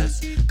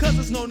cess, cause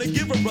it's known to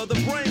give a brother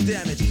brain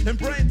damage, and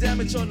brain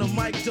damage on the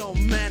mic don't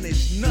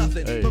manage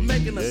nothing but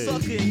making a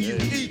sucker and you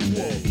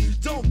equal.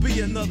 Don't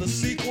be another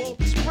sequel.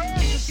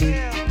 Spread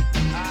yourself.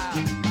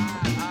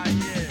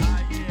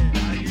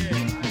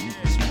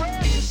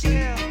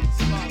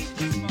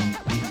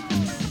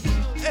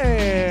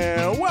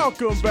 And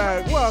welcome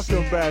back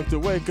to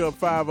Wake Up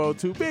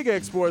 502, Big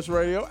X Sports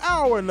Radio,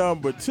 hour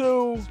number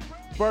 2.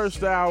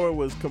 First hour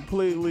was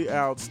completely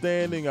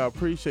outstanding. I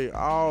appreciate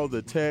all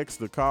the texts,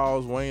 the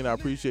calls. Wayne, I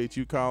appreciate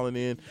you calling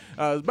in.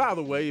 By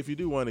the way, if you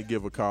do want to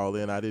give a call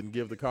in, I didn't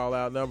give the call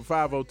out number.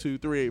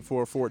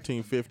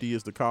 502-384-1450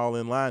 is the call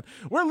in line.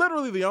 We're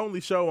literally the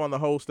only show on the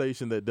whole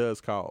station that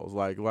does calls.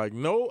 Like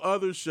no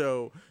other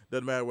show.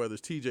 Doesn't matter whether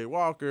it's TJ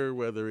Walker,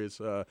 whether it's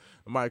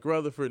Mike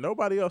Rutherford.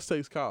 Nobody else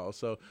takes calls.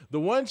 So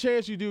the one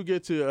chance you do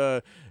get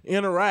to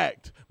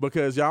interact,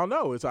 because y'all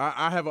know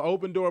I have an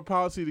open door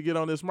policy to get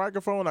on this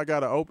microphone. I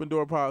got an open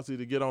door policy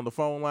to get on the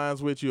phone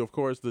lines with you. Of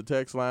course, the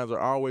text lines are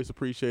always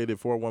appreciated,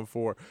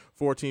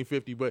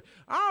 414-1450. But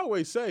I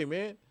always say,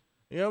 man,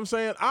 you know what I'm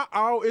saying?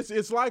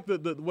 It's like the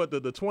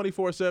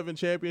 24/7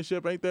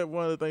 championship. Ain't that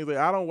one of the things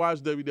I don't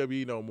watch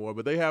WWE no more,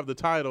 but they have the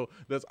title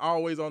that's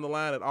always on the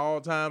line at all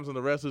times, and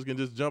the wrestlers can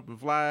just jump and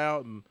fly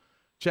out and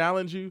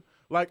challenge you.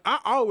 Like, I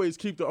always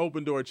keep the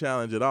open door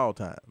challenge at all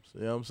times.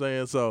 You know what I'm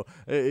saying? So,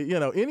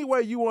 any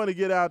way you want to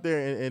get out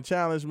there and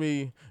challenge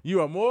me,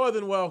 you are more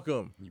than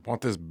welcome. You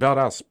want this belt,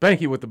 I'll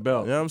spank you with the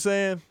belt. You know what I'm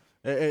saying?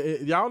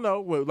 Y'all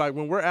know, like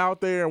when we're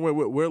out there and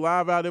we're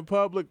live out in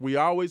public, we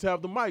always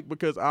have the mic,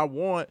 because I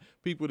want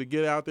people to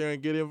get out there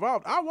and get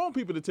involved. I want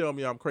people to tell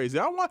me I'm crazy.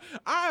 I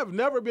have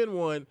never been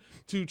one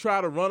to try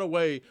to run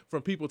away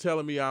from people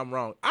telling me I'm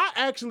wrong. I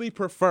actually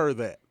prefer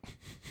that.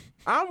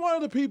 I'm one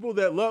of the people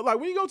that love, like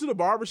when you go to the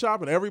barbershop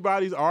and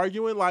everybody's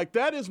arguing, like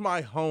that is my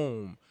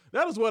home.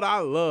 That is what I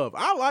love.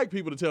 I like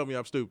people to tell me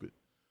I'm stupid.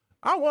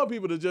 I want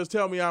people to just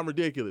tell me I'm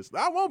ridiculous.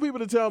 I want people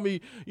to tell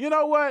me, you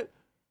know what?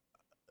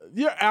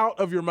 You're out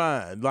of your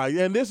mind. Like,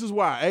 and this is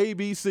why A,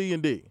 B, C,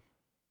 and D.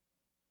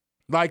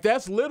 Like,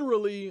 that's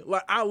literally,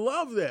 like, I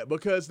love that,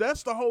 because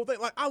that's the whole thing.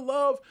 Like, I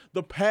love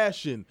the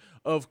passion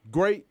of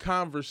great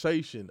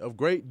conversation, of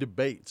great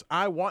debates.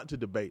 I want to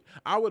debate.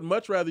 I would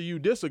much rather you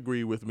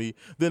disagree with me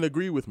than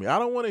agree with me. I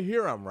don't want to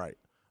hear I'm right.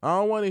 I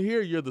don't want to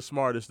hear you're the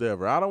smartest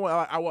ever. I don't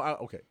want,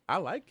 okay, I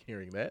like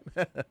hearing that,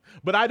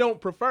 but I don't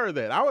prefer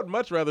that. I would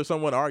much rather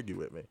someone argue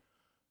with me.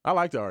 I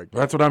like to argue.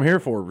 That's what I'm here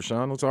for,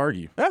 Rashawn. Let's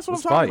argue. That's what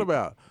Let's I'm talking fight.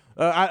 about.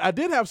 I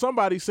did have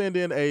somebody send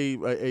in a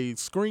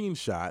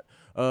screenshot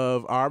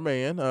of our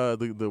man,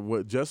 the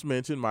what just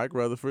mentioned, Mike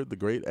Rutherford, the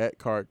great At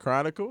Card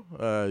Chronicle.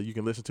 You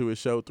can listen to his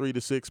show 3 to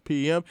 6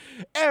 p.m.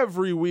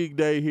 every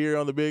weekday here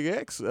on the Big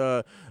X.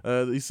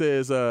 He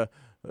says,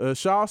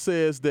 Shaw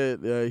says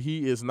that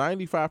he is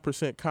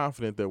 95%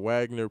 confident that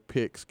Wagner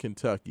picks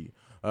Kentucky.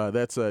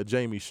 That's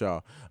Jamie Shaw.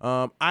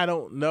 I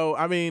don't know.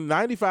 I mean,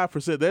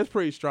 95%, that's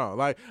pretty strong.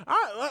 Like,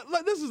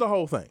 this is the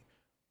whole thing.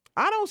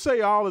 I don't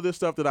say all of this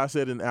stuff that I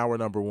said in hour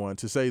number 1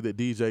 to say that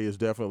DJ is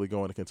definitely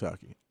going to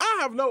Kentucky. I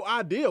have no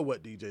idea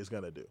what DJ is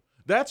going to do.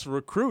 That's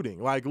recruiting.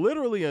 Like,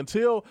 literally,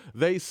 until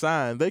they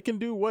sign, they can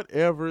do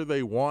whatever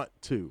they want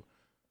to.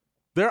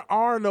 There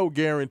are no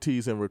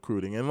guarantees in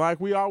recruiting. And like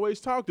we always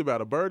talked about,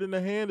 a bird in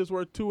the hand is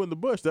worth 2 in the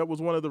bush. That was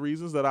one of the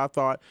reasons that I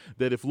thought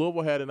that if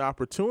Louisville had an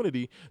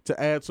opportunity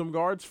to add some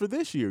guards for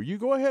this year, you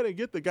go ahead and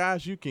get the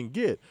guys you can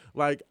get.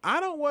 Like, I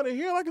don't want to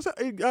hear, like I said,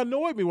 it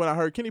annoyed me when I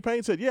heard Kenny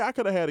Payne said, yeah, I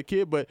could have had a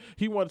kid, but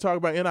he wanted to talk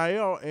about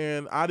NIL,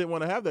 and I didn't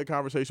want to have that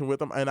conversation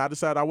with him, and I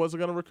decided I wasn't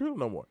going to recruit him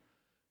no more.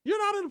 You're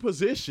not in a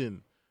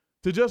position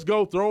to just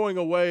go throwing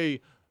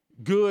away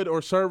good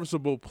or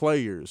serviceable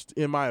players,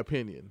 in my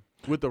opinion,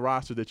 with the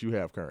roster that you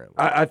have currently.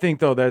 I think,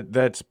 though,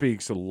 that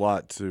speaks a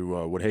lot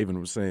to what Haven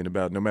was saying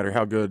about no matter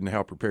how good and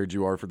how prepared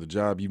you are for the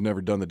job, you've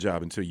never done the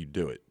job until you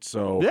do it.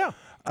 So yeah.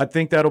 I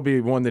think that'll be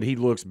one that he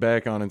looks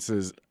back on and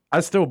says, I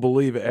still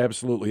believe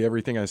absolutely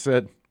everything I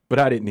said, but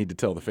I didn't need to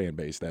tell the fan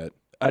base that.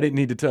 I didn't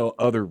need to tell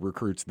other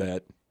recruits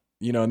that.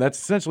 And that's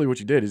essentially what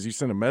you did is you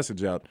sent a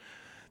message out.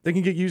 They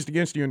can get used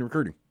against you in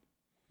recruiting.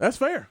 That's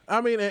fair.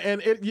 I mean,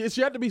 and it's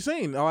yet to be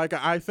seen. Like,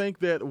 I think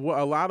that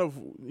a lot of,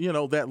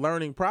 that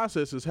learning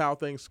process is how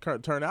things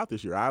turn out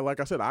this year. Like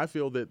I said, I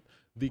feel that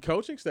the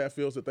coaching staff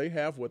feels that they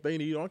have what they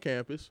need on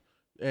campus,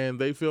 and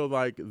they feel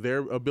like their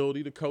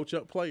ability to coach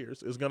up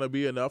players is going to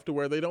be enough to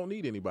where they don't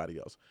need anybody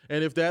else.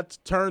 And if that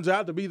turns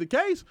out to be the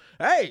case,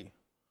 hey,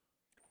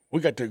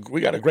 we got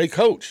a great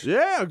coach.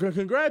 Yeah,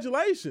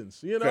 congratulations.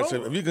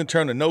 So if you can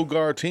turn a no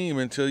guard team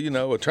into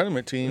a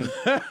tournament team.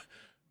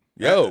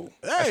 Yo,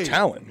 that's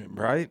talent,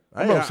 right?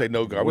 I'm gonna say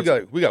no guard.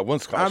 We got one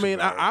scholarship. I mean,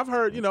 I've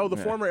heard the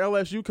former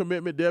LSU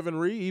commitment Devin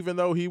Reed, even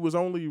though he was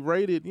only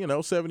rated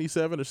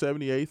 77 or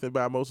 78th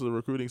by most of the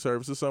recruiting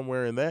services,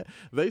 somewhere in that.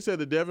 They said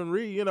that Devin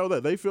Reed,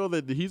 that they feel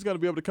that he's going to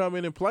be able to come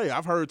in and play.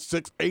 I've heard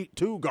 6'8"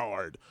 2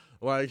 guard.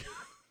 Like,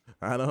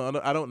 I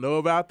don't know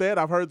about that.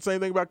 I've heard the same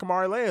thing about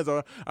Kamari Lands.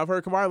 I've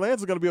heard Kamari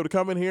Lands is going to be able to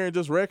come in here and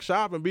just wreck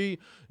shop and be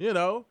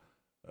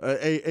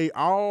a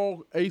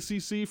all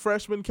ACC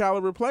freshman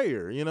caliber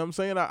player. You know what I'm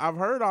saying? I've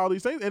heard all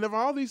these things. And if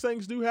all these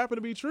things do happen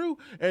to be true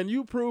and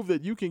you prove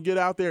that you can get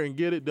out there and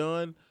get it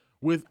done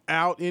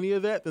without any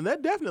of that, then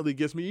that definitely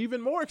gets me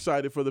even more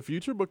excited for the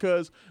future,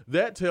 because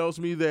that tells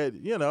me that,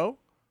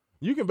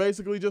 you can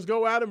basically just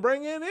go out and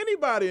bring in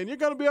anybody and you're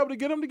going to be able to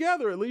get them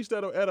together at least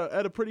at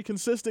a pretty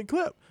consistent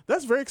clip.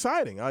 That's very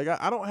exciting.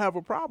 I don't have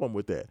a problem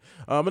with that.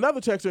 Another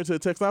texter into the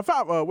text line,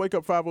 Wake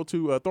Up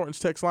 502, Thornton's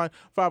text line,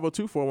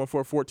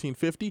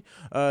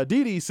 502-414-1450.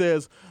 Dee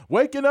says,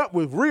 waking up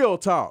with real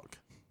talk.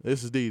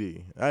 This is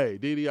Dee. Hey,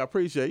 Dee, I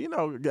appreciate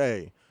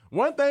hey,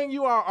 one thing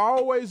you are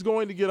always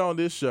going to get on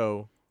this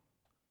show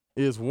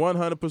is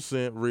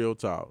 100% real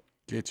talk.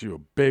 Get you a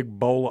big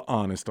bowl of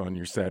honest on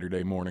your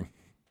Saturday morning.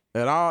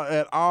 At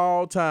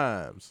all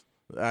times,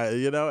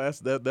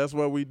 that's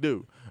what we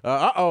do.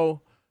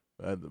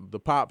 The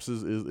pops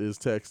is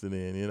texting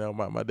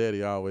in. My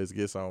daddy always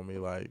gets on me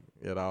like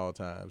at all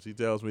times. He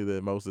tells me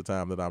that most of the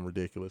time that I'm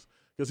ridiculous,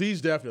 because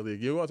he's definitely,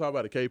 you want to talk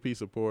about a KP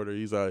supporter.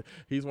 He's one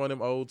of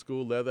them old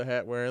school leather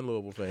hat wearing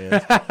Louisville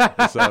fans.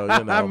 So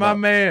my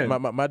man,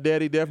 my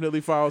daddy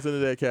definitely falls into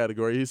that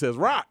category. He says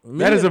rock.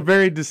 That is a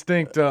very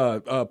distinct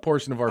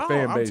portion of our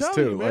fan base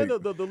too. You, man,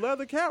 the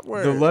leather cap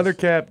wearers, the leather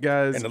cap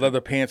guys, and the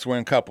leather pants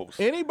wearing couples.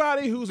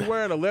 Anybody who's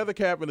wearing a leather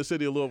cap in the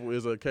city of Louisville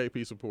is a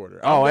KP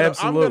supporter.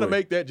 Absolutely. I'm going to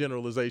make that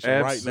generalization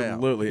right now.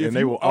 Absolutely, and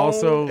they will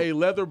also a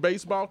leather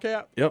baseball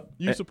cap. Yep,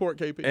 you support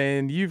KP,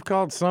 and you've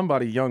called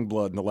somebody young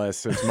blood in the last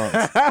 6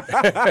 months.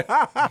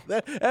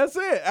 That's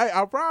it. Hey,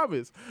 I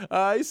promise.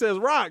 He says,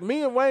 rock,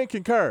 me and Wayne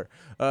concur.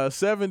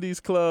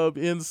 70s club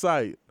in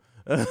sight.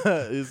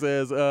 He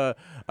says,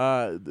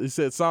 he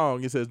said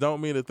song. He says,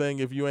 don't mean a thing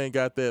if you ain't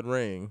got that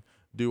ring.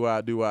 Do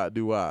I?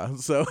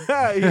 So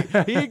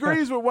he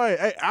agrees with Wayne.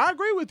 Hey, I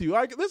agree with you.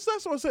 Like, that's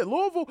what I said.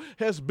 Louisville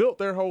has built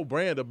their whole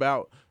brand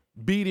about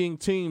beating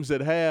teams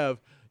that have,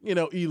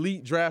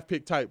 elite draft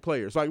pick type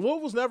players. Like,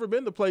 Louisville's never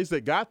been the place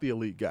that got the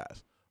elite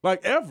guys,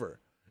 like, ever.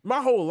 My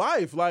whole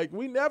life, like,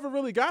 we never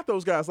really got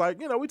those guys.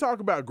 Like, we talk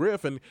about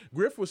Griff, and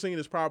Griff was seen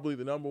as probably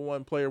the number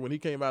one player when he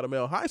came out of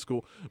Male High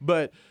School,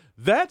 but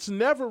that's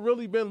never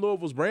really been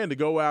Louisville's brand, to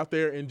go out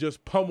there and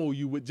just pummel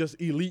you with just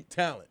elite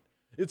talent.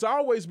 It's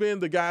always been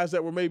the guys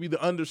that were maybe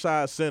the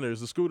undersized centers,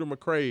 the Scooter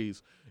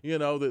McCrays,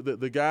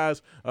 the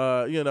guys,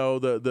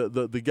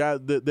 the guys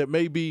that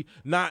may be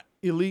not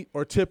elite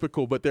or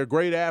typical, but they're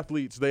great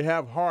athletes. They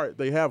have heart.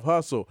 They have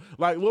hustle.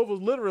 Like, Louisville,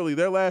 literally,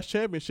 their last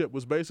championship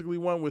was basically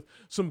one with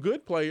some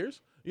good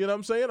players. You know what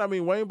I'm saying? I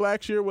mean, Wayne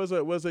Blackshear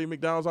was a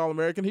McDonald's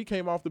All-American. He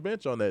came off the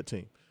bench on that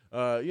team.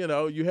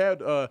 You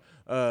had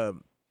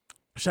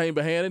Shane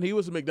Bohannon, he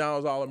was a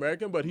McDonald's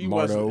All-American, but he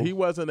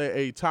wasn't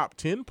a top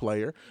 10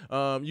 player.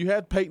 You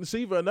had Peyton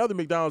Siva, another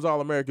McDonald's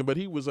All-American, but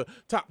he was a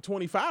top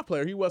 25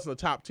 player. He wasn't a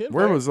top 10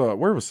 player.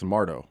 Where was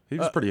Samardo? He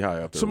was pretty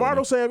high up there.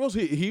 Samardo Samuels,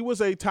 he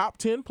was a top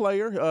 10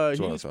 player.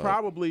 He's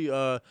probably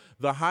the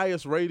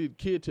highest rated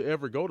kid to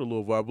ever go to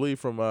Louisville, I believe,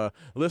 from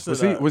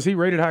listening. Was he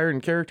rated higher in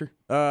character?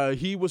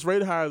 He was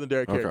rated higher than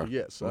Derek Carricker, Okay.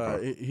 yes.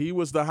 Okay. He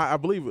was I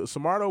believe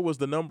Samardo was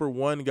the number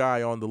 1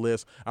 guy on the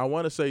list. I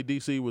want to say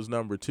DC was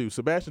number 2.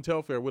 Sebastian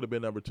Telfair would have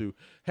been number 2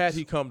 had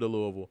he come to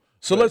Louisville.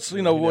 So But, let's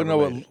he never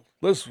made it.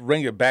 let's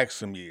bring it back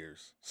some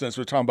years since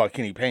we're talking about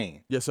Kenny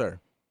Payne, Yes, sir.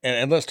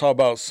 and let's talk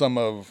about some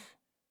of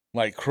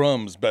like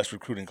Crum's best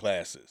recruiting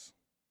classes.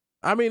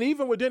 I mean,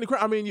 even with Denny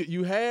Crum, I mean,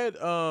 you had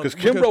Because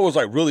Kimbrough was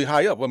like really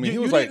high up. I mean, he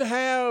was you like didn't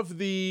have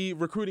the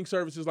recruiting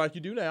services like you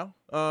do now.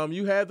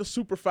 You had the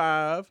Super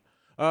 5.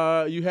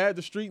 You had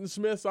the Street and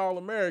Smiths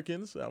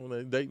All-Americans.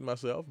 I'm dating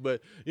myself,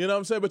 but you know what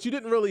I'm saying? But you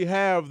didn't really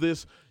have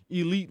this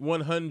Elite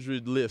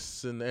 100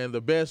 lists and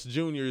the best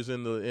juniors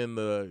in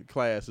the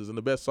classes and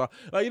the best. Like,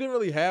 you didn't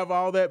really have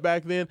all that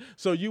back then.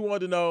 So you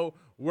wanted to know,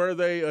 were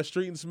they a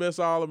Street and Smiths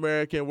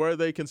All-American? Were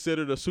they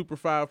considered a Super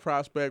 5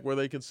 prospect? Were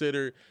they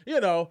considered, you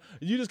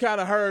just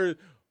kind of heard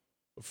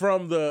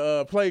from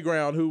the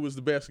playground who was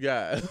the best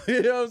guy.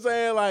 You know what I'm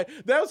saying? Like,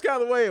 that was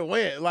kind of the way it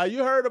went. Like,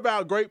 you heard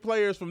about great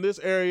players from this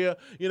area.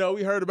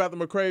 We heard about the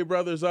McCray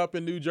brothers up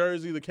in New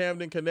Jersey, the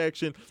Camden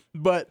Connection.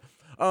 But,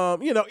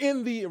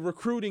 in the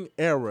recruiting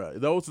era,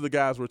 those are the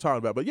guys we're talking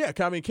about. But, yeah,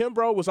 I mean,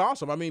 Kimbrough was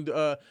awesome. I mean,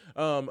 I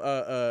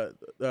was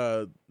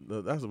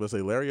going to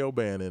say Larry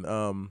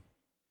O'Bannon,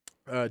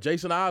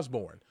 Jason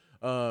Osborne.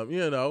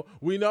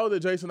 We know that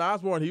Jason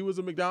Osborne, he was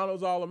a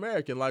McDonald's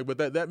All-American, but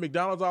that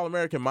McDonald's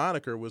All-American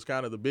moniker was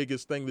kind of the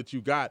biggest thing that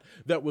you got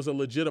that was a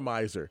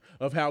legitimizer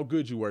of how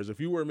good you were. If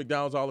you were a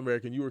McDonald's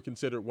All-American, you were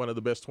considered one of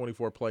the best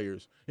 24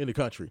 players in the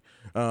country.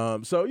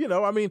 But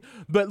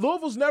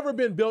Louisville's never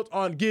been built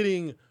on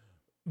getting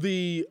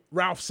the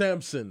Ralph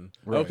Sampson,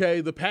 Right.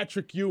 okay, the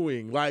Patrick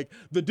Ewing, like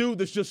the dude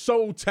that's just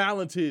so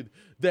talented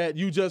that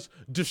you just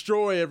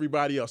destroy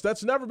everybody else.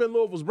 That's never been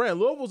Louisville's brand.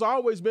 Louisville's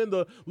always been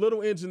the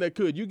little engine that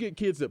could. You get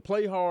kids that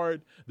play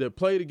hard, that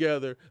play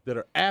together, that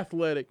are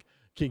athletic,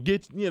 can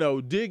get,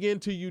 dig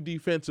into you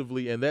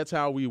defensively, and that's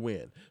how we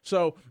win.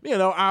 So,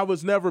 I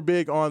was never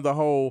big on the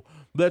whole,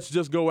 let's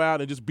just go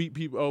out and just beat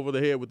people over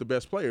the head with the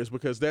best players,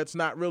 because that's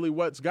not really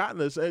what's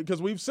gotten us.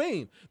 Because we've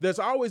seen that's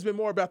always been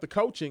more about the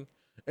coaching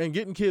and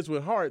getting kids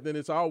with heart than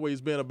it's always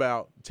been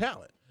about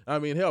talent. I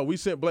mean, hell, we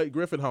sent Blake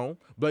Griffin home.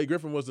 Blake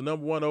Griffin was the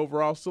number 1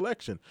 overall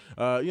selection.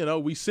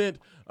 We sent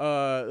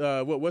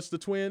what's the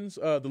twins?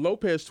 The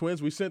Lopez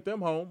twins. We sent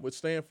them home with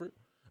Stanford.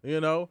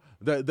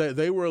 That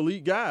they were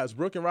elite guys.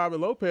 Brooke and Robin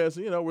Lopez,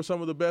 were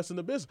some of the best in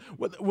the business.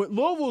 With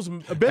Louisville's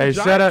been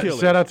shout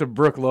out to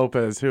Brooke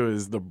Lopez, who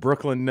is the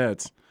Brooklyn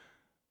Nets,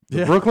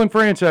 the Brooklyn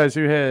franchise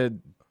who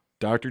had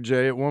Dr.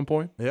 J at one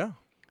point. Yeah.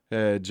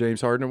 Had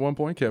James Harden at one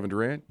point, Kevin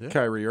Durant,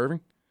 Kyrie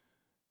Irving.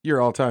 Your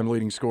all-time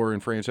leading scorer in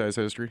franchise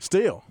history.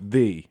 Still.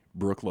 The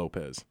Brooke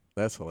Lopez.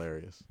 That's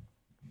hilarious.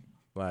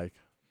 Like,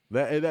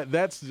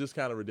 that's just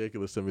kind of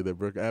ridiculous to me that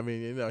Brooke, I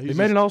mean, he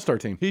made an all-star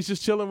team. He's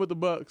just chilling with the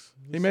Bucks.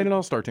 He made an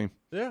all-star team.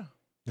 Yeah.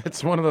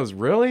 That's one of those,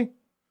 really?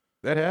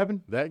 That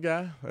happened? That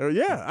guy?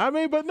 Yeah. I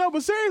mean, but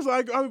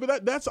seriously,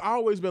 but that's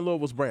always been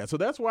Louisville's brand. So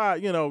that's why,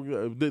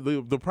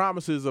 the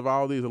promises of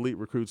all these elite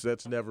recruits,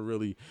 that's never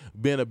really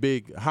been a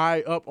big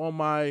high up on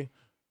my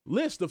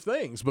list of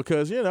things,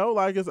 because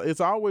it's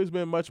always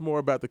been much more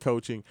about the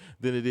coaching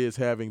than it is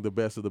having the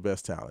best of the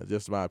best talent,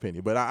 just my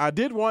opinion. But I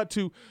did want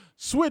to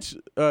switch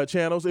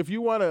channels. If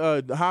you want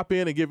to hop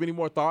in and give any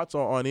more thoughts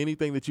on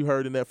anything that you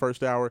heard in that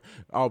first hour,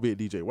 albeit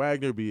DJ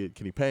Wagner, be it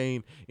Kenny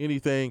Payne,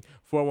 anything,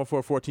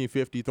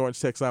 414-1450 Thornton's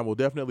text line, will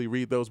definitely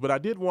read those. But I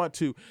did want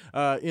to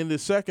in the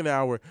second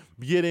hour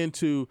get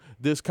into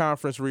this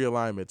conference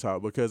realignment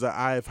talk, because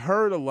I've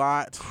heard a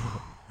lot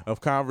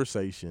of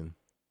conversation.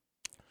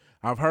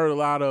 I've heard a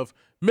lot of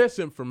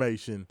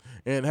misinformation.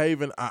 And,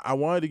 Haven, I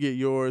wanted to get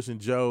yours and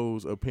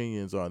Joe's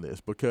opinions on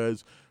this,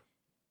 because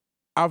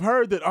I've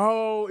heard that,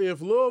 if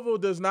Louisville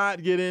does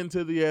not get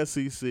into the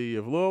SEC,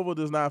 if Louisville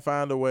does not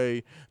find a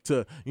way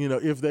to,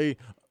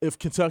 if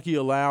Kentucky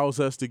allows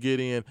us to get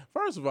in,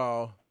 first of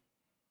all,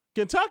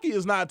 Kentucky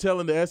is not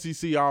telling the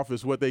SEC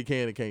office what they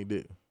can and can't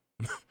do.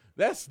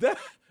 That's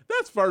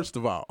first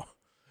of all.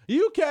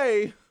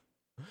 UK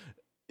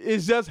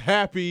is just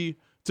happy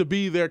to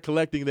be there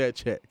collecting that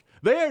check.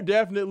 They are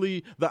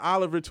definitely the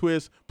Oliver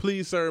Twist,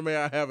 please, sir, may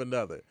I have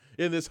another,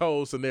 in this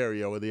whole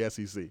scenario in the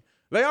SEC.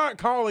 They aren't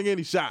calling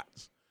any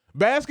shots.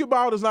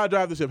 Basketball does not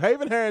drive the ship.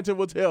 Haven Harrington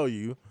will tell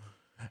you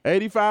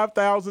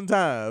 85,000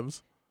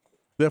 times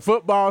that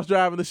football's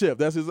driving the ship.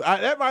 That's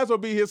that might as well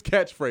be his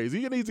catchphrase.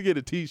 He needs to get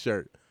a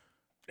T-shirt.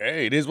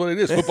 Hey, it is what it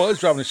is. Football is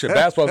driving the ship.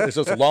 Basketball is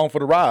just along for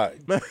the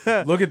ride.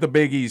 Look at the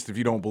Big East if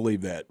you don't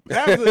believe that.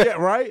 Yeah,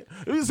 right?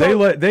 They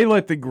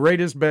let the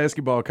greatest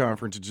basketball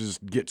conference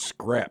just get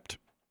scrapped.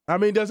 I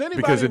mean, does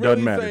anybody because it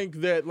really doesn't think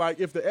that,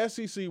 if the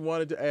SEC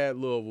wanted to add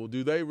Louisville,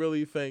 do they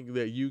really think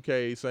that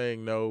UK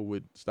saying no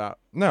would stop?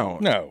 No.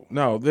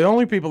 The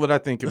only people that I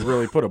think could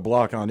really put a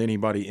block on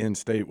anybody in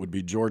state would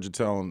be Georgia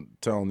telling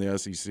the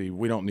SEC,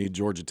 we don't need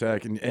Georgia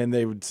Tech. And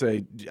they would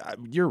say,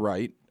 you're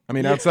right. I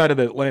mean, outside of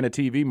the Atlanta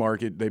TV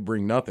market, they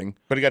bring nothing.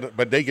 But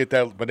they get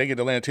the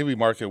Atlanta TV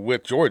market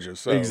with Georgia.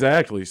 So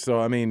Exactly. So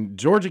I mean,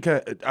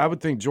 I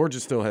would think Georgia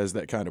still has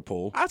that kind of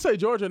pull. I'd say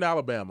Georgia and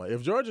Alabama.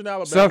 If Georgia and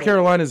Alabama, South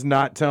Carolina's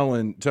not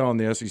telling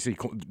the SEC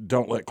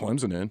don't let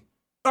Clemson in.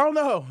 Oh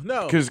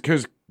no,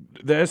 Because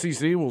the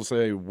SEC will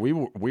say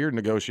we're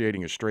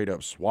negotiating a straight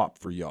up swap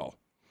for y'all.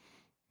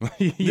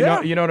 you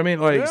know what I mean?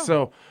 Like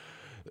so,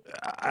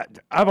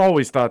 I've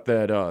always thought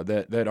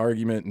that that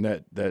argument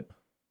and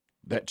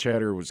that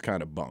chatter was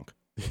kind of bunk.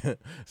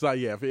 So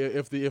yeah,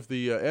 if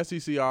the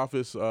SEC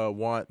office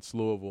wants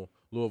Louisville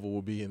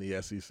will be in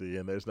the SEC,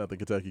 and there's nothing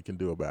Kentucky can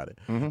do about it.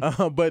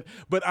 Mm-hmm.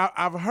 But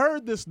I've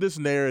heard this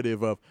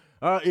narrative of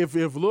if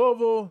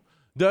Louisville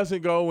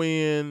doesn't go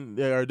in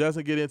or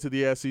doesn't get into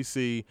the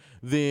SEC,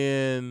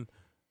 then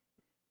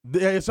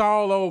it's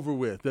all over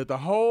with, that the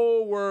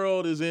whole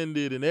world is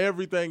ended and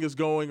everything is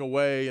going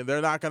away and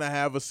they're not going to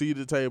have a seat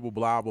at the table,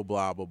 blah, blah,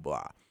 blah, blah,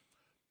 blah.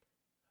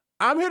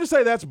 I'm here to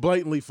say that's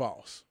blatantly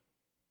false.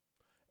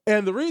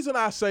 And the reason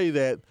I say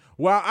that,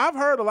 while I've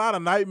heard a lot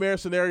of nightmare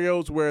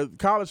scenarios where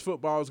college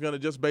football is going to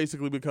just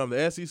basically become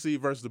the SEC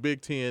versus the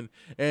Big Ten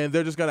and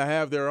they're just going to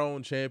have their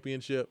own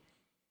championship,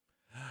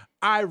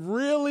 I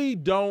really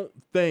don't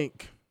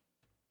think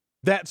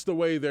that's the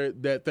way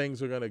that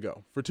things are going to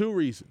go for two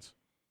reasons.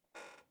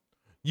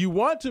 You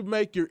want to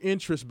make your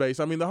interest based.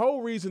 I mean, the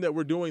whole reason that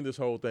we're doing this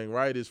whole thing,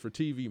 right, is for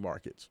TV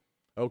markets.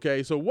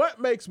 Okay, so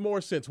what makes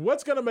more sense?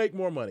 What's going to make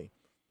more money?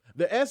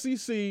 The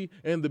SEC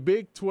and the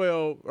Big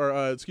 12,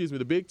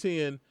 the Big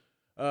 10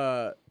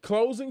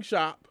 closing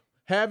shop,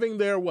 having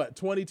their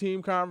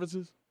 20-team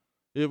conferences?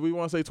 If we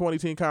want to say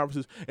 20-team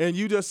conferences, and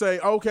you just say,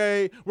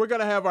 okay, we're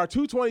going to have our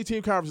two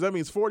 20-team conferences. That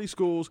means 40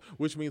 schools,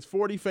 which means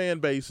 40 fan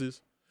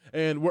bases.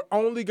 And we're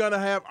only going to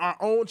have our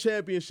own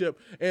championship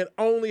and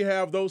only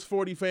have those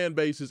 40 fan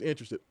bases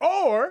interested.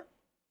 Or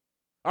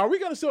are we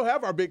going to still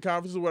have our big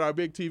conferences with our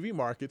big TV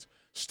markets,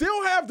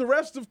 still have the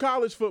rest of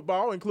college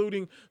football,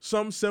 including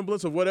some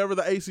semblance of whatever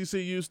the ACC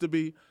used to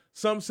be,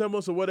 some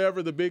semblance of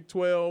whatever the Big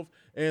 12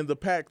 and the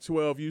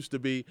Pac-12 used to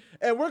be,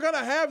 and we're going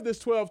to have this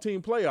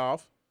 12-team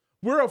playoff.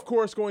 We're, of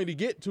course, going to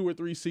get 2 or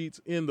 3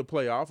 seats in the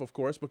playoff, of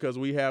course, because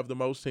we have the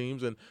most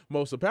teams and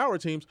most of the power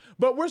teams.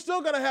 But we're still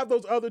going to have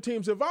those other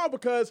teams involved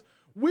because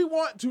we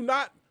want to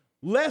not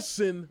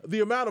lessen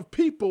the amount of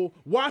people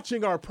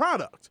watching our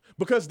product,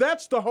 because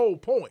that's the whole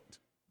point.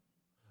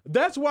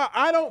 That's why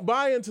I don't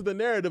buy into the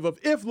narrative of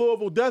if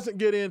Louisville doesn't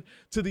get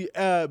into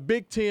the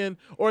Big Ten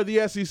or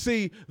the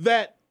SEC,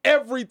 that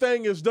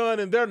everything is done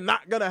and they're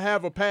not going to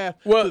have a path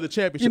to the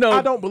championship.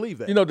 I don't believe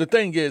that. The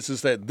thing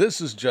is that this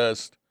is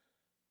just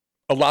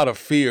a lot of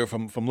fear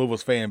from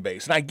Louisville's fan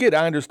base. And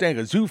I understand,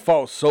 because you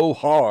fought so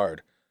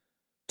hard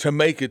to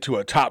make it to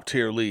a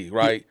top-tier league,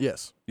 right?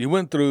 Yes. You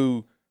went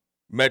through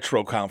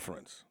Metro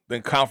Conference,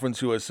 then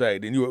Conference USA,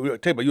 then you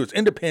was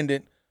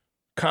independent,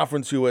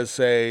 Conference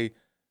USA,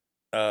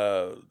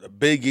 the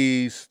Big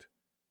East,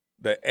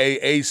 the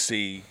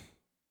AAC,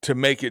 to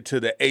make it to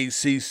the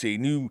ACC.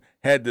 And you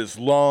had this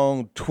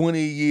long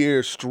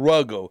 20-year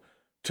struggle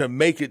to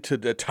make it to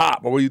the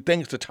top, or where you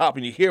think it's the top,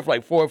 and you're here for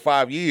like 4 or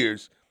 5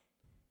 years,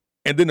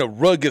 and then the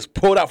rug gets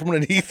pulled out from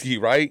underneath you,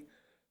 right?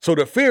 So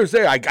the fear is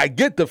there. I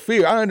get the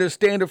fear. I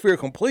understand the fear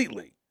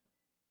completely.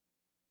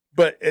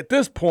 But at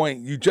this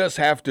point, you just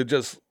have to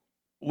just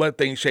let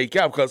things shake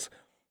out, because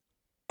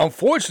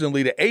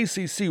unfortunately, the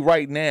ACC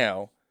right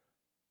now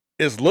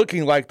is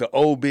looking like the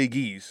old Big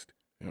East.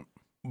 Yep.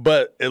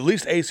 But at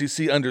least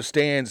ACC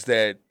understands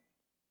that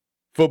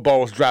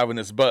football is driving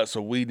its butt,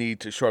 so we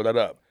need to shore that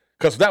up.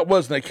 Because if that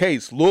wasn't the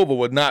case, Louisville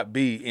would not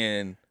be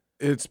in.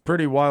 It's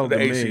pretty wild to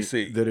me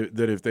ACC.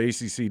 that if the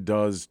ACC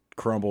does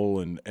crumble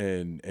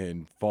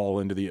and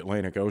fall into the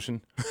Atlantic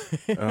Ocean,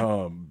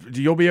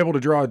 you'll be able to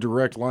draw a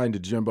direct line to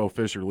Jimbo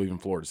Fisher leaving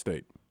Florida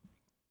State.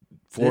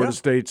 Florida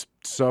State's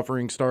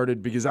suffering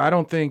started because I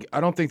don't think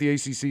the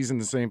ACC's in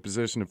the same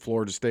position if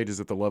Florida State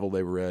is at the level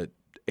they were at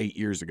 8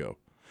 years ago.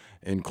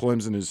 And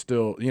Clemson is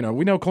still, we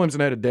know Clemson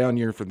had a down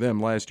year for them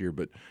last year,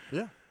 but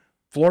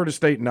Florida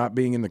State not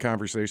being in the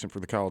conversation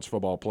for the college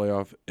football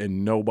playoff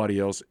and nobody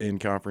else in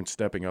conference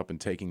stepping up and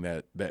taking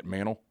that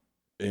mantle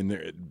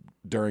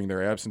during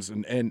their absence.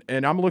 And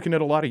I'm looking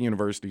at a lot of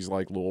universities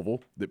like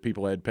Louisville that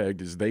people had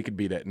pegged as they could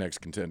be that next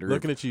contender.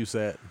 Looking at you,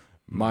 Sat.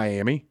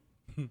 Miami.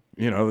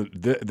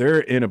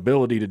 Their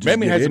inability to just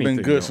Miami get hasn't anything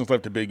been good since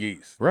left the Big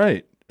East.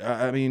 Right.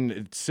 I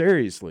mean,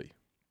 seriously.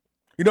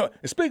 And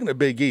speaking of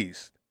Big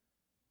East,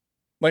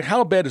 like,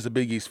 how bad does the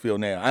Big East feel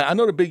now? I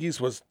know the Big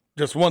East was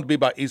just wanted to be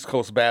about East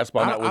Coast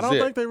basketball, and that was it. I don't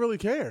think they really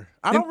care.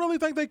 I don't really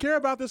think they care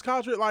about this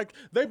college. Like,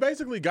 they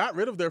basically got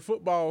rid of their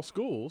football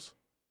schools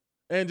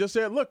and just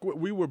said, look,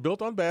 we were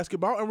built on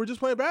basketball, and we're just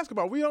playing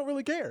basketball. We don't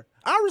really care.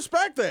 I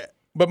respect that.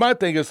 But my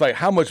thing is, like,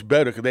 how much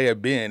better could they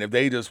have been if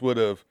they just would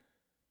have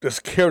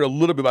just cared a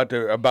little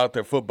bit about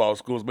their football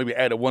schools, maybe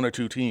added 1 or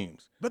 2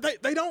 teams. But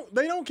they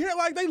don't care.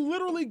 Like, they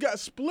literally got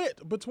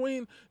split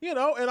between, and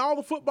all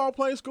the football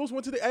playing schools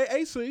went to the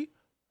AAC,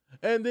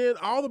 and then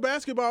all the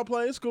basketball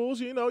playing schools,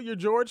 your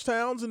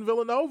Georgetowns and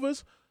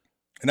Villanovas.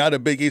 And now the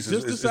Big East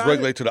is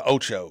regulated to the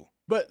Ocho.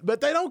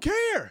 But they don't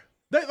care.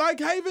 They like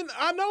Haven.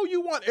 I know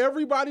you want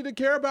everybody to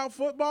care about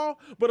football,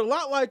 but a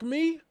lot like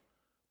me,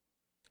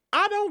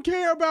 I don't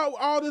care about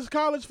all this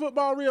college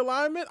football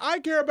realignment. I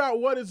care about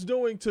what it's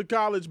doing to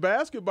college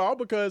basketball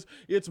because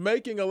it's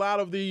making a lot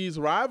of these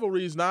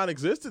rivalries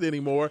non-existent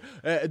anymore.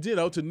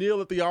 To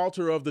kneel at the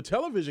altar of the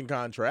television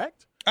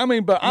contract. I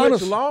mean, but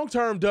honestly, which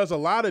long-term does a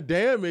lot of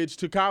damage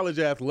to college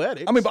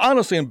athletics. I mean, but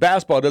honestly, in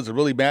basketball, does it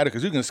really matter?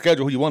 Because you can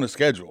schedule who you want to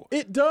schedule.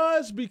 It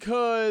does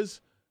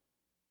because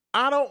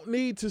I don't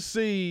need to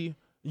see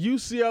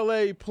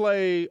UCLA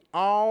play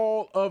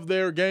all of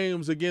their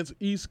games against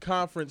Eastern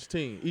Coast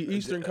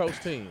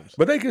teams.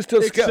 But they can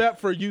still schedule. Except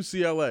for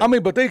UCLA. I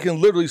mean, but they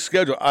can literally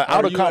schedule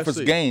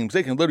out-of-conference games.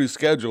 They can literally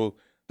schedule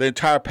the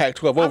entire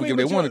Pac-12 over if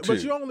they wanted to.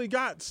 But you only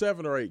got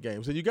 7 or 8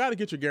 games, and you got to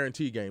get your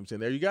guarantee games in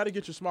there. You got to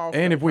get your small.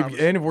 And if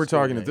we're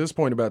talking at this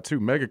point about 2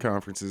 mega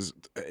conferences,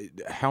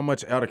 how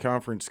much out of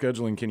conference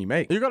scheduling can you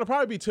make? You're going to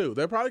probably be 2.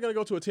 They're probably going to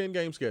go to a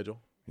 10-game schedule.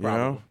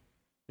 Probably.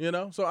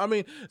 So I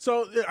mean,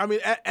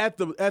 at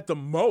the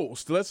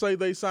most, let's say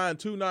they sign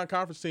 2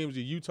 non-conference teams,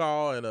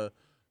 Utah and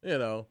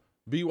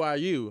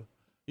BYU.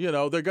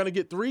 They're going to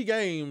get 3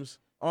 games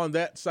on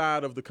that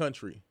side of the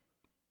country.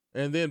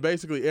 And then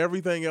basically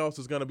everything else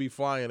is going to be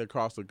flying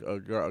across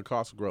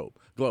the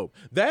globe.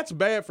 That's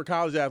bad for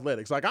college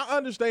athletics. Like, I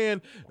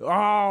understand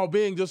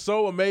being just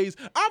so amazed.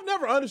 I've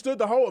never understood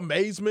the whole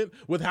amazement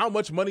with how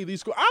much money these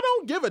schools. I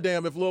don't give a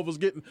damn if Louisville's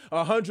getting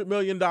 $100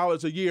 million a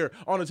year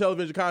on a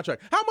television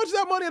contract. How much of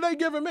that money are they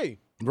giving me?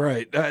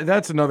 Right.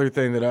 That's another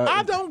thing that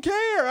I don't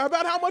care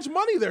about how much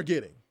money they're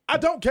getting. I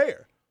don't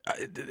care.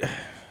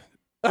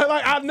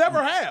 I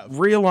never have.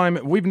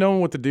 Realignment. We've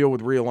known what the deal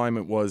with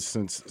realignment was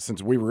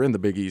since we were in the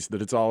Big East,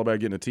 that it's all about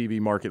getting a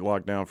TV market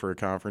locked down for a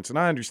conference, and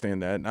I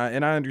understand that.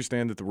 And I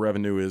understand that the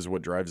revenue is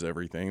what drives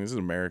everything. This is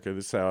America.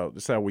 This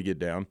is how we get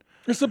down.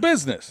 It's a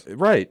business,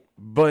 right?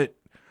 But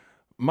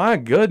my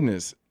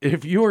goodness,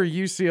 if you are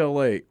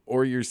UCLA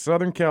or you're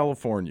Southern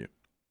California,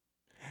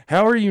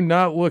 how are you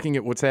not looking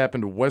at what's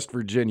happened to West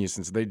Virginia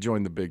since they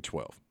joined the Big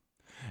 12?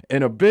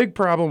 And a big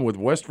problem with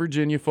West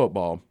Virginia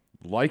football.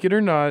 Like it or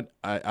not,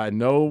 I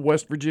know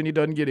West Virginia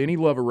doesn't get any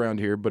love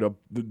around here, but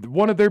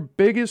one of their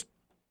biggest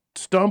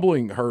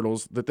stumbling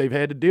hurdles that they've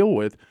had to deal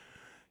with,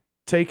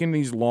 taking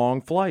these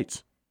long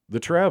flights, the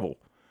travel,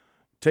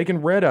 taking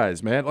red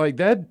eyes, man. Like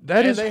that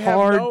is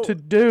hard to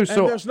do.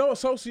 So there's no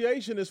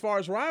association as far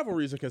as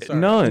rivalries are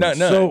concerned.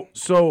 None.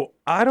 So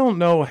I don't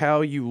know how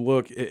you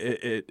look.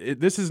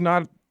 This is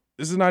not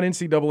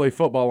NCAA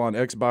football on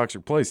Xbox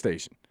or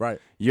PlayStation. Right.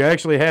 You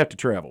actually have to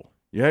travel.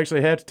 You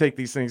actually have to take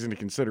these things into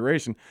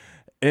consideration.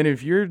 And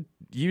if you're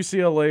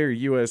UCLA or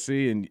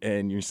USC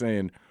and you're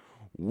saying,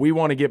 we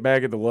want to get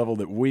back at the level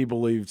that we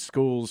believe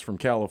schools from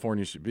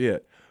California should be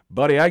at,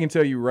 buddy, I can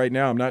tell you right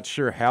now, I'm not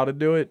sure how to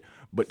do it,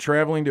 but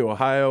traveling to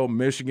Ohio,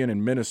 Michigan,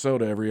 and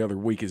Minnesota every other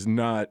week is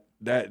not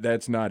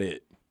that's not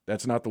it.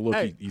 That's not the look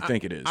you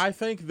think it is. I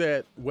think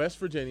that West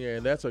Virginia,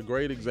 and that's a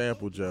great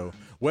example, Joe.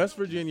 West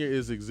Virginia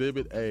is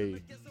Exhibit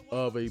A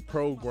of a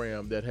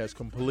program that has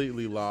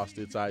completely lost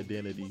its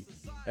identity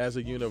as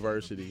a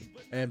university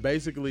and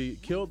basically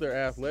killed their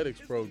athletics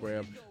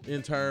program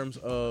in terms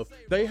of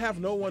they have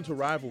no one to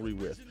rivalry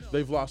with.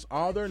 They've lost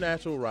all their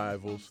natural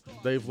rivals.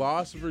 They've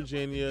lost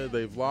Virginia.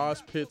 They've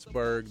lost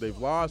Pittsburgh. They've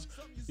lost,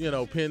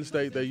 Penn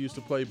State they used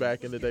to play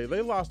back in the day.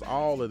 They lost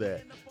all of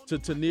that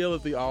to kneel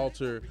at the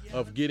altar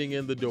of getting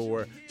in the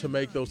door to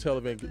make those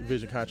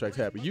television contracts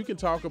happen. You can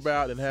talk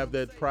about and have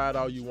that pride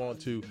all you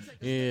want to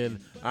in,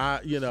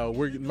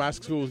 my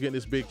school's getting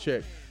this big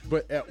check.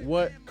 But at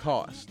what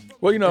cost?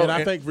 Well, and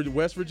I think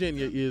West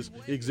Virginia is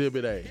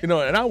Exhibit A. And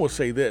I will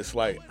say this,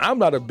 I'm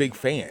not a big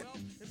fan.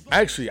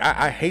 Actually,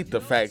 I hate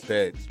the fact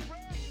that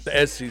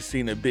the SEC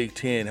and the Big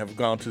Ten have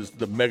gone to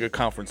the mega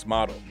conference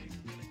model.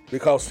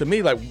 Because to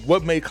me,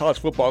 what made college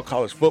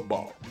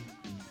football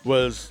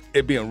was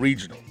it being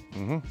regional.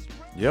 Mm-hmm.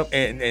 Yep.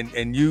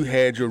 And you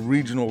had your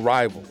regional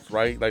rivals,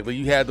 right? Like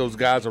you had those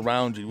guys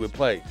around you would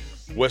play.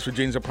 West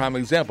Virginia's a prime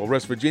example.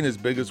 West Virginia's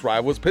biggest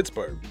rival was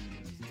Pittsburgh.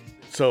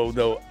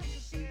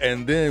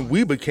 And then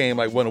we became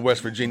one of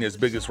West Virginia's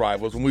biggest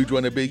rivals when we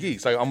joined the Big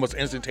East, almost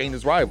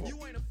instantaneous rival.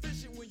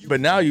 But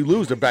now you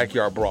lose the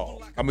backyard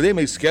brawl. I mean, they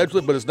may schedule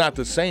it, but it's not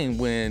the same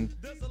when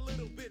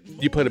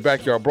you play the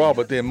backyard brawl.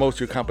 But then most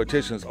of your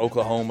competition is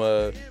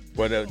Oklahoma,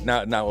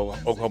 not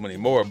Oklahoma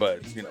anymore,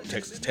 but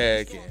Texas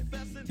Tech, and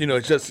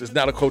it's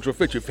not a cultural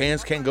fit. Your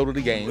fans can't go to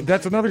the game.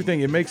 That's another thing.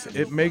 It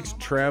makes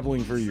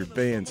traveling for your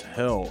fans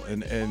hell,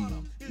 and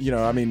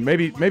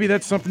maybe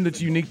that's something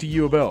that's unique to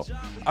U of L.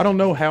 I don't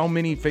know how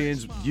many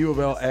fans U of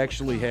L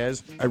actually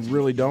has. I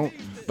really don't.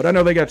 But I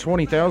know they got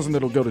 20,000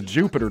 that'll go to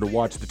Jupiter to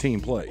watch the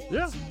team play.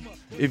 Yeah.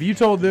 If you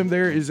told them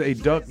there is a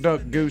Duck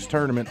Duck Goose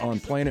tournament on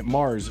planet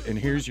Mars and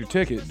here's your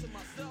ticket,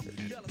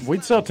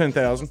 we'd sell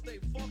 10,000.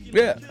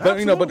 Yeah.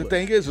 But but the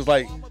thing is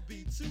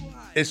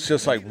it's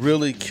just like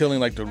really killing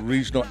like the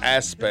regional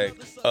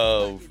aspect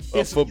of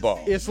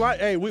football. It's like,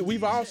 hey,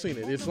 we've all seen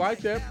it. It's like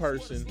that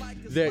person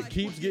that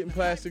keeps getting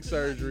plastic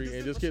surgery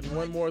and just getting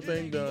one more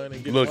thing done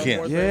and getting one more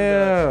thing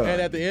done.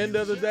 And at the end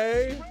of the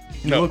day,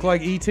 you look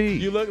like E.T.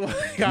 You look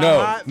like a no.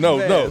 hot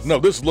mess.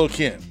 This is Lil'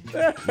 Kim.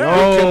 Lil'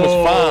 Kim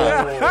was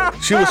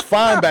fine. She was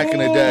fine back in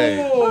the day.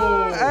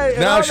 Hey,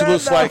 now she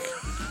looks like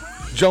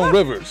Joan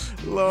Rivers.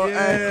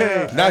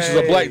 Now she's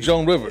a black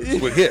Joan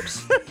Rivers with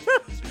hips.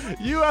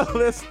 You are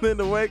listening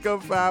to Wake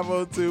Up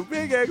 502,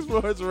 Big X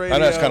Sports Radio. I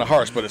know it's kind of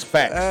harsh, but it's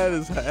facts.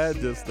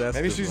 That's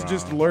maybe she's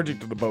just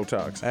allergic to the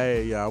Botox.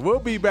 Hey, y'all, we'll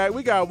be back.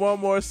 We got one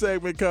more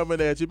segment coming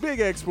at you.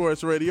 Big X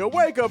Sports Radio,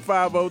 Wake Up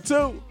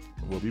 502.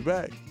 We'll be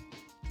back.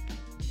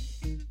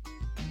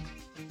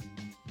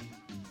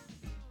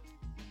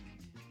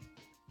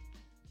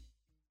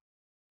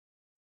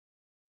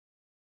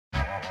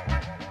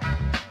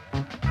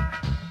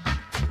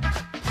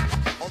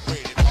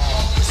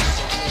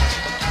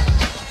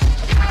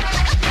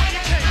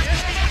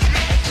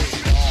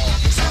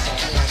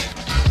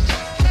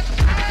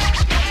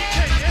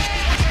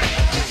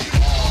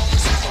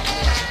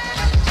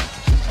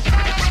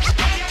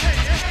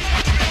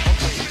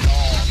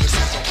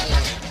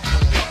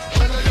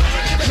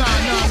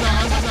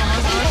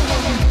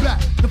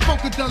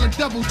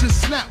 Devil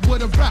just snap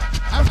with a rap.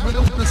 I read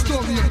over the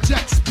story of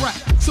Jack Sprat.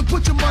 So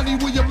put your money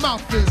where your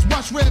mouth is.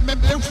 Watch Red Man.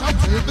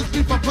 If it's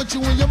beef, I punch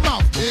you in your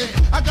mouth. Yeah.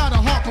 I got a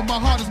heart, but my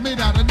heart is made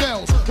out of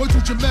nails. Wait to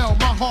Jamel,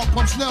 my heart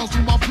pumps nails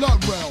through my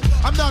blood well.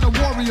 I'm not a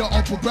warrior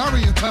or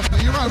barbarian type of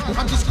hero.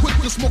 I'm just quick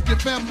to smoke your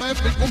family and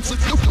pick up some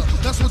sugar.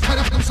 That's what's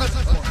headed from such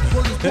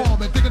word is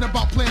warm and thinking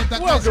about playing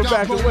that. Welcome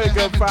back to Wake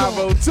Up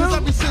 502.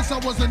 Ever since I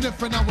was an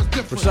infant, I was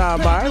different.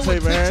 Rashawn Myers, hey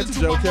man, to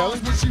Joe Kelly.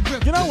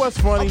 You know what's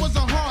funny?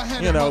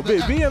 You know,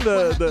 being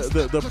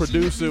the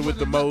producer with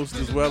the most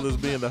as well as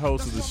being the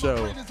host of the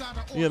show,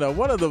 you know,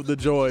 one of the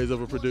joys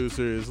of a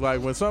producer is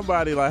like when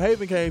somebody like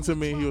Haven came to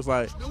me, he was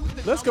like,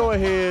 let's go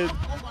ahead,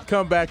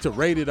 come back to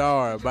Rated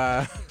R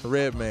by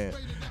Redman.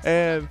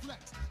 And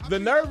the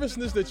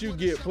nervousness that you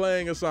get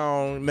playing a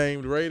song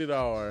named Rated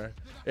R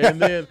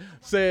and then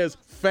says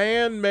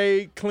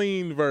fan-made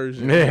clean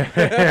version.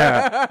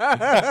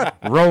 Yeah.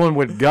 Rolling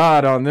with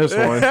God on this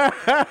one.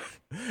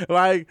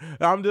 Like,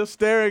 I'm just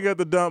staring at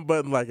the dump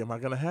button like, am I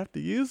going to have to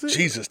use it?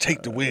 Jesus,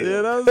 take the wheel.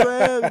 You know what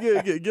I'm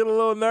saying? Get a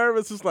little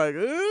nervous. It's like,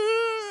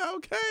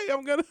 okay,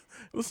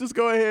 let's just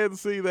go ahead and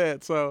see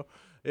that. So,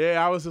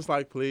 yeah, I was just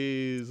like,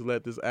 please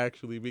let this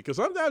actually be. Because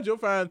sometimes you'll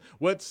find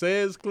what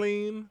says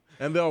clean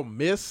and they'll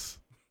miss.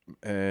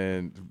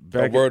 And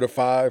a word of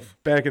five.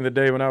 Back in the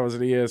day when I was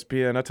at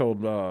ESPN, I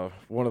told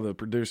one of the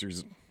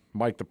producers,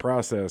 Mike the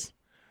Process,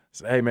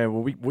 said, hey, man,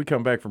 when we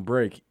come back from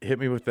break, hit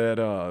me with that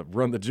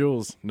Run the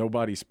Jewels,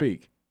 Nobody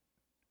Speak,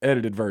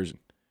 edited version.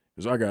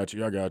 He goes, I got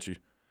you.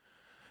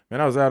 Man,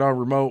 I was out on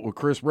remote with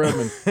Chris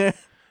Redmond,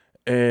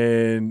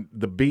 and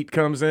the beat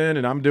comes in,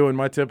 and I'm doing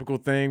my typical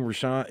thing.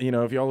 Rashawn, you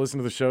know, if y'all listen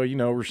to the show, you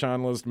know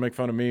Rashawn loves to make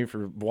fun of me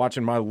for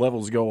watching my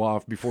levels go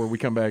off before we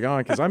come back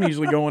on because I'm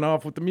usually going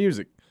off with the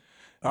music.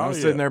 I'm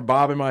sitting there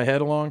bobbing my head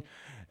along,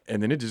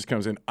 and then it just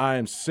comes in, I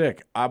am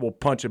sick. I will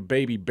punch a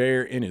baby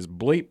bear in his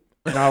bleep.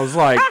 And I was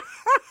like,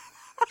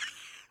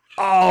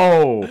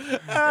 oh.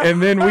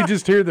 And then we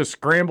just hear the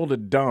scramble to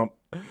dump.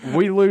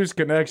 We lose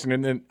connection,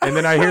 and then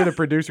I hear the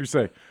producer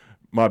say,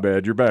 my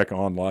bad, you're back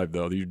on live,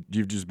 though.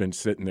 You've just been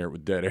sitting there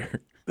with dead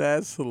air.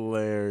 That's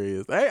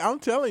hilarious. Hey, I'm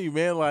telling you,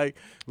 man, like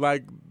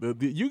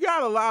you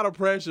got a lot of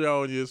pressure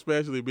on you,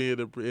 especially being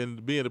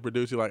the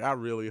producer. Like, I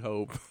really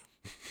hope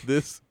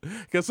this,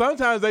 because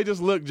sometimes they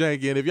just look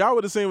janky. And if y'all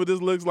would have seen what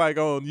this looks like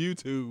on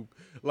YouTube,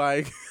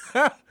 like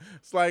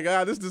it's like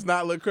this does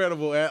not look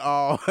credible at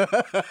all.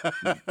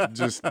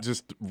 just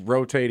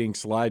rotating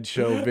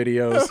slideshow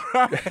videos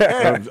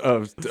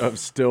of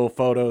still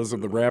photos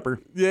of the rapper.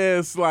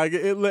 Yes, like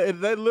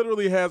that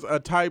literally has a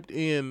typed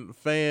in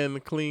fan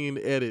clean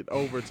edit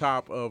over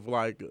top of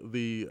like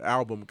the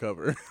album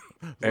cover.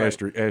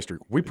 Asterisk.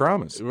 We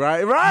promise.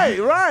 Right.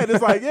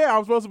 It's like, yeah,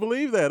 I'm supposed to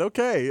believe that.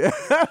 Okay.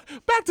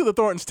 Back to the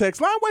Thornton's text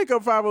line. Wake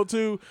Up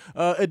 502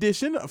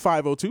 edition,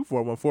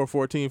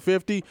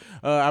 502-414-1450.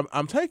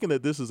 I'm taking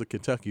that this is a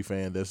Kentucky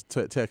fan that's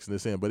texting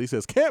this in, but he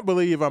says, can't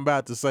believe I'm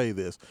about to say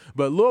this,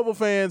 but Louisville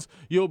fans,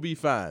 you'll be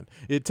fine.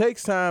 It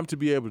takes time to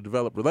be able to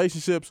develop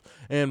relationships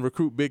and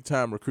recruit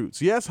big-time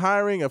recruits. Yes,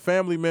 hiring a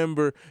family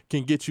member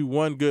can get you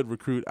one good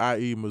recruit,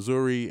 i.e.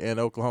 Missouri and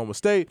Oklahoma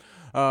State,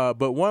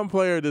 but one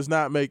player does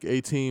not make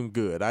a team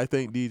good. I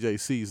think DJ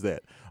sees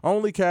that.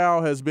 Only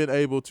Cal has been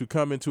able to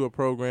come into a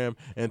program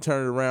and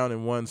turn it around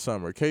in one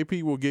summer.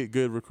 KP will get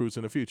good recruits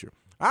in the future.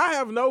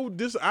 I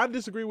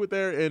disagree with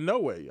there in no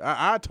way.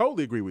 I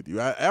totally agree with you.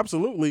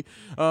 Absolutely.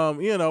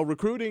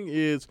 Recruiting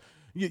is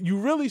you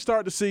really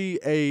start to see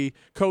a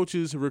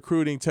coach's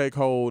recruiting take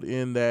hold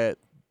in that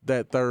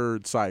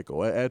third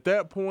cycle. At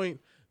that point,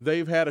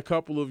 they've had a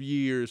couple of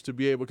years to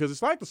be able, because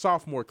it's like the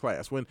sophomore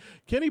class. When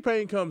Kenny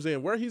Payne comes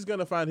in, where he's going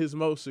to find his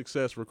most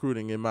success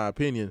recruiting, in my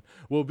opinion,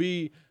 will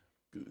be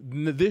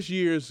this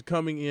year's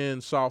coming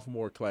in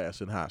sophomore class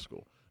in high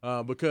school.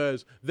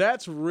 because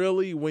that's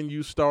really when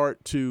you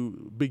start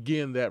to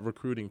begin that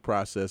recruiting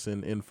process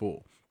in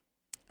full.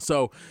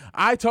 So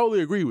I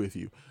totally agree with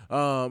you.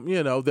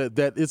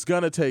 That it's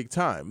going to take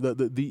time.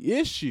 The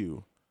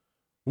issue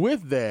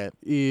with that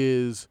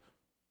is,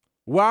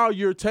 while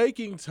you're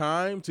taking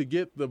time to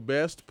get the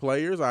best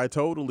players, I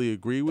totally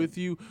agree with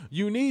you.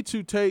 You need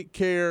to take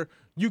care.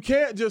 You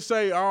can't just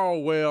say, "Oh,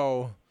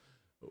 well,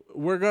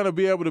 we're going to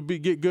be able to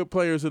get good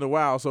players in a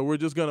while, so we're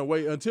just going to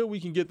wait until we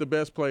can get the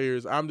best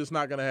players. I'm just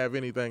not going to have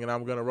anything, and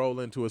I'm going to roll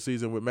into a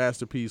season with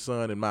Master P's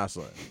son and my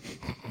son."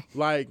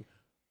 Like,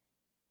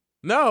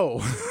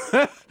 no.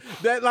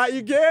 That, like,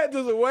 you can't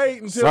just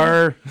wait until,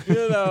 Sir.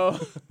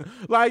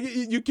 Like,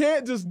 you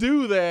can't just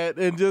do that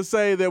and just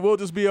say that we'll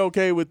just be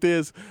okay with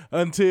this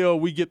until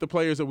we get the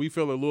players that we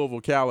feel are Louisville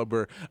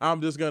caliber.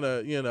 I'm just going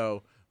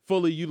to,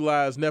 fully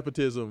utilize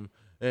nepotism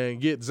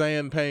and get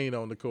Zan Payne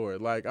on the court.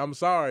 Like, I'm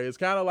sorry. It's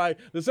kind of like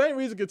the same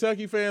reason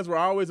Kentucky fans were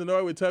always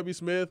annoyed with Tubby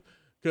Smith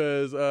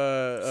because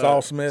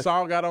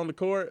Saul got on the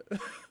court.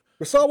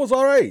 But Saul was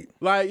all right.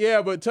 Like,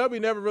 yeah, but Tubby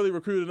never really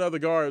recruited another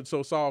guard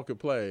so Saul could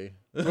play.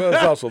 Well,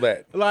 it's also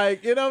that.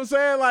 Like, you know what I'm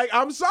saying? Like,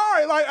 I'm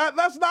sorry. Like,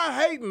 that's not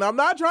hating. I'm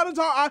not trying to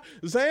talk.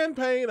 Zan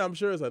Payne, I'm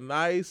sure, is a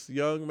nice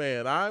young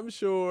man. I'm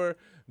sure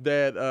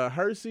that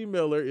Hersey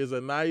Miller is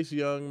a nice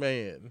young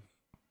man.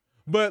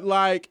 But,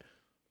 like,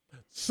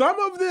 some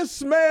of this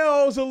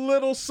smells a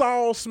little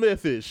Saul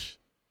Smithish.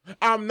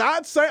 I'm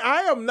not saying –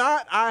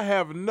 I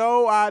have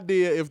no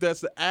idea if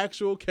that's the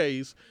actual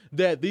case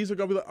that these are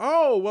going to be like,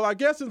 oh, well, I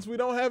guess since we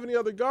don't have any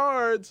other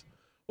guards,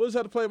 we'll just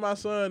have to play my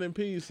son and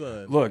P's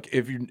son. Look,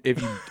 if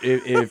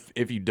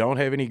you don't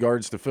have any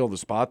guards to fill the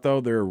spot,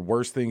 though, there are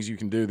worse things you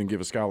can do than give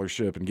a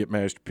scholarship and get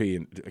Master P.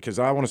 Because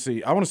I want to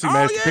see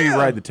Master P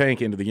ride the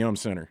tank into the Yum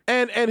Center.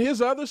 And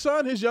his other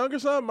son, his younger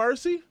son,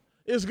 Mercy,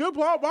 is a good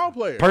ball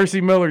player.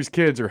 Percy Miller's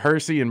kids are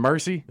Hersey and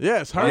Mercy?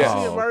 Yes, Hersey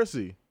and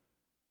Mercy.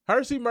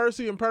 Hersey,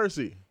 Mercy, and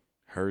Percy.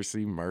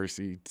 Hersey,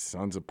 Mercy,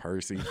 sons of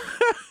Percy. You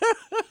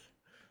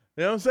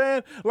know what I'm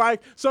saying?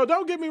 Like, so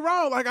don't get me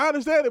wrong. Like, I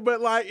understand it,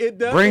 but, like, it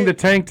doesn't. Bring the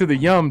tank to the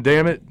Yum,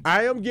 damn it.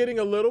 I am getting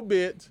a little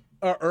bit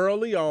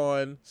early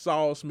on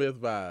Saul Smith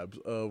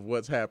vibes of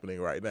what's happening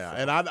right now.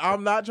 And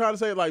I'm not trying to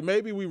say, like,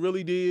 maybe we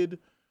really did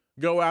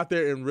go out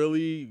there and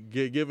really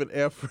give an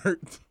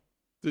effort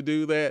to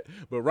do that.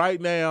 But right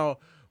now,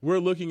 we're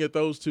looking at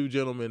those two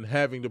gentlemen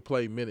having to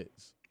play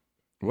minutes.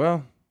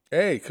 Well,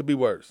 hey, it could be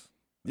worse.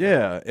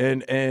 Yeah,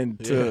 and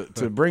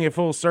to bring it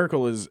full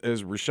circle, as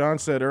Rashawn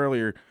said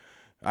earlier,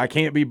 I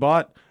can't be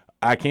bought.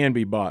 I can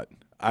be bought.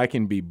 I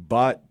can be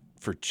bought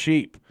for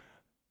cheap.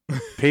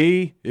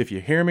 P, if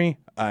you hear me,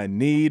 I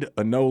need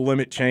a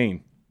no-limit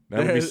chain.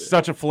 That would be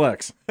such a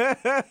flex. There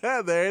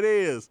it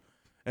is.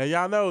 And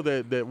y'all know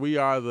that we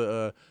are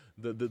the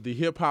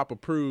hip-hop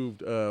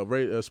approved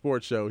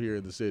sports show here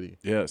in the city.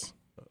 Yes.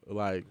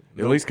 Like,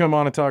 at least come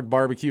on and talk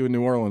barbecue in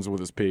New Orleans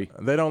with us, P.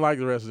 They don't like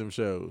the rest of them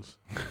shows.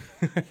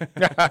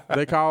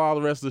 They call all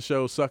the rest of the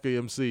shows sucker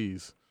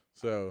MCs.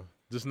 So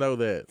just know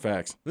that.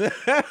 Facts.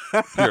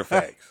 Pure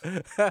facts.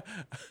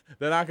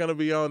 They're not going to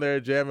be on there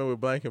jamming with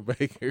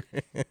Blankenbaker.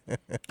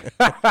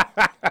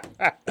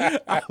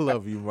 I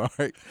love you,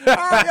 Mark.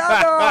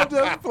 Y'all know I'm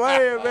just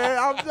playing, man.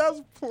 I'm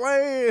just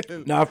playing.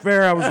 Not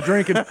fair. I was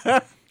drinking.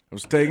 I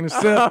was taking a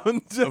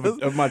sip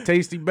of my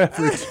tasty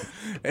beverage,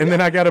 and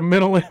then I got a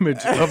mental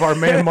image of our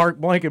man Mark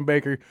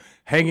Blankenbaker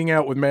hanging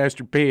out with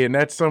Master P, and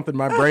that's something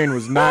my brain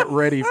was not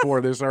ready for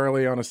this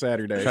early on a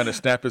Saturday. Trying to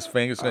snap his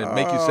fingers and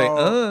make you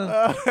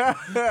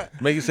say,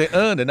 make you say,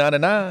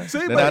 na-na-na.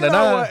 See, but you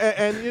know what?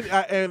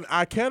 And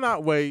I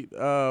cannot wait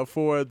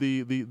for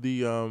the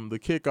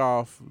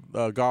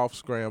kickoff golf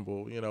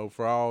scramble,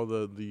 for all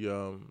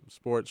the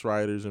sports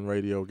writers and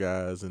radio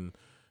guys and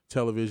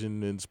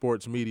television and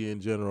sports media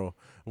in general.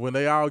 When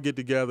they all get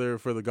together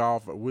for the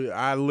golf,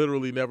 I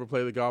literally never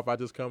play the golf. I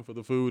just come for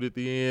the food at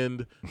the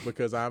end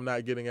because I'm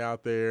not getting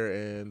out there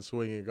and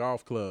swinging a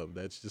golf club.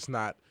 That's just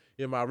not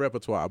in my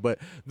repertoire. But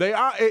they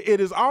are. It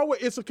is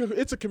always. It's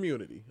a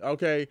community.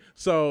 Okay,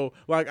 so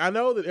like I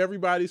know that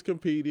everybody's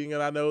competing,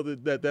 and I know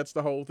that's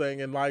the whole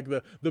thing. And like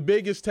the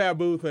biggest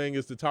taboo thing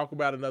is to talk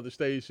about another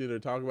station or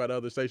talk about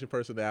other station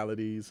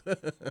personalities.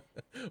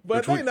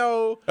 But they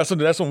know that's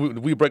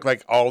something we break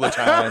like all the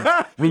time,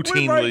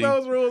 routinely. We break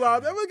those rules all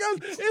because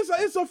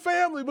it's a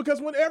family.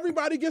 Because when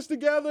everybody gets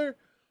together,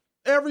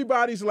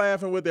 everybody's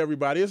laughing with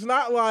everybody. It's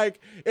not like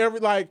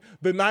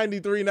the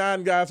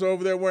 93.9 guys are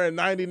over there wearing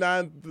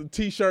 99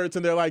 T-shirts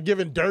and they're like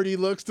giving dirty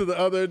looks to the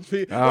other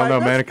people. I don't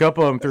know, man. A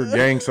couple of them threw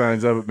gang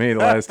signs up at me the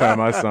last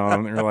time I saw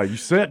them. They were like, "You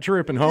set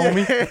tripping,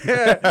 homie."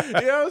 Yeah.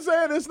 You know what I'm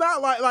saying? It's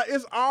not like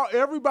it's all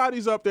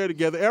everybody's up there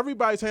together.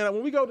 Everybody's hanging out.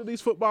 When we go to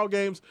these football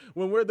games,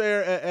 when we're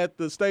there at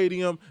the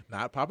stadium,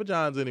 not Papa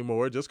John's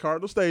anymore, just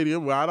Cardinal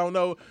Stadium. Well, I don't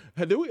know.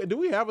 Do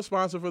we have a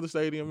sponsor for the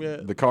stadium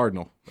yet? The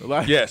Cardinal.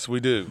 Yes, we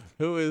do.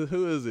 Who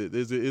is it?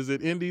 Is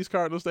it Indy's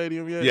Cardinal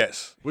Stadium yet?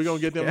 Yes. We're gonna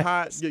get them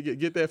hot.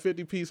 Get that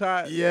 50-piece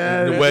hot.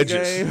 Yeah, the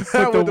wedges.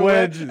 Put the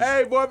wedges.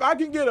 Hey boy, if I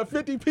can get a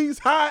 50-piece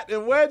hot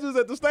and wedges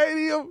at the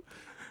stadium,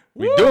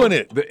 We doing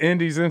it. The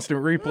Indies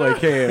Instant Replay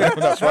cam.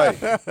 That's right.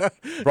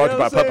 Brought to you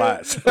by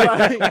Popeyes.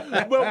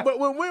 Like, but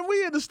when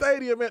we in the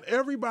stadium, man,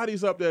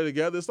 everybody's up there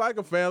together. It's like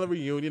a family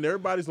reunion.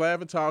 Everybody's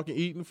laughing, talking,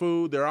 eating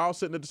food. They're all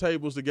sitting at the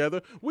tables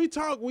together. We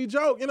talk, we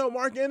joke. You know,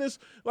 Mark Ennis,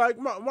 like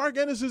Mark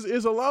Ennis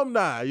is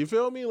alumni. You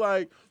feel me?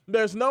 Like,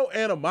 there's no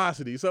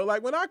animosity. So,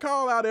 like, when I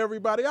call out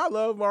everybody, I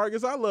love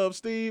Marcus, I love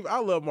Steve, I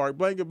love Mark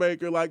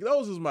Blankenbaker. Like,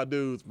 those is my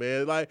dudes,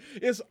 man. Like,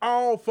 it's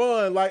all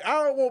fun. Like,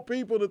 I don't want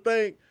people to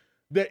think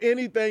that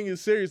anything is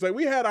serious. Like,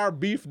 we had our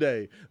beef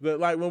day,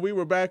 like when we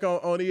were back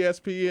on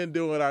ESPN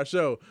doing our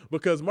show,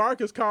 because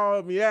Marcus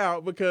called me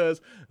out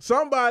because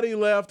somebody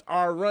left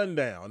our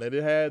rundown, and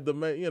it had the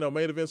main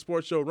event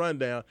sports show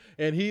rundown,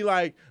 and he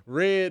like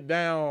read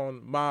down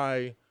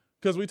my,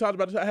 because we talked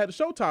about it, I had the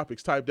show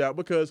topics typed out,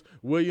 because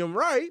William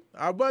Wright,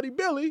 our buddy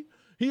Billy,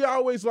 he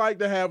always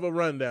liked to have a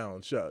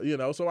rundown show,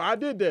 so I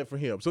did that for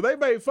him. So they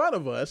made fun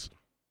of us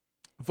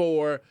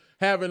for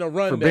having a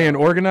rundown. For being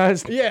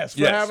organized? Yes,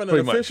 for having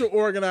an official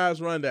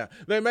organized rundown.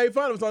 They made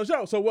fun of us on the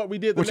show. So what we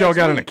did the Which y'all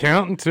got an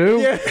accountant too?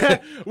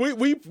 Yeah.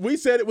 we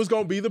said it was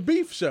going to be the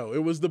beef show.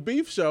 It was the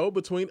beef show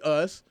between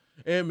us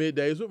and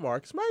Middays with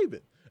Marcus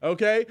Maven.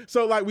 Okay?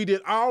 So like we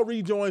did all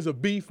rejoins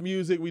of beef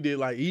music. We did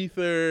like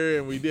Ether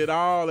and we did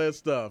all that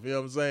stuff. You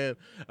know what I'm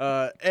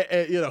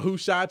saying? Who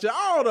Shot You?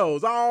 All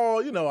those.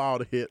 All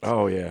the hits.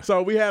 Oh, yeah.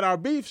 So we had our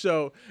beef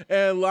show,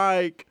 and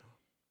like,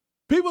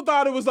 people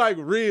thought it was like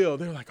real.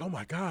 They were like, "Oh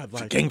my God!"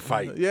 Like it's a gang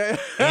fight. Yeah,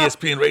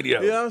 ESPN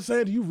Radio. You know what I'm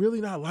saying? Do you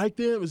really not like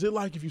them? Is it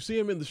like if you see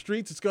them in the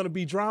streets, it's gonna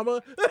be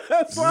drama?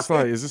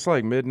 Is this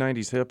like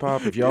mid-90s hip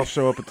hop? If y'all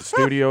show up at the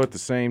studio at the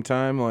same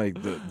time, like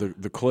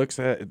the cliques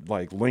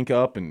like link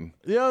up and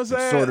you know what I'm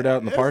saying? Sort it out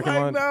in the parking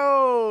lot.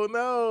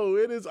 No,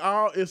 it's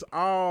all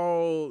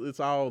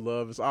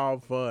love. It's all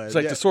fun. It's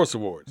like the Source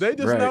Awards. They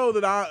just know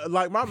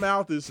that my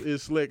mouth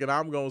is slick and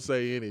I'm gonna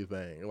say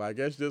anything. Like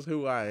that's just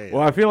who I am.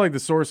 Well, I feel like the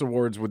Source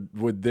Awards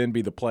would then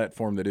be the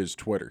platform that is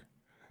Twitter.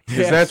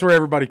 Because that's where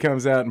everybody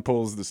comes out and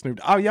pulls the Snoop.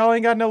 Oh, y'all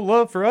ain't got no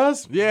love for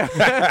us? Yeah.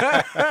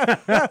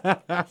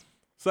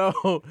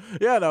 So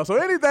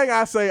anything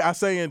I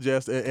say in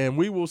jest, and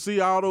we will see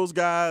all those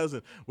guys,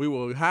 and we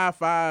will high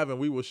five, and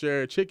we will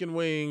share chicken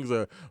wings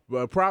or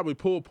probably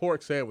pulled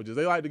pork sandwiches.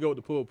 They like to go with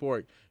the pulled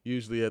pork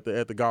usually at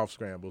the golf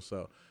scramble.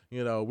 So,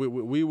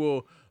 we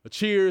will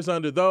cheers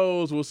under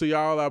those. We'll see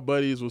all our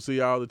buddies. We'll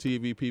see all the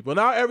TV people.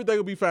 Now everything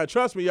will be fine.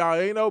 Trust me, y'all,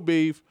 ain't no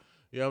beef.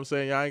 You know what I'm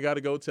saying? Y'all ain't got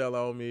to go tell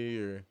on me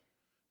or,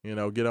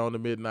 get on the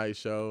midnight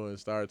show and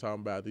start talking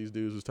about these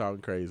dudes was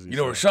talking crazy. You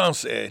know what Rashawn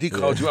said? He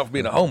called you out for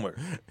being a homer.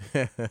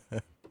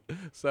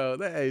 So,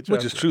 hey,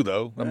 which is true,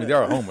 though. I mean, they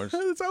are homers.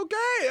 It's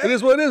okay. It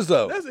is what it is,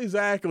 though. That's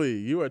exactly.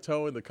 You are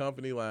towing the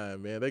company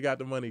line, man. They got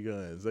the money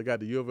guns. They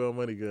got the U of L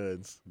money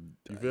guns.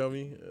 You feel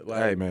me?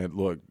 Hey, man,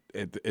 look,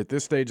 at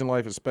this stage in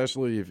life,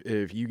 especially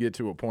if you get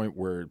to a point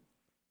where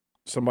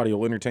somebody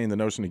will entertain the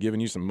notion of giving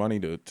you some money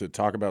to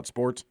talk about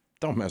sports,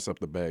 don't mess up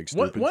the bag,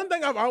 stupid. One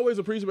thing I've always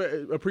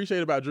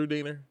appreciated about Drew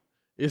Diener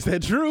is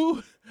that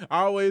Drew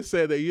always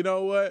said that, you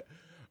know what,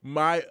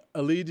 my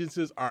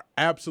allegiances are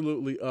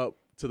absolutely up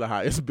to the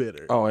highest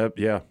bidder. Oh,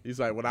 yeah. He's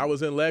like, when I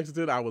was in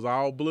Lexington, I was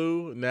all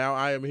blue. Now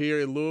I am here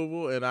in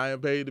Louisville, and I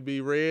am paid to be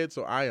red,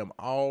 so I am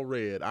all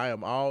red. I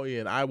am all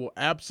in. I will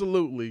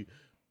absolutely,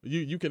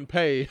 you can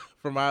pay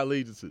for my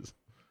allegiances.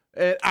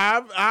 And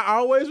I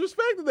always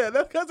respected that.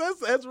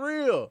 That's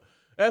real.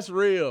 That's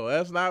real.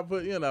 That's not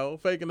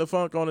faking the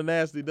funk on a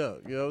nasty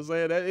dunk. You know what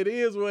I'm saying? It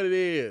is what it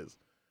is.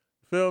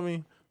 Feel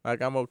me?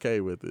 Like, I'm okay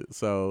with it.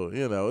 So,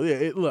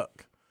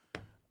 look.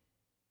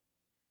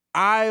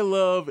 I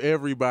love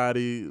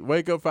everybody.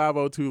 Wake Up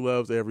 502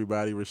 loves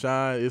everybody.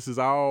 Rashawn, this is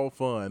all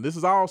fun. This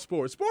is all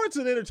sports. Sports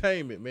and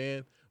entertainment,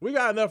 man. We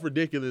got enough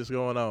ridiculous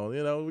going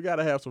on. We got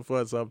to have some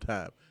fun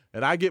sometime.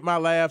 And I get my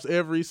laughs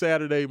every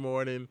Saturday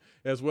morning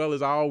as well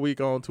as all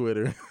week on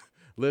Twitter.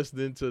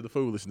 Listening to the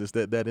foolishness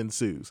that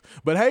ensues.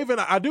 But Haven,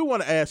 I do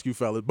want to ask you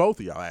fellas, both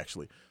of y'all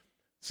actually.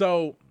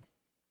 So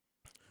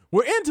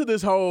we're into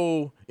this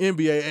whole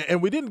NBA,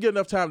 and we didn't get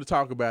enough time to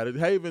talk about it.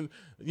 Haven,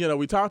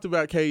 we talked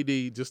about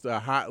KD just a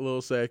hot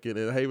little second,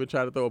 and Haven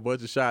tried to throw a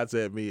bunch of shots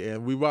at me,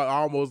 and we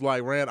almost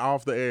like ran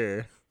off the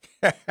air.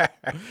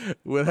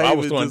 With Haven I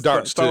was throwing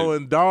darts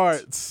throwing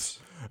darts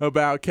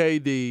about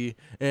KD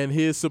and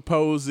his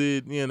supposed,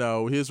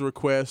 his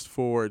request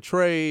for a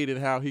trade and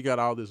how he got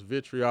all this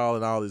vitriol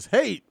and all this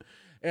hate.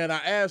 And I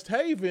asked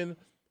Haven,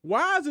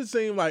 why does it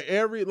seem like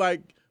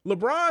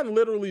LeBron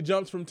literally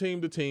jumps from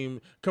team to team,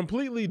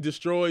 completely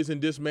destroys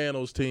and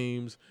dismantles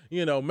teams,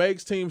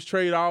 makes teams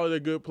trade all of their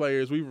good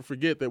players. We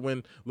forget that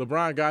when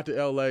LeBron got to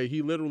L.A.,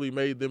 he literally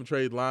made them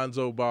trade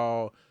Lonzo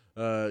Ball.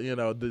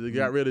 They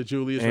got rid of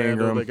Julius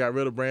Randle. They got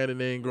rid of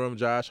Brandon Ingram,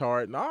 Josh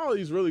Hart, and all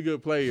these really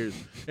good players,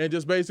 and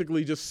just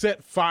basically just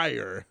set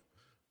fire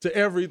to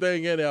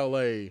everything in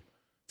L.A.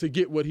 to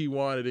get what he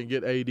wanted and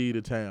get AD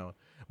to town.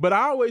 But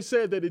I always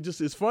said that it just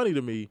is funny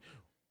to me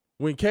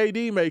when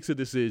KD makes a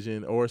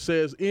decision or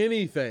says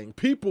anything,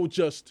 people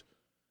just,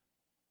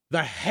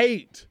 the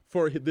hate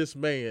for this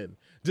man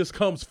just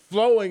comes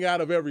flowing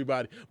out of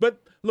everybody.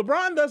 But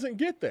LeBron doesn't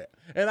get that.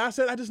 And I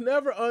said I just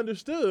never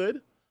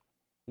understood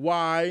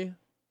why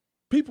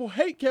people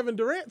hate Kevin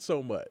Durant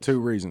so much. 2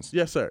 reasons.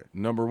 Yes, sir.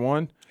 Number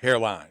 1,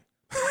 Hairline.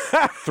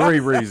 3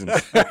 reasons.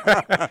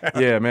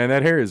 Yeah, man,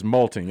 that hair is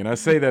molting, and I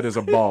say that as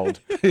a bald.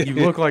 You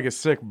look like a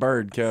sick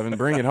bird, Kevin.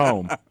 Bring it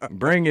home.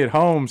 Bring it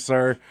home,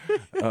 sir.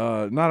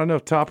 Not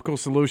enough topical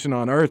solution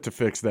on earth to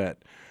fix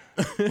that.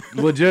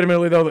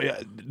 Legitimately, though,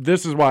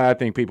 this is why I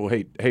think people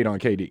hate on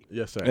KD.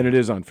 Yes, sir. And it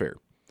is unfair.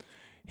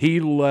 He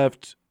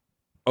left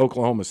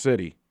Oklahoma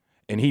City,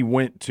 and he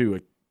went to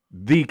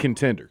the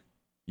contender.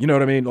 You know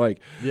what I mean? Like,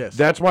 yes.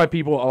 That's why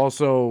people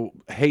also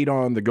hate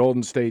on the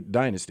Golden State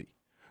dynasty.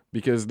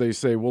 Because they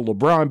say, well,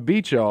 LeBron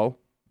beat y'all,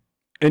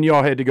 and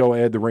y'all had to go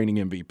add the reigning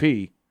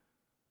MVP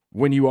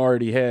when you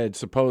already had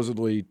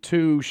supposedly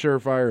 2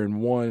 surefire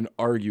and 1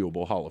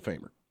 arguable Hall of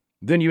Famer.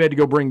 Then you had to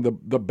go bring the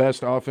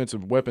best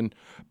offensive weapon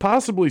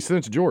possibly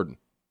since Jordan.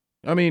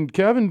 I mean,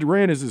 Kevin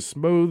Durant is as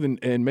smooth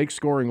and makes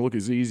scoring look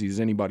as easy as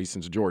anybody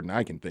since Jordan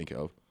I can think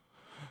of.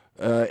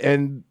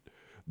 And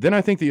then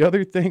I think the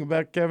other thing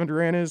about Kevin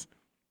Durant is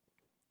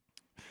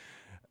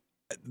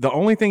the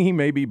only thing he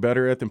may be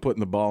better at than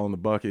putting the ball in the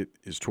bucket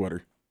is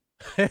Twitter.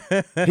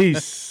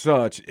 He's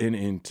such an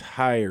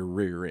entire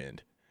rear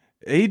end.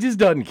 He just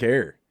doesn't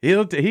care. He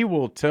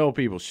will tell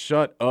people,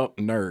 "Shut up,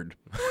 nerd."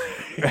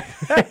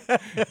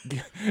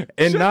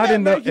 And Shouldn't not that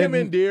in the make him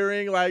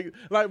endearing, like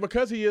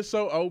because he is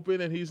so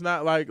open and he's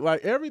not like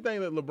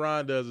everything that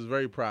LeBron does is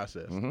very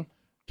processed. Mm-hmm.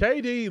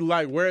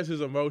 KD wears his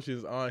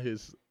emotions on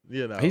his.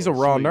 He's a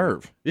raw sleeve.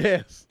 nerve.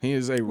 Yes, he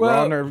is a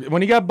raw nerve.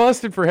 When he got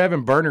busted for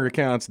having burner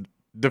accounts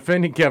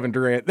defending Kevin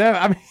Durant,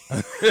 I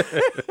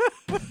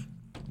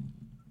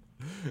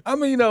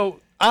mean,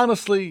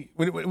 honestly,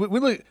 when we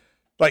look,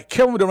 like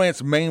Kevin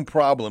Durant's main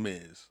problem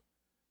is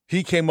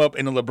he came up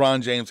in the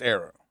LeBron James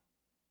era.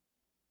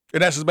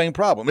 And that's his main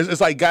problem.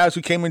 It's like guys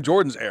who came in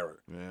Jordan's era.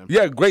 Yeah. You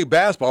have great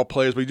basketball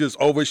players, but you're just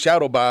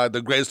overshadowed by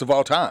the greatest of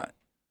all time.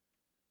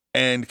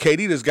 And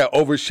KD just got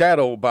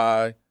overshadowed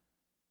by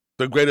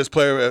the greatest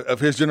player of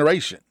his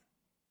generation.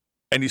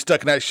 And he's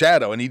stuck in that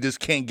shadow, and he just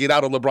can't get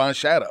out of LeBron's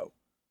shadow.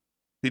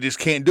 He just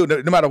can't do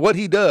it, no matter what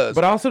he does.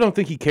 But I also don't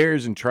think he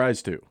cares and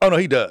tries to. Oh, no,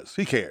 he does.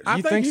 He cares.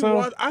 You think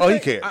so? He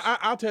cares.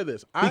 I'll tell you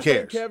this. I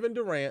think Kevin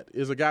Durant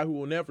is a guy who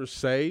will never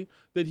say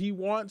that he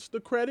wants the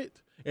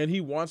credit and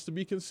he wants to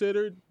be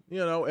considered,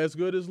 as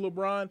good as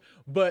LeBron.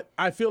 But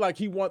I feel like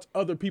he wants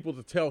other people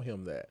to tell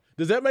him that.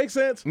 Does that make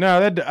sense? No,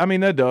 that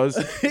does.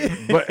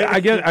 But I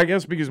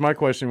guess because my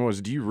question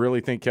was, do you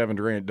really think Kevin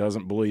Durant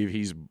doesn't believe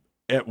he's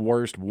at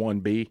worst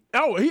 1B?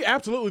 Oh, he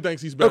absolutely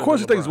thinks he's better. Of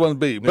course, than he thinks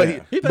 1B, but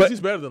he thinks he's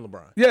better than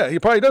LeBron. Yeah, he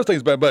probably does think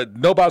he's better, but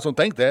nobody's gonna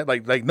think that.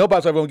 Like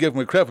nobody's ever gonna give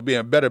him credit for being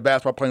a better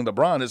basketball player than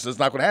LeBron. It's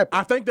not gonna happen.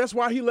 I think that's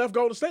why he left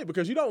Golden State,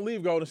 because you don't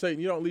leave Golden State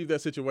and you don't leave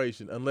that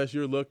situation unless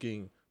you're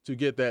looking to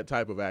get that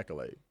type of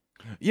accolade.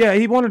 Yeah,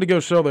 he wanted to go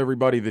show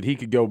everybody that he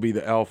could go be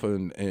the alpha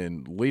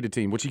and lead a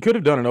team, which he could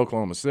have done in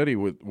Oklahoma City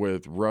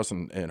with Russ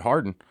and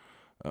Harden.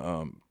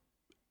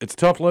 It's a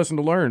tough lesson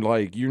to learn.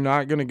 Like, you're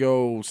not going to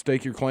go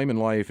stake your claim in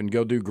life and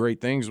go do great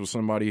things with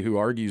somebody who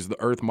argues the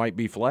earth might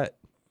be flat.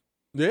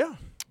 Yeah.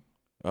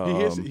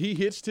 He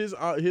hitched his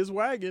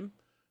wagon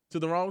to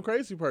the wrong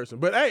crazy person.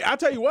 But, hey, I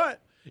tell you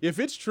what, if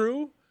it's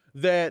true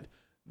that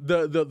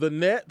the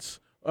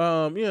Nets,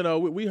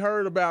 we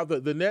heard about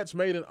the Nets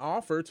made an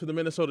offer to the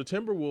Minnesota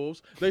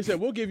Timberwolves. They said,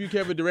 we'll give you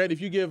Kevin Durant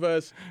if you give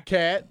us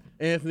Cat,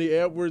 Anthony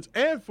Edwards,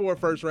 and 4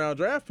 first-round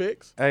draft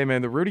picks. Hey,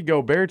 man, the Rudy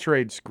Gobert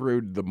trade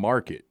screwed the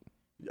market.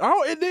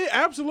 Oh, it did.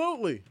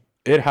 Absolutely.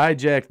 It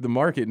hijacked the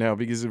market now,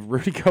 because if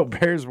Rudy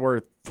Gobert's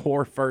worth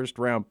 4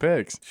 first-round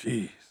picks.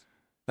 Jeez.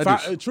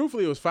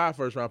 Truthfully, it was 5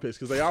 first-round picks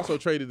because they also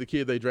traded the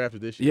kid they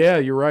drafted this year. Yeah,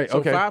 you're right.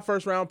 So okay. 5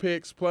 first-round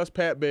picks plus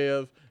Pat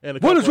Bev and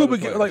a couple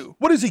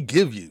what does he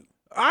give you?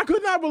 I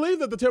could not believe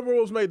that the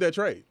Timberwolves made that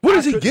trade. What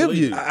does he give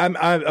you?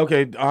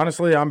 Okay,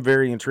 honestly, I'm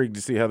very intrigued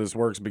to see how this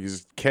works,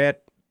 because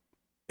Cat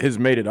has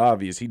made it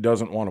obvious he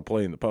doesn't want to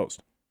play in the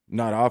post.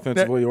 Not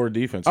offensively or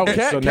defensively.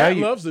 Oh, Cat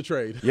loves the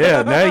trade.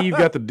 Yeah, now you've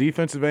got the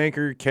defensive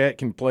anchor. Cat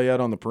can play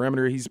out on the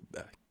perimeter.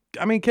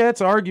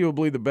 Cat's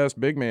arguably the best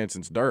big man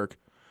since Dirk,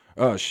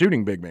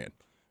 shooting big man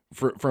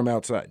from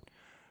outside.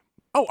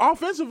 Oh,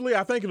 offensively,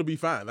 I think it'll be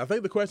fine. I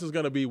think the question is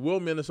going to be, will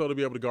Minnesota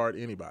be able to guard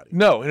anybody?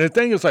 No, and the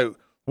thing is,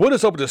 what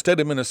is up with the state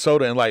of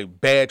Minnesota and,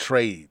 bad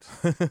trades?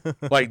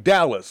 Like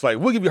Dallas.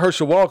 We'll give you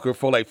Herschel Walker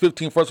for,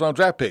 15 first-round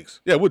draft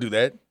picks. Yeah, we'll do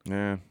that.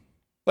 Yeah.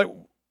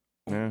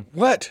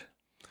 What?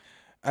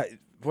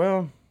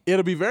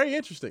 It'll be very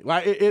interesting.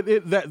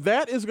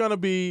 That is going to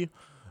be,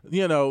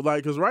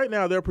 because right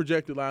now their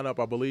projected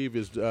lineup, I believe,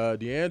 is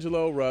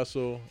D'Angelo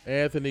Russell,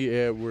 Anthony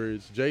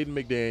Edwards, Jaden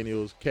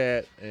McDaniels,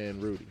 Cat,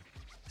 and Rudy.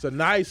 It's a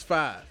nice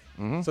 5.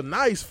 Mm-hmm. It's a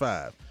nice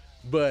 5.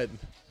 But,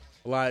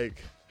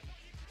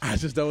 I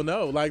just don't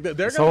know.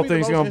 This whole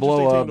thing's going to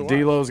blow up.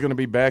 D'Lo's going to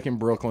be back in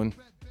Brooklyn.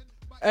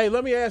 Hey,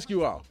 let me ask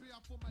you all.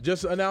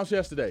 Just announced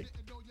yesterday,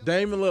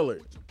 Damian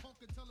Lillard,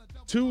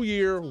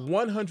 2-year,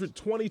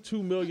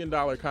 $122 million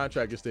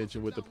contract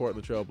extension with the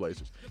Portland Trail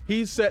Blazers.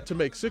 He's set to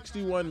make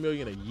 $61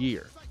 million a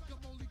year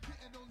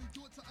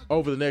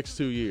over the next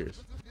 2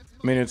 years.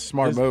 I mean, it's a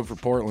smart move for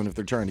Portland if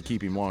they're trying to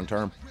keep him long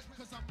term.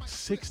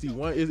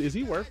 61 is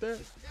he worth that?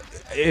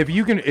 If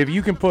you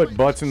can put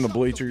butts in the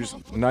bleachers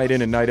night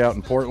in and night out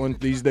in Portland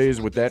these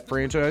days with that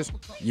franchise,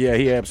 yeah,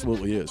 he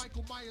absolutely is.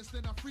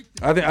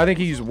 I think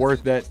he's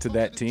worth that to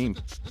that team,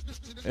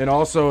 and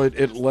also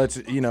it lets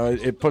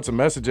it puts a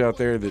message out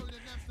there that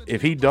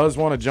if he does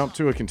want to jump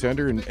to a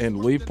contender and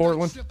leave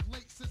Portland,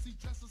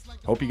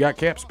 hope you got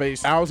cap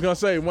space. I was gonna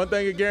say one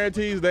thing it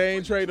guarantees: they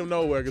ain't trade him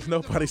nowhere because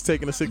nobody's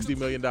taking a $60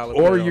 million.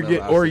 Or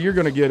you're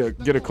gonna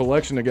get a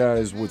collection of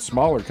guys with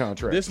smaller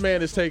contracts. This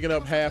man is taking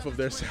up half of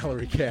their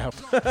salary cap.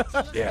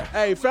 Yeah.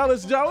 Hey,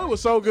 fellas, Joe, it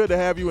was so good to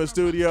have you in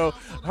studio.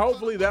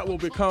 Hopefully that will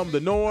become the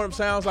norm.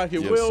 Sounds like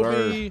it will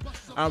be.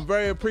 I'm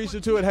very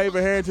appreciative to it.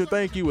 Haven Harrington,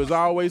 thank you as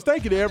always.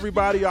 Thank you to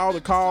everybody, all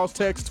the calls,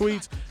 texts,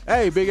 tweets.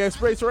 Hey, Big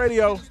Express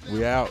Radio,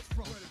 we out.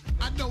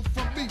 I know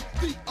from me,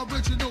 the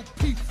original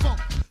P-Funk.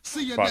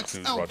 Fox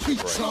News, watch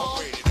it,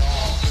 right.